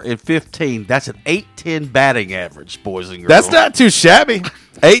 64-15. That's an 810 batting average, boys and girls. That's not too shabby.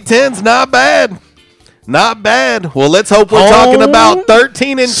 810's not bad. Not bad. Well, let's hope we're talking about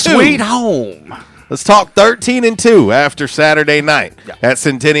 13-2. Sweet home. Let's talk 13-2 after Saturday night at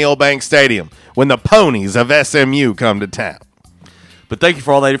Centennial Bank Stadium when the ponies of SMU come to town. But thank you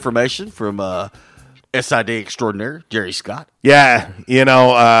for all that information from SID extraordinaire, Jerry Scott. Yeah, you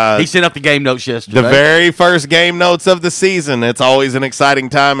know. He sent up the game notes yesterday. The very first game notes of the season. It's always an exciting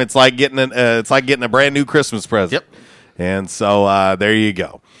time. It's like getting a brand new Christmas present. Yep. And so there you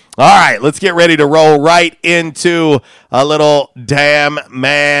go. All right, let's get ready to roll right into a little Damn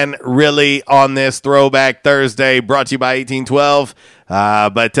Man Really on this Throwback Thursday, brought to you by 1812.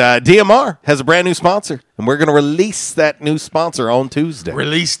 But DMR has a brand new sponsor, and we're going to release that new sponsor on Tuesday.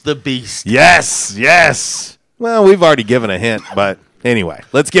 Release the beast. Yes. Well, we've already given a hint, but anyway,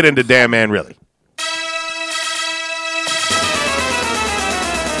 let's get into Damn Man Really.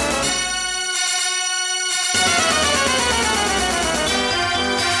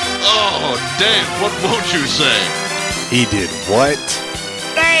 Oh, damn, what won't you say? He did what?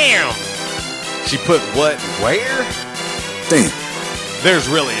 Damn! She put what where? Damn. There's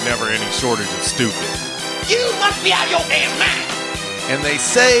really never any shortage of stupid. You must be out of your damn mind! And they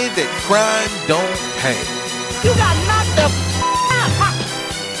say that crime don't pay. You got knocked the out!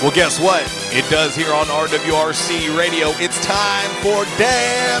 Well, guess what? It does here on RWRC Radio. It's time for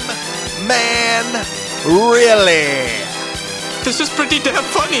Damn Man Really. This is pretty damn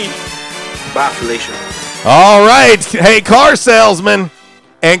funny. Bye, Felicia. All right. Hey, car salesmen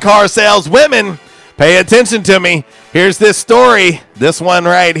and car saleswomen, pay attention to me. Here's this story. This one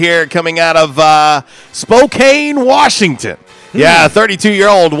right here coming out of Spokane, Washington. Yeah, a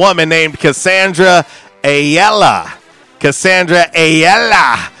 32-year-old woman named Cassandra Ayala.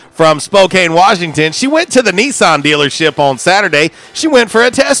 From Spokane, Washington. She went to the Nissan dealership on Saturday. She went for a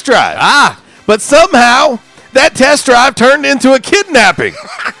test drive. But somehow that test drive turned into a kidnapping.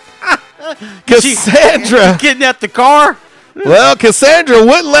 Cassandra. She kidnapped the car? Well, Cassandra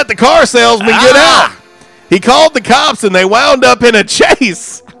wouldn't let the car salesman get out. He called the cops, and they wound up in a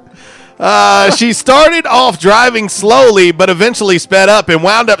chase. She started off driving slowly, but eventually sped up and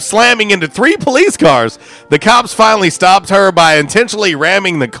wound up slamming into 3 police cars. The cops finally stopped her by intentionally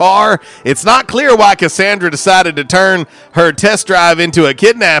ramming the car. It's not clear why Cassandra decided to turn her test drive into a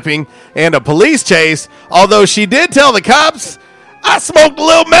kidnapping and a police chase, although she did tell the cops, I smoked a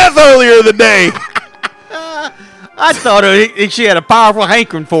little meth earlier in the day. I thought she had a powerful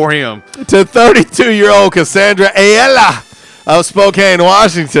hankering for him. To 32-year-old Cassandra Ayala of Spokane,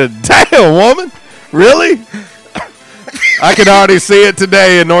 Washington. Damn, woman. Really? I can already see it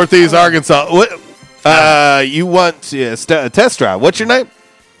today in Northeast Arkansas. What? You want a test drive? What's your name?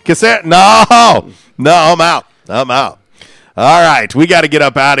 Cassandra? No, I'm out. All right, we got to get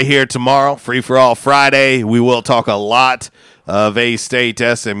up out of here tomorrow. Free for All Friday. We will talk a lot of A-State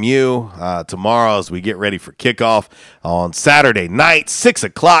SMU tomorrow as we get ready for kickoff on Saturday night, 6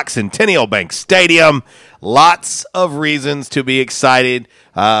 o'clock, Centennial Bank Stadium. Lots of reasons to be excited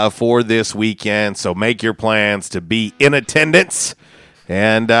for this weekend, so make your plans to be in attendance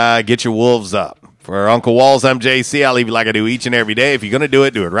and get your wolves up. For Uncle Walls, I'm JC. I'll leave you like I do each and every day. If you're going to do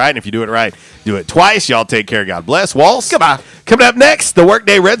it right. And if you do it right, do it twice. Y'all take care. God bless. Walls, goodbye. Coming up next, the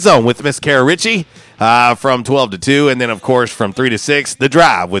Workday Red Zone with Miss Kara Ritchie from 12 to 2. And then, of course, from 3 to 6, The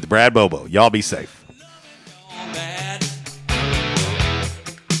Drive with Brad Bobo. Y'all be safe.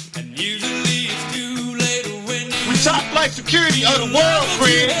 We top like security of the world,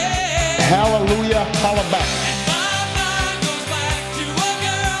 friend. Hallelujah, holla back.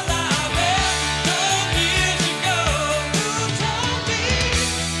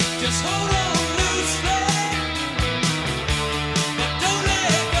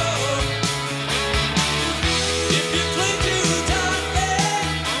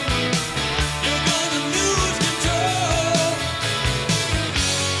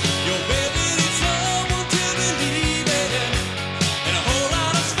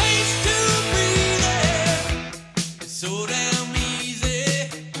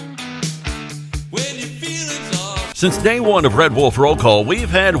 Since day one of Red Wolf Roll Call,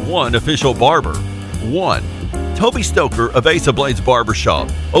 we've had one official barber. One. Toby Stoker of Ace of Blades Barbershop.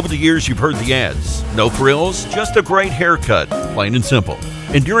 Over the years, you've heard the ads. No frills, just a great haircut, plain and simple.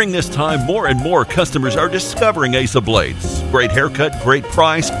 And during this time, more and more customers are discovering Ace of Blades. Great haircut, great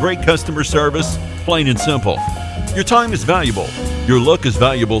price, great customer service, plain and simple. Your time is valuable. Your look is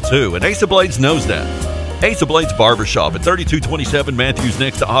valuable too, and Ace of Blades knows that. Ace of Blades Barbershop at 3227 Matthews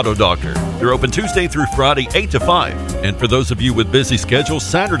next to Auto Doctor. They're open Tuesday through Friday, 8 to 5. And for those of you with busy schedules,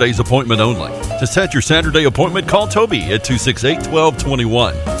 Saturday's appointment only. To set your Saturday appointment, call Toby at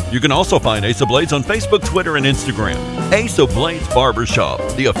 268-1221. You can also find Ace of Blades on Facebook, Twitter, and Instagram. Ace of Blades Barbershop,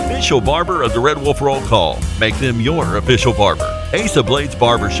 the official barber of the Red Wolf Roll Call. Make them your official barber. Ace of Blades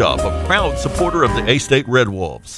Barbershop, a proud supporter of the A-State Red Wolves.